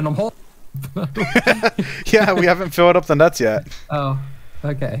just a random hole. Yeah, we haven't filled up the nets yet. Oh,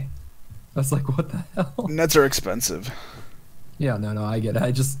 okay. I was like, what the hell? Nets are expensive. Yeah, no, I get it.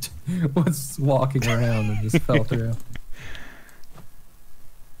 I just was walking around and just fell through.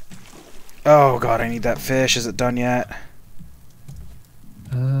 Oh god, I need that fish. Is it done yet?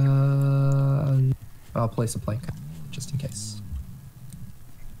 I'll place a plank just in case.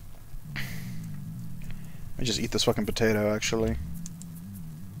 I just eat this fucking potato, actually.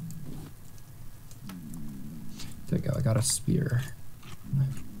 There you go. I got a spear.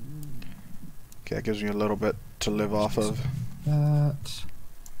 Okay, that gives me a little bit to live off of. That.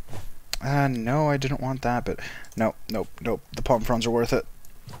 No, I didn't want that, but nope. The palm fronds are worth it.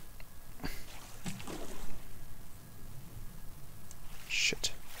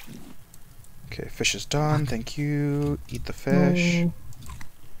 Shit. Okay, fish is done. Thank you. Eat the fish. No.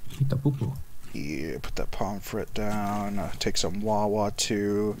 Eat the poo poo. Yeah, put that pomfret down. Take some Wawa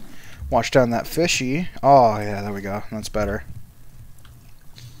to wash down that fishy. Oh, yeah, there we go. That's better.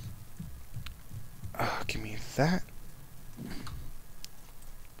 Give me that.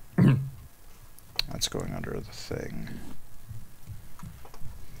 That's going under the thing.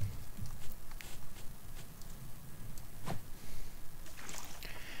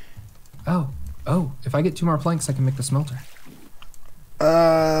 Oh, if I get 2 more planks, I can make the smelter.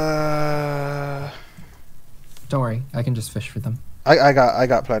 Don't worry, I can just fish for them. I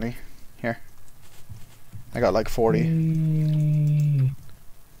got plenty. Here. I got like 40.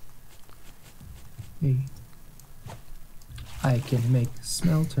 Hey. I can make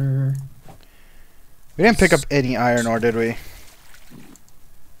smelter. We didn't pick up any iron ore, did we?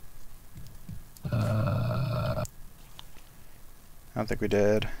 I I don't think we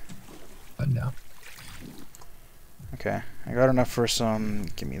did. no. Okay, I got enough for some.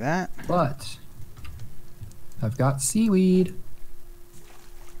 Give me that. But I've got seaweed.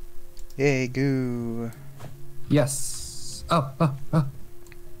 Yay, goo. Yes. Oh.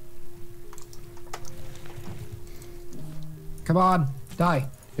 Come on, die,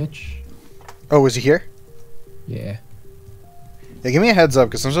 bitch. Oh, is he here? Yeah. Yeah, give me a heads up,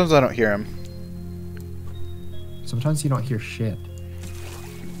 because sometimes I don't hear him. Sometimes you don't hear shit.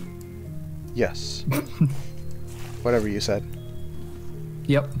 Yes. Whatever you said.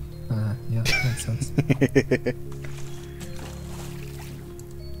 Yep. Yeah, that makes sense.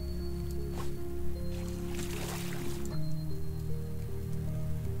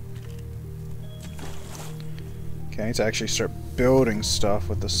 Okay, I need to actually start building stuff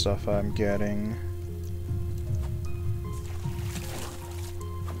with the stuff I'm getting.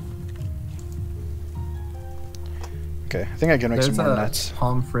 Okay, I think I can make There's some more a nets.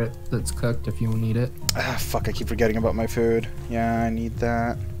 pomfret that's cooked if you need it. Ah, fuck, I keep forgetting about my food. Yeah, I need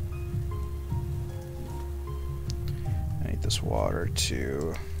that. I need this water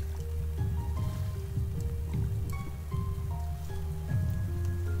too.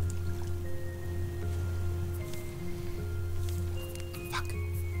 Fuck.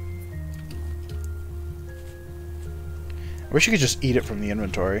 I wish you could just eat it from the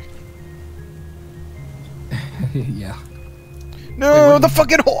inventory. Yeah. No, the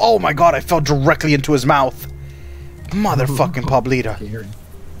fucking hole. Oh my god, I fell directly into his mouth. Motherfucking Pablito. Scary.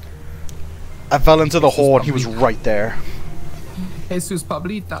 I fell into the hole and he was right there. Jesus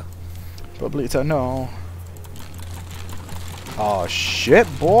Pablita. Pablito, no. Oh shit,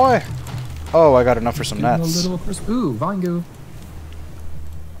 boy. Oh, I got enough for some nets. Ooh, Vangu.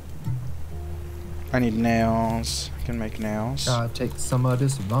 I need nails. I can make nails. Take some of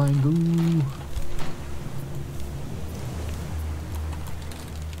this Vangu.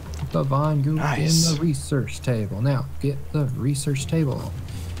 The Vangu Nice. in the research table. Now, get the research table.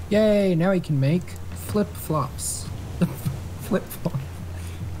 Yay, now he can make flip-flops. Flip-flops.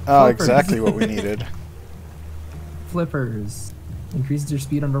 Oh, exactly what we needed. Flippers. Increases your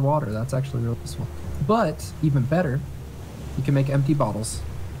speed underwater. That's actually real useful. But, even better, you can make empty bottles.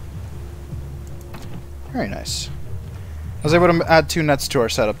 Very nice. I was able to add 2 nets to our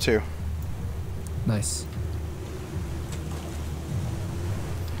setup too. Nice.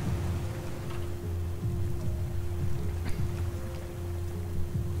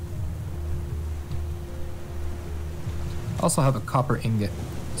 I also have a copper ingot,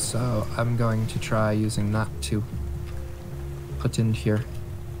 so I'm going to try using that to put in here.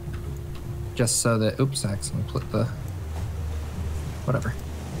 Just so that, oops, I accidentally put the, whatever.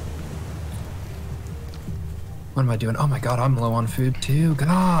 What am I doing? Oh my god, I'm low on food too,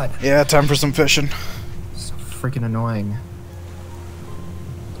 god! Yeah, time for some fishing. So freaking annoying.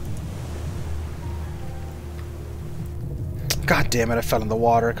 God damn it, I fell in the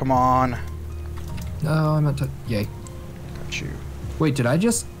water, come on. No, I meant to, yay. Got you. Wait, did I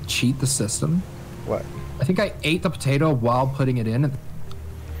just cheat the system? What? I think I ate the potato while putting it in.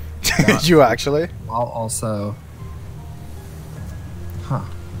 Did you actually? While also... Huh.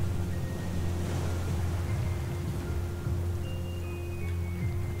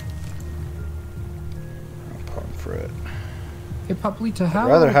 For it. Hey, Pablita, how I'd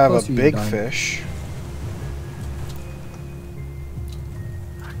rather have a close are you to big dying? fish.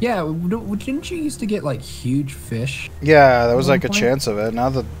 Yeah, didn't you used to get like huge fish? Yeah, there was At one like a point? chance of it. Now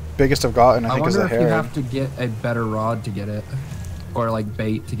the biggest I've gotten, I think, is wonder the if you herring. have to get a better rod to get it, or like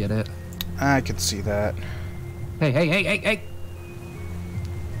bait to get it. I could see that. Hey, hey, hey, hey, hey!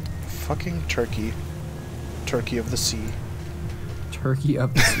 Fucking turkey. Turkey of the sea. Turkey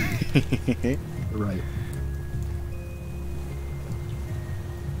up the sea. Right.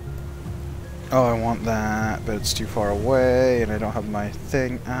 Oh, I want that, but it's too far away, and I don't have my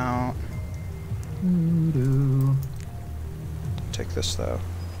thing out. Doo-doo. Take this, though.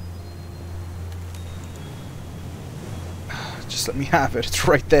 Just let me have it. It's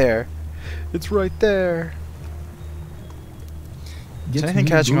right there. It's right there. Is Get anything me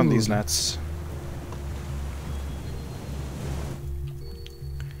catching on good. these nets?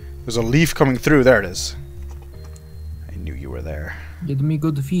 There's a leaf coming through. There it is. I knew you were there. Get me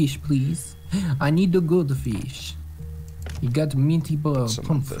good fish, please. I need the good fish. You got minty bug. Some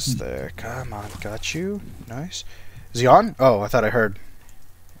of this there. Come on, got you. Nice. Is he on? Oh, I thought I heard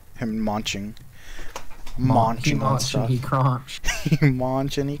him munching. Munching on stuff. He crunched. He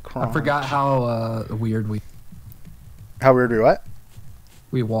munch and he crunch. I forgot how weird How weird we what?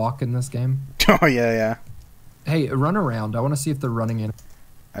 we walk in this game. Oh, yeah, yeah. Hey, run around. I want to see if they're running in.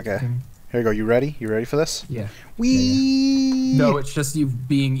 Okay. Here you go. You ready? You ready for this? Yeah. Wee! No, it's just you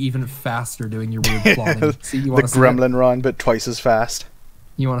being even faster doing your weird plotting. See, you The want to see it? gremlin run, but twice as fast.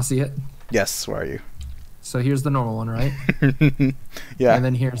 You want to see it? Yes, where are you? So here's the normal one, right? Yeah. And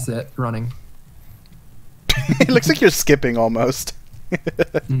then here's it running. It looks like you're skipping almost.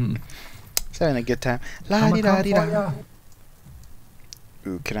 Mm. It's having a good time. I'ma come La-di-da-di-da. for ya.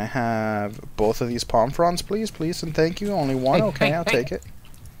 Ooh, can I have both of these palm fronds, please? Please and thank you. Only one? Hey, Okay, hey, I'll hey. take it.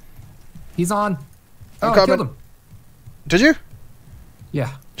 He's on. Oh, I'm I killed coming. him. Did you?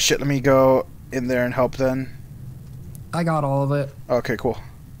 Yeah, Shit, let me go in there and help then. I got all of it. Okay, cool.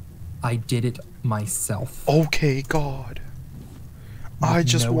 I did it myself. Okay, God. I With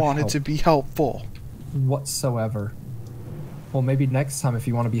just no wanted help to be helpful. whatsoever. Well, maybe next time if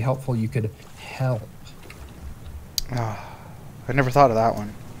you want to be helpful, you could help. Ah, I never thought of that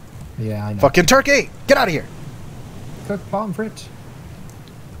one. Yeah, I know. Fucking turkey! Get out of here! Cook pomfret.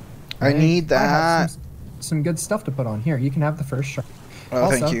 I need I have that. some good stuff to put on here. You can have the first shark. Oh,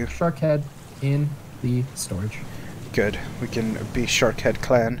 also, thank you. shark head in the storage. Good. We can be Sharkhead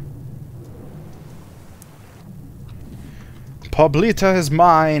Clan. Pablita is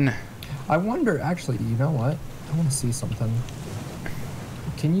mine. I wonder, actually, you know what? I want to see something.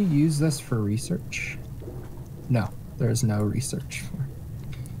 Can you use this for research? No, there's no research for.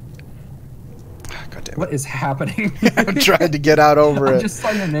 God damn it. What is happening? I'm trying to get out over I it. just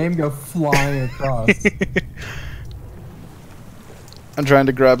saw your name go flying across. I'm trying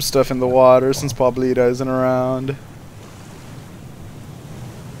to grab stuff in the water since Pablito isn't around.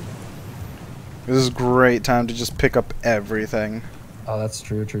 This is a great time to just pick up everything. Oh, that's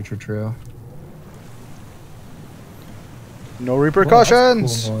true. No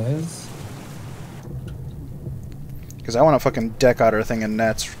repercussions! Whoa, that's a cool noise. Because I want to fucking deck out our thing in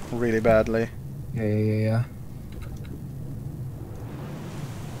nets really badly. Yeah.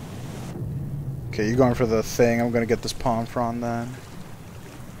 Okay, you going for the thing. I'm going to get this palm frond then.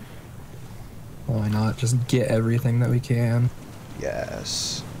 Why not? Just get everything that we can.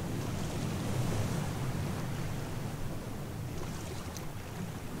 Yes.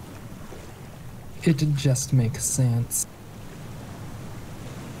 It just makes sense.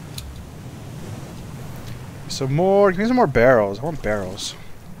 Some more. Give me some more barrels. I want barrels.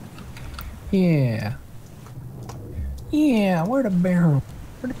 Yeah. Yeah, where the barrel?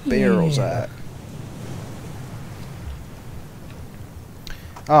 Where the Barrels at?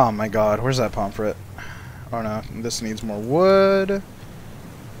 Oh my god, where's that pomfret? Oh no, this needs more wood.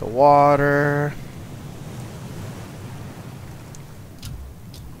 The water.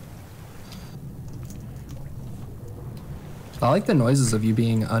 I like the noises of you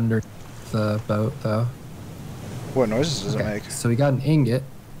being under the boat, though. What noises does it make? So we got an ingot.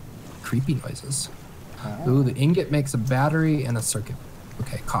 Creepy noises. Oh. Ooh, the ingot makes a battery and a circuit.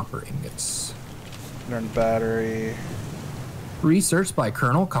 Okay, copper ingots. Learn battery. Researched by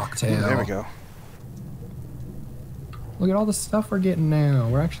Colonel Cocktail. Ooh, there we go. Look at all the stuff we're getting now.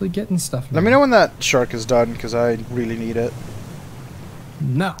 We're actually getting stuff now. Let me know when that shark is done, because I really need it.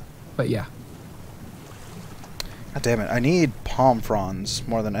 No, but yeah. God damn it, I need palm fronds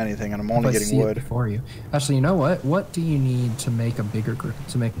more than anything, and I'm only getting wood. For you. Actually, you know what? What do you need to make a bigger grow?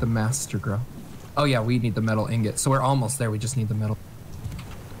 To make the master grow? Oh yeah, we need the metal ingot. So we're almost there. We just need the metal.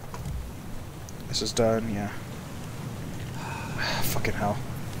 This is done, yeah. Fucking hell.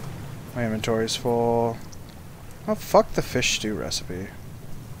 My inventory's full. Oh, fuck the fish stew recipe.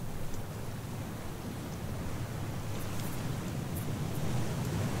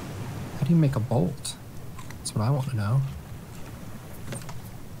 How do you make a bolt? That's what I want to know.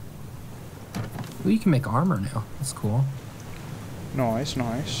 Well, you can make armor now. That's cool. Nice,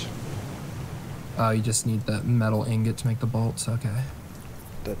 nice. Oh, you just need the metal ingot to make the bolts. Okay.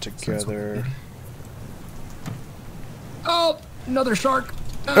 That together. Oh, another shark.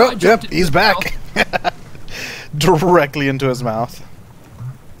 Oh, yep, he's back. Directly into his mouth.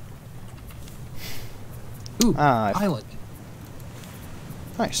 Ooh, Ah, island.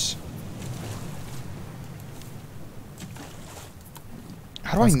 Nice.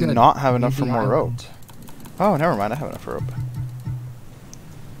 How do I That's good. not have We enough need for the more rope? island. Oh, never mind. I have enough rope.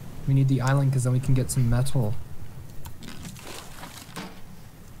 We need the island because then we can get some metal.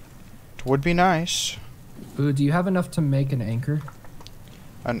 It would be nice. Ooh, do you have enough to make an anchor?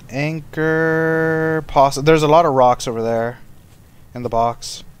 An anchor... There's a lot of rocks over there. In the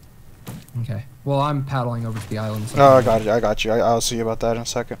box. Okay. Well, I'm paddling over to the island. So Oh, I got you. I got you. I'll see about that in a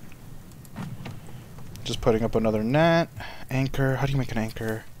second. Just putting up another net. Anchor. How do you make an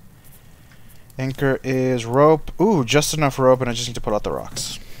anchor? Anchor is rope. Ooh, just enough rope, and I just need to put out the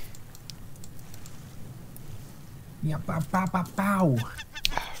rocks. Yeah, bow, bow, bow, bow.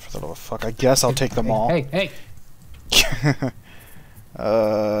 For the love of fuck. I guess I'll take them all. Hey.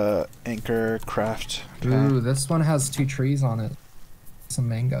 Anchor, craft. Ooh, this one has 2 trees on it. Some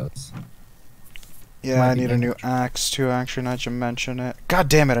mangoes. Yeah, Might I be need a new dangerous. axe too, actually, now that you mention it. God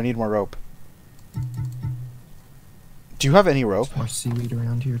damn it, I need more rope. Do you have any rope? There's more seaweed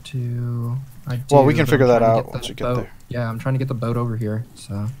around here too. I do, Well, we can but figure I'm that trying to out get once the you get boat. there. Yeah, I'm trying to get the boat over here,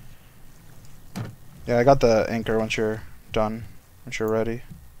 so. Yeah, I got the anchor once you're done. Once you're ready.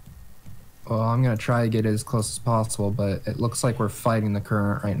 Well, I'm gonna try to get it as close as possible, but it looks like we're fighting the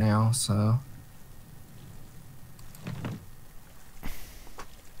current right now, so.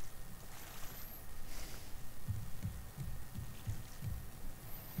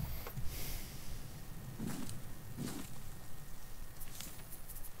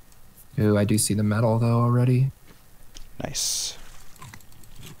 Ooh, I do see the metal though already. Nice.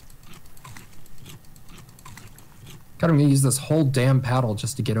 God, I'm gonna use this whole damn paddle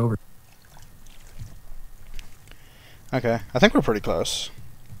just to get over. Okay, I think we're pretty close.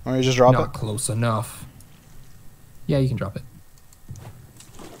 Want me to just drop Not it? close enough. Yeah, you can drop it.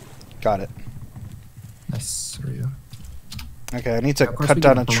 Got it. Nice, Ryu. Okay, I need to Of course cut we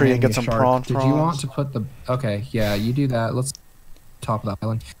down can a tree and blame get some the shark. prawn Did you want to put the... Okay, yeah, you do that. Let's top of the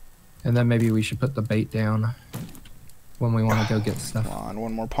island. And then maybe we should put the bait down when we want to go get stuff. Come on,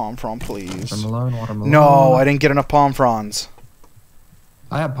 one more palm frond, please. Watermelon. No, I didn't get enough palm fronds.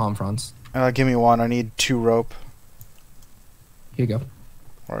 I have palm fronds. Give me one. I need 2 rope. Here you go.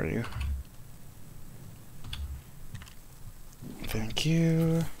 Where are you? Thank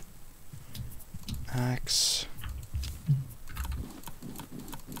you. Axe.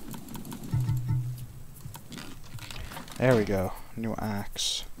 There we go. New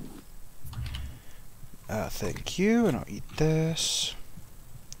axe. Thank you, and I'll eat this.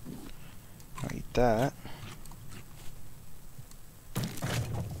 I'll eat that.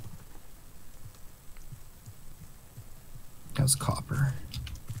 That was copper.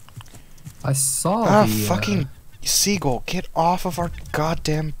 I saw Ah, the fucking seagull! Get off of our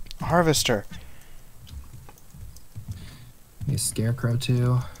goddamn harvester! a scarecrow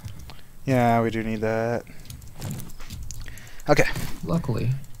too. Yeah, we do need that. Okay. Luckily,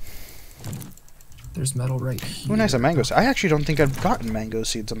 there's metal right here. Ooh, nice, a mango seed. I actually don't think I've gotten mango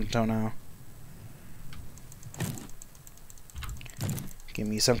seeds until now. Give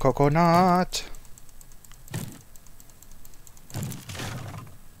me some coconut.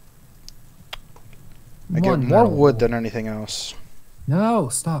 I get more wood than anything else. No,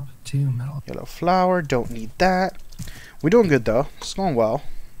 stop. 2 metal. Yellow flower, don't need that. We're doing good though. It's going well.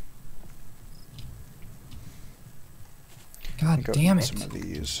 God damn it. Some of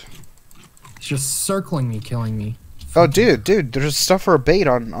these. It's just circling me, killing me. Oh, dude, there's stuff for a bait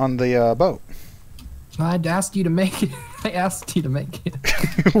on the boat. I'd asked you to make it. I asked you to make it.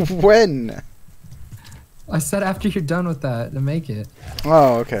 When? I said after you're done with that to make it.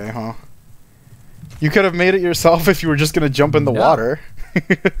 Oh, okay, huh. You could have made it yourself if you were just gonna jump in the water.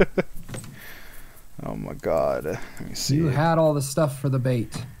 Oh my god. Let me see. You had all the stuff for the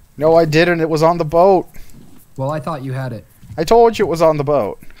bait. No, I didn't. It was on the boat. Well, I thought you had it. I told you it was on the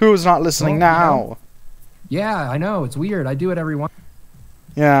boat. Who's not listening now? Yeah, I know. It's weird. I do it every once.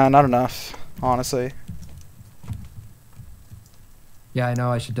 Yeah, not enough, honestly. Yeah, I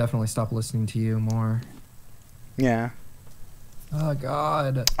know. I should definitely stop listening to you more. Yeah. Oh,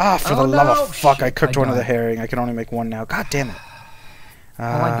 God. Ah, for the love of fuck, Shit, I cooked one of the died. herring. I can only make one now. God damn it. Oh,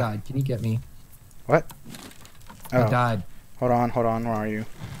 I died. Can you get me? What? I Oh. died. Hold on. Where are you?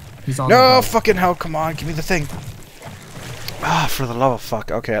 He's on the No, boat. fucking hell, come on, give me the thing. Ah, for the love of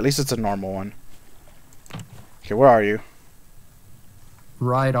fuck. Okay, at least it's a normal one. Okay, where are you?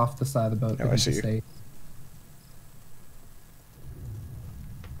 Right off the side of the boat. Oh, I see you. Say.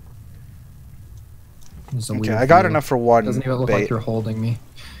 Okay, I got enough for one Doesn't even look bait. like you're holding me.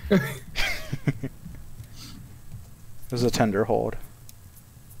 There's a tender hold.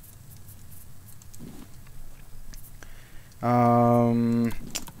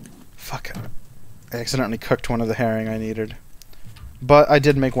 Fuck. I accidentally cooked one of the herring I needed. But I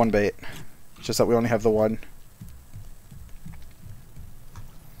did make one bait. It's just that we only have the one.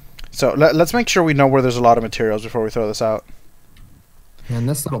 So let's make sure we know where there's a lot of materials before we throw this out. In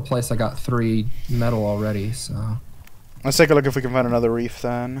this little place, I got 3 metal already, so... Let's take a look if we can find another reef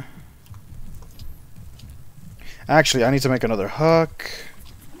then. Actually, I need to make another hook.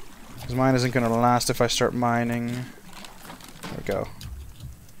 Because mine isn't going to last if I start mining. There we go.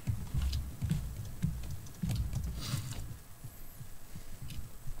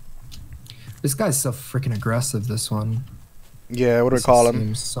 This guy's so freaking aggressive, this one. Yeah, what do we call him?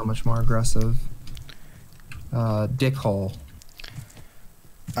 Seems so much more aggressive. Dickhole.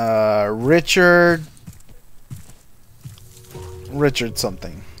 Richard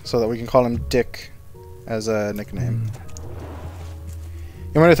something. So that we can call him Dick as a nickname.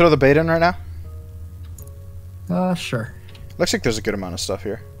 You want me to throw the bait in right now? Sure. Looks like there's a good amount of stuff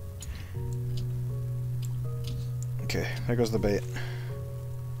here. Okay, there goes the bait.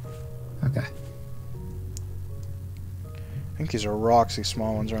 Okay. I think these are rocks, these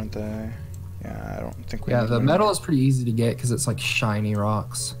small ones, aren't they? Yeah, I don't think we... Yeah, the metal is pretty easy to get because it's like shiny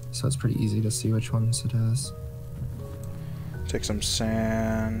rocks. So it's pretty easy to see which ones it is. Take some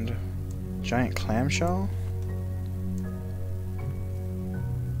sand. Giant clamshell?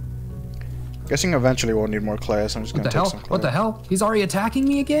 Guessing eventually we'll need more clay, so I'm just gonna take some clay. What the hell? He's already attacking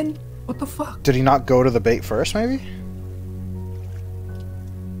me again? What the fuck? Did he not go to the bait first, maybe?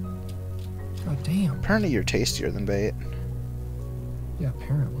 God damn. Apparently you're tastier than bait. Yeah,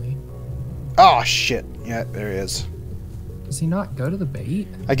 apparently. Oh, shit. Yeah, there he is. Does he not go to the bait?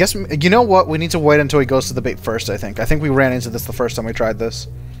 I guess, you know what? We need to wait until he goes to the bait first, I think. I think we ran into this the first time we tried this.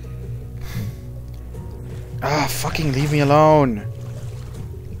 Ah, fucking leave me alone.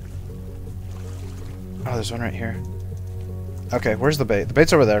 Oh, there's one right here. Okay, where's the bait? The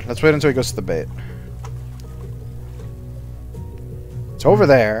bait's over there. Let's wait until he goes to the bait. It's over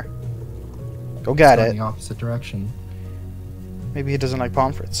there. Go get it. In the opposite direction. Maybe he doesn't like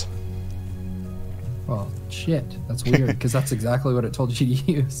pomfrets. Well, shit. That's weird, because that's exactly what it told you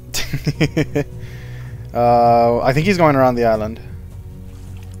to use. I think he's going around the island.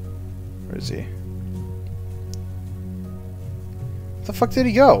 Where is he? Where the fuck did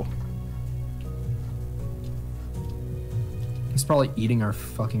he go? He's probably eating our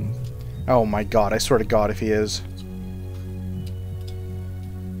fucking... Oh my god, I swear to god if he is.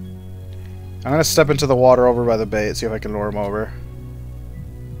 I'm gonna step into the water over by the bait, see if I can lure him over.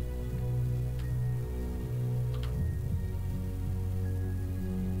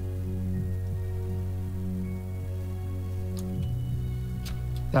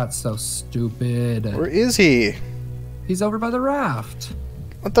 That's so stupid. Where is he? He's over by the raft.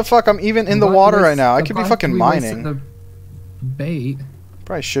 What the fuck? I'm even in the water right now. I could be fucking mining. The bait.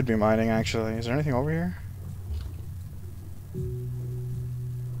 Probably should be mining, actually. Is there anything over here?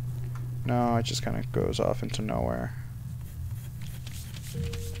 No, it just kind of goes off into nowhere.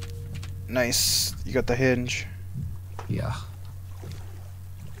 Nice. You got the hinge. Yeah.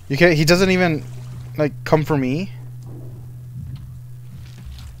 You can't, he doesn't even, like, come for me?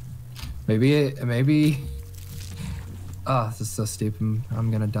 Maybe... Oh, this is so stupid.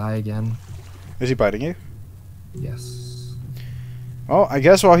 I'm gonna die again. Is he biting you? Yes. Well, I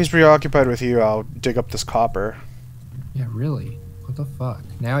guess while he's preoccupied with you, I'll dig up this copper. Yeah, really? What the fuck?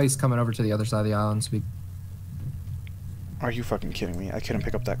 Now he's coming over to the other side of the island, so we... Are you fucking kidding me? I couldn't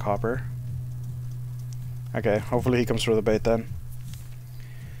pick up that copper. Okay, hopefully he comes for the bait then.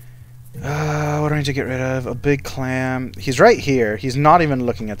 What do I need to get rid of? A big clam. He's right here. He's not even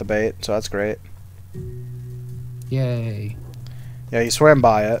looking at the bait, so that's great. Yay. Yeah, he swam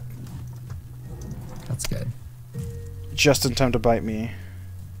by it. That's good. Just in time to bite me.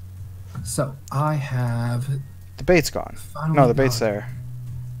 So, I have... The bait's gone. No, the bait's there.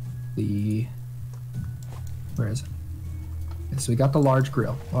 The... Where is it? Okay, so we got the large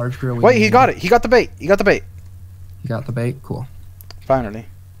grill. Large grill. Wait, he got it. He got the bait. He got the bait. You got the bait? Cool. Finally.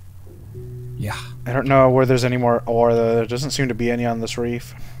 Yeah. I don't know where there's any more ore, though. There doesn't seem to be any on this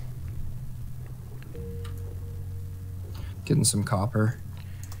reef. Getting some copper.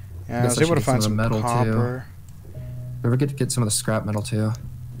 Yeah, I was able to find some metal copper. Too. Ever get some of the scrap metal too?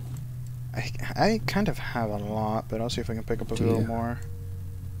 I kind of have a lot, but I'll see if I can pick up a little more.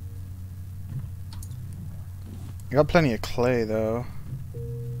 I got plenty of clay, though.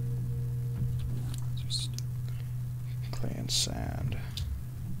 Clay and sand.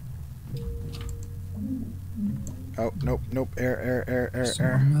 Oh, nope, nope. Air.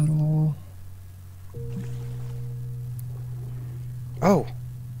 Metal. Oh!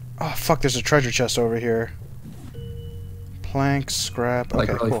 Oh, fuck, there's a treasure chest over here. Planks, scrap. Like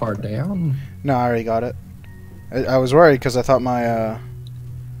okay, really cool. far down? No, I already got it. I was worried because I thought my,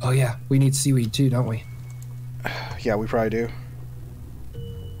 Oh yeah, we need seaweed too, don't we? Yeah, we probably do.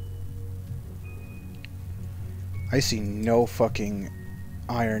 I see no fucking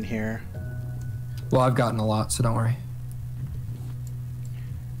iron here. Well, I've gotten a lot, so don't worry.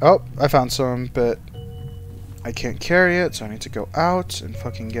 Oh, I found some, but I can't carry it, so I need to go out and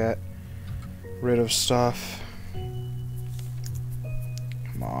fucking get rid of stuff.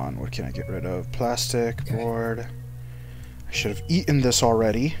 Come on, what can I get rid of? Plastic, okay. Board. I should have eaten this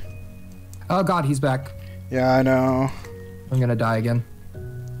already. Oh god, he's back. Yeah, I know. I'm gonna die again.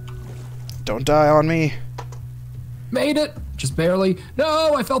 Don't die on me. Made it! Just barely.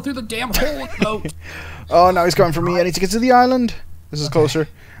 No, I fell through the damn hole. Oh. Oh, now he's coming for me. I need to get to the island. This is closer.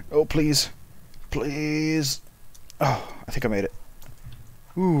 Oh, please. Please. Oh, I think I made it.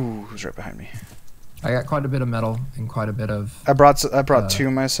 Ooh, who's right behind me? I got quite a bit of metal and quite a bit of... I brought two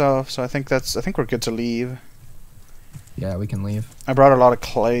myself, so I think we're good to leave. Yeah, we can leave. I brought a lot of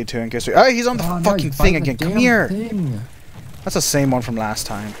clay too in case we... Oh, he's on the fucking thing again. Come here. Thing. That's the same one from last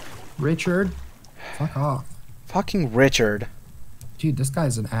time. Richard, fuck off. Fucking Richard. Dude, this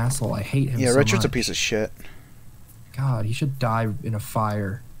guy's an asshole. I hate him so Yeah, Richard's much. a piece of shit. God, he should die in a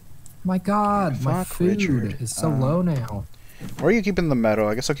fire. My God, my food Richard. is so low now. Where are you keeping the metal?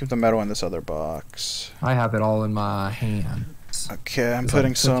 I guess I'll keep the metal in this other box. I have it all in my hands. Okay, I'm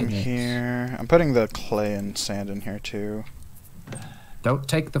putting some here. I'm putting the clay and sand in here too. Don't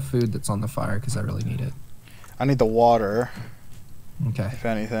take the food that's on the fire because I really need it. I need the water. Okay. If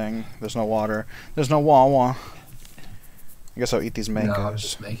anything, there's no water. There's no wawa. I guess I'll eat these mangoes. No, I'm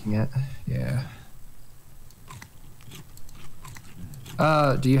just making it. Yeah.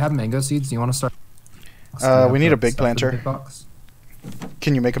 Do you have mango seeds? Do you want to start? We need a big planter. Big box?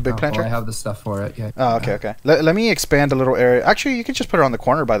 Can you make a big planter? Well, I have the stuff for it. Yeah. Oh, okay, okay. Let me expand a little area. Actually, you can just put it on the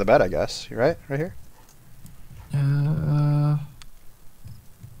corner by the bed, I guess. You right? Right here?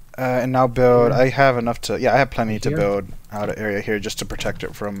 And now build. I have enough to... Yeah, I have plenty to build out an area here just to protect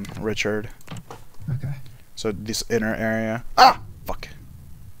it from Richard. Okay. So this inner area... Ah! Fuck.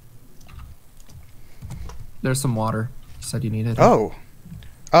 There's some water. You said you needed. Oh.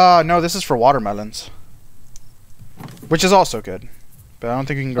 No, this is for watermelons. Which is also good. But I don't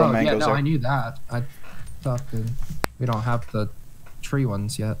think you can grow mangoes yeah, no, there. I knew that. I thought that we don't have the tree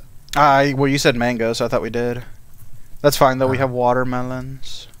ones yet. Well, you said mangoes, so I thought we did. That's fine, though. We have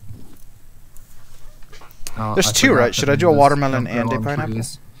watermelons. There's two, right? Should I do a watermelon and a pineapple?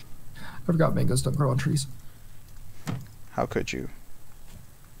 Trees. I forgot mangoes don't grow on trees. How could you?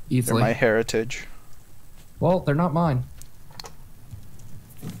 Easily. They're my heritage. Well, they're not mine.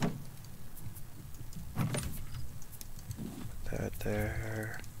 That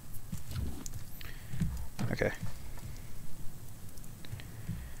there. Okay.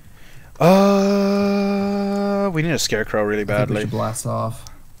 We need a scarecrow really I think we badly. should blast off.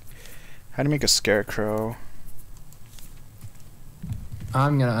 How do you make a scarecrow?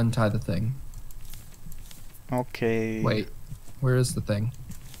 I'm gonna untie the thing. Okay. Wait, where is the thing?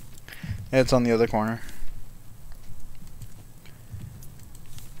 It's on the other corner.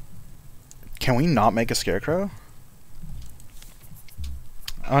 Can we not make a scarecrow?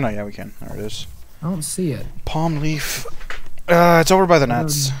 Oh no, yeah we can. There it is. I don't see it. Palm leaf. It's over by the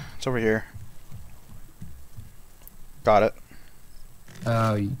nets. It's over here. Got it.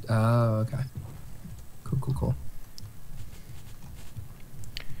 Oh, okay. Cool.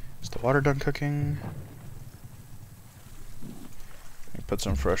 Is the water done cooking? Let me put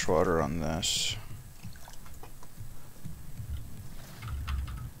some fresh water on this.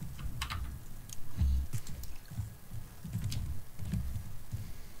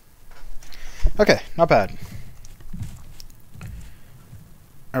 Okay, not bad.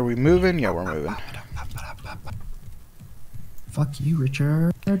 Are we moving? Yeah, we're moving. Fuck you,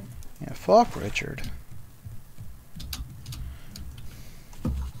 Richard. Yeah, fuck Richard.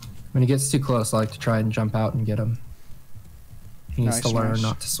 When he gets too close, I like to try and jump out and get him. He needs to learn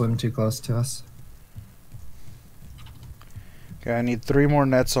not to swim too close to us. Okay, I need 3 more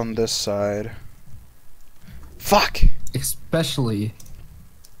nets on this side. Fuck! Especially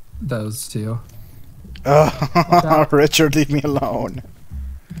those two. Oh, Richard, leave me alone.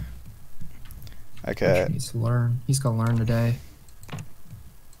 Okay. Richard needs to learn. He's gonna learn today.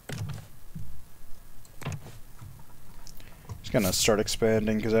 Just gonna start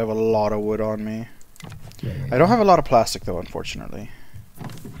expanding because I have a lot of wood on me. Yeah. I don't have a lot of plastic though, unfortunately.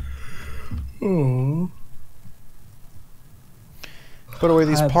 Oh. Put away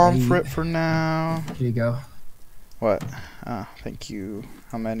these palm fruit for now. Here you go. What? Ah, thank you.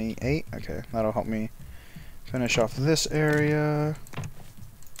 How many? 8? Okay, that'll help me finish off this area.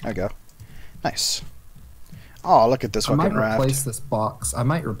 There we go. Nice. Oh, look at this fucking raft. I might replace this box. I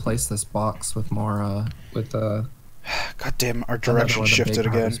might replace this box with more, God damn, our direction shifted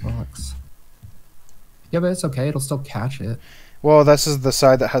again. Box. Yeah, but it's okay. It'll still catch it. Well, this is the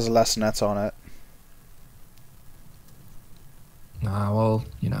side that has less nets on it. Well,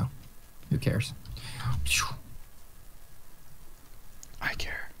 you know, who cares? I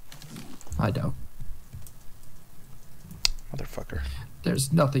care. I don't. Motherfucker.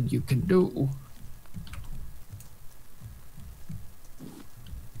 There's nothing you can do.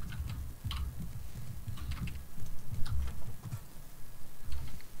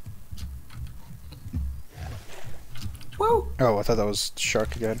 Whoa! Oh, I thought that was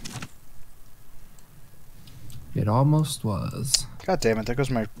shark again. It almost was. God damn it, there goes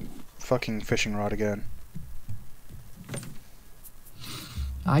my fucking fishing rod again.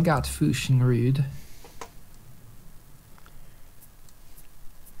 I got fishing rude.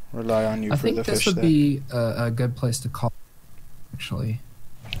 Rely on you for the fish. I think this would be a good place to call, actually.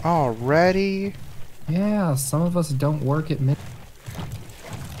 Already? Yeah, some of us don't work at midnight.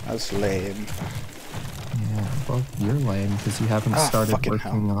 That's lame. Yeah, well, you're lame because you haven't started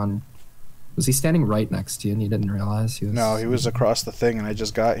working on... Was he standing right next to you and you didn't realize he was... No, he was across the thing and I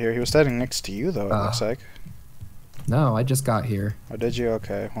just got here. He was standing next to you, though, it looks like. No, I just got here. Oh, did you?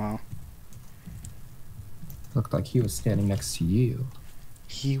 Okay, well. Looked like he was standing next to you.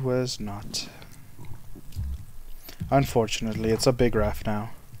 He was not. Unfortunately, it's a big raft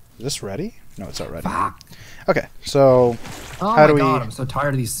now. Is this ready? No, it's not ready. Fuck. Okay, so... Oh how my do god, I'm so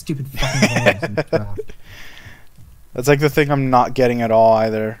tired of these stupid fucking holes in the draft. That's like the thing I'm not getting at all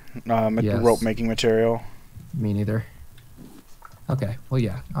either. Rope making material. Me neither. Okay, well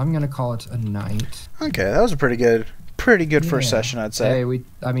yeah, I'm gonna call it a night. Okay, that was a pretty good first session, I'd say. Hey,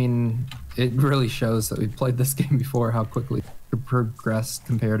 I mean, it really shows that we've played this game before, how quickly it progressed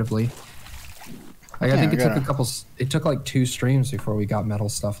comparatively. Like, I think it took like 2 streams before we got metal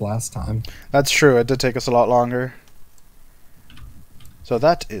stuff last time. That's true, it did take us a lot longer. So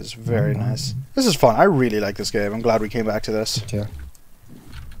that is very nice. This is fun. I really like this game. I'm glad we came back to this. Yeah.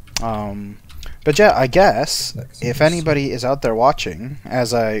 But yeah, I guess Next if episode. anybody is out there watching,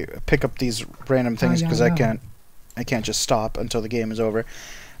 as I pick up these random things because I can't just stop until the game is over.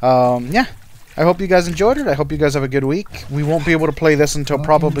 Yeah, I hope you guys enjoyed it. I hope you guys have a good week. We won't be able to play this until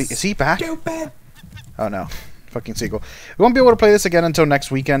probably. Is he back? Stupid. Oh no, fucking seagull. We won't be able to play this again until next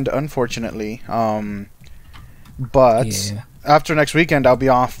weekend, unfortunately. But Yeah. after next weekend, I'll be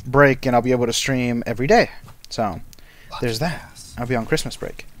off break and I'll be able to stream every day. So there's that. I'll be on Christmas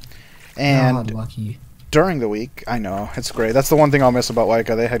break. And God, lucky. during the week, I know, it's great. That's the one thing I'll miss about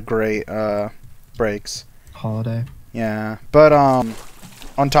Waika. They had great breaks. Holiday. Yeah. But on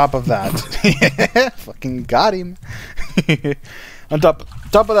top of that, fucking got him. On top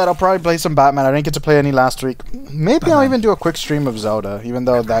of that, I'll probably play some Batman. I didn't get to play any last week. Maybe I'll even do a quick stream of Zelda, even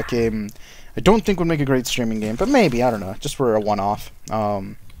though that game I don't think would make a great streaming game. But maybe, I don't know, just for a one-off.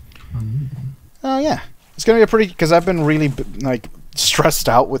 Yeah. It's going to be a pretty... Because I've been really, like, stressed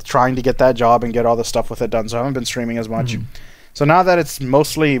out with trying to get that job and get all the stuff with it done, so I haven't been streaming as much. So now that it's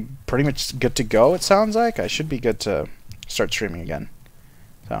mostly pretty much good to go, it sounds like, I should be good to start streaming again.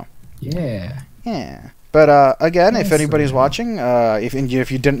 So... Yeah. Yeah. But again, if Yes, anybody's sir. watching,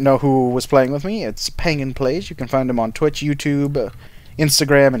 if you didn't know who was playing with me, it's Pangin Plays. You can find him on Twitch, YouTube,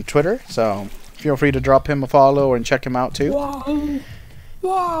 Instagram, and Twitter. So feel free to drop him a follow and check him out too. Whoa.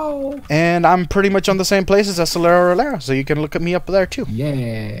 Whoa. And I'm pretty much on the same place as Solero Rolero, so you can look at me up there too.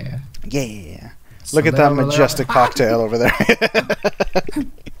 Yeah. Yeah. Look at that majestic cocktail over there.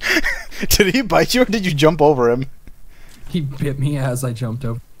 Did he bite you or did you jump over him? He bit me as I jumped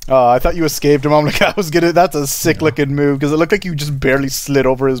over. Oh, I thought you escaped him. I'm like, I was gonna. That's a sick looking move because it looked like you just barely slid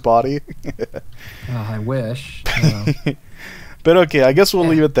over his body. I wish. But okay, I guess we'll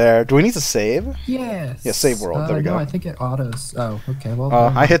leave it there. Do we need to save? Yes. Yeah, save world. There we go. No, I think it autos. Oh, okay. Well,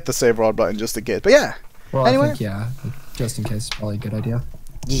 I hit the save world button just in case. But yeah. Well, anyway. I think, yeah. Just in case, probably a good idea.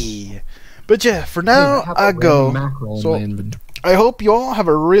 Yeah. But yeah, for now, I go. So, in my inventory. I hope you all have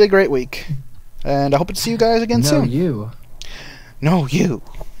a really great week. And I hope to see you guys again soon. You. No, you.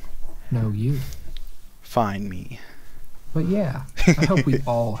 No, you. Find me. But yeah, I hope we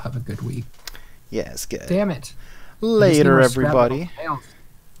all have a good week. Yes, good. Damn it. Later, I just need more scrap everybody. metal.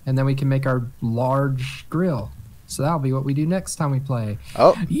 And then we can make our large grill. So that'll be what we do next time we play.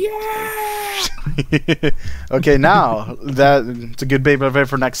 Oh. Yeah! Okay, now it's a good baby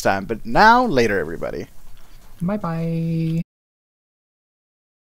for next time. But now, later, everybody. Bye-bye.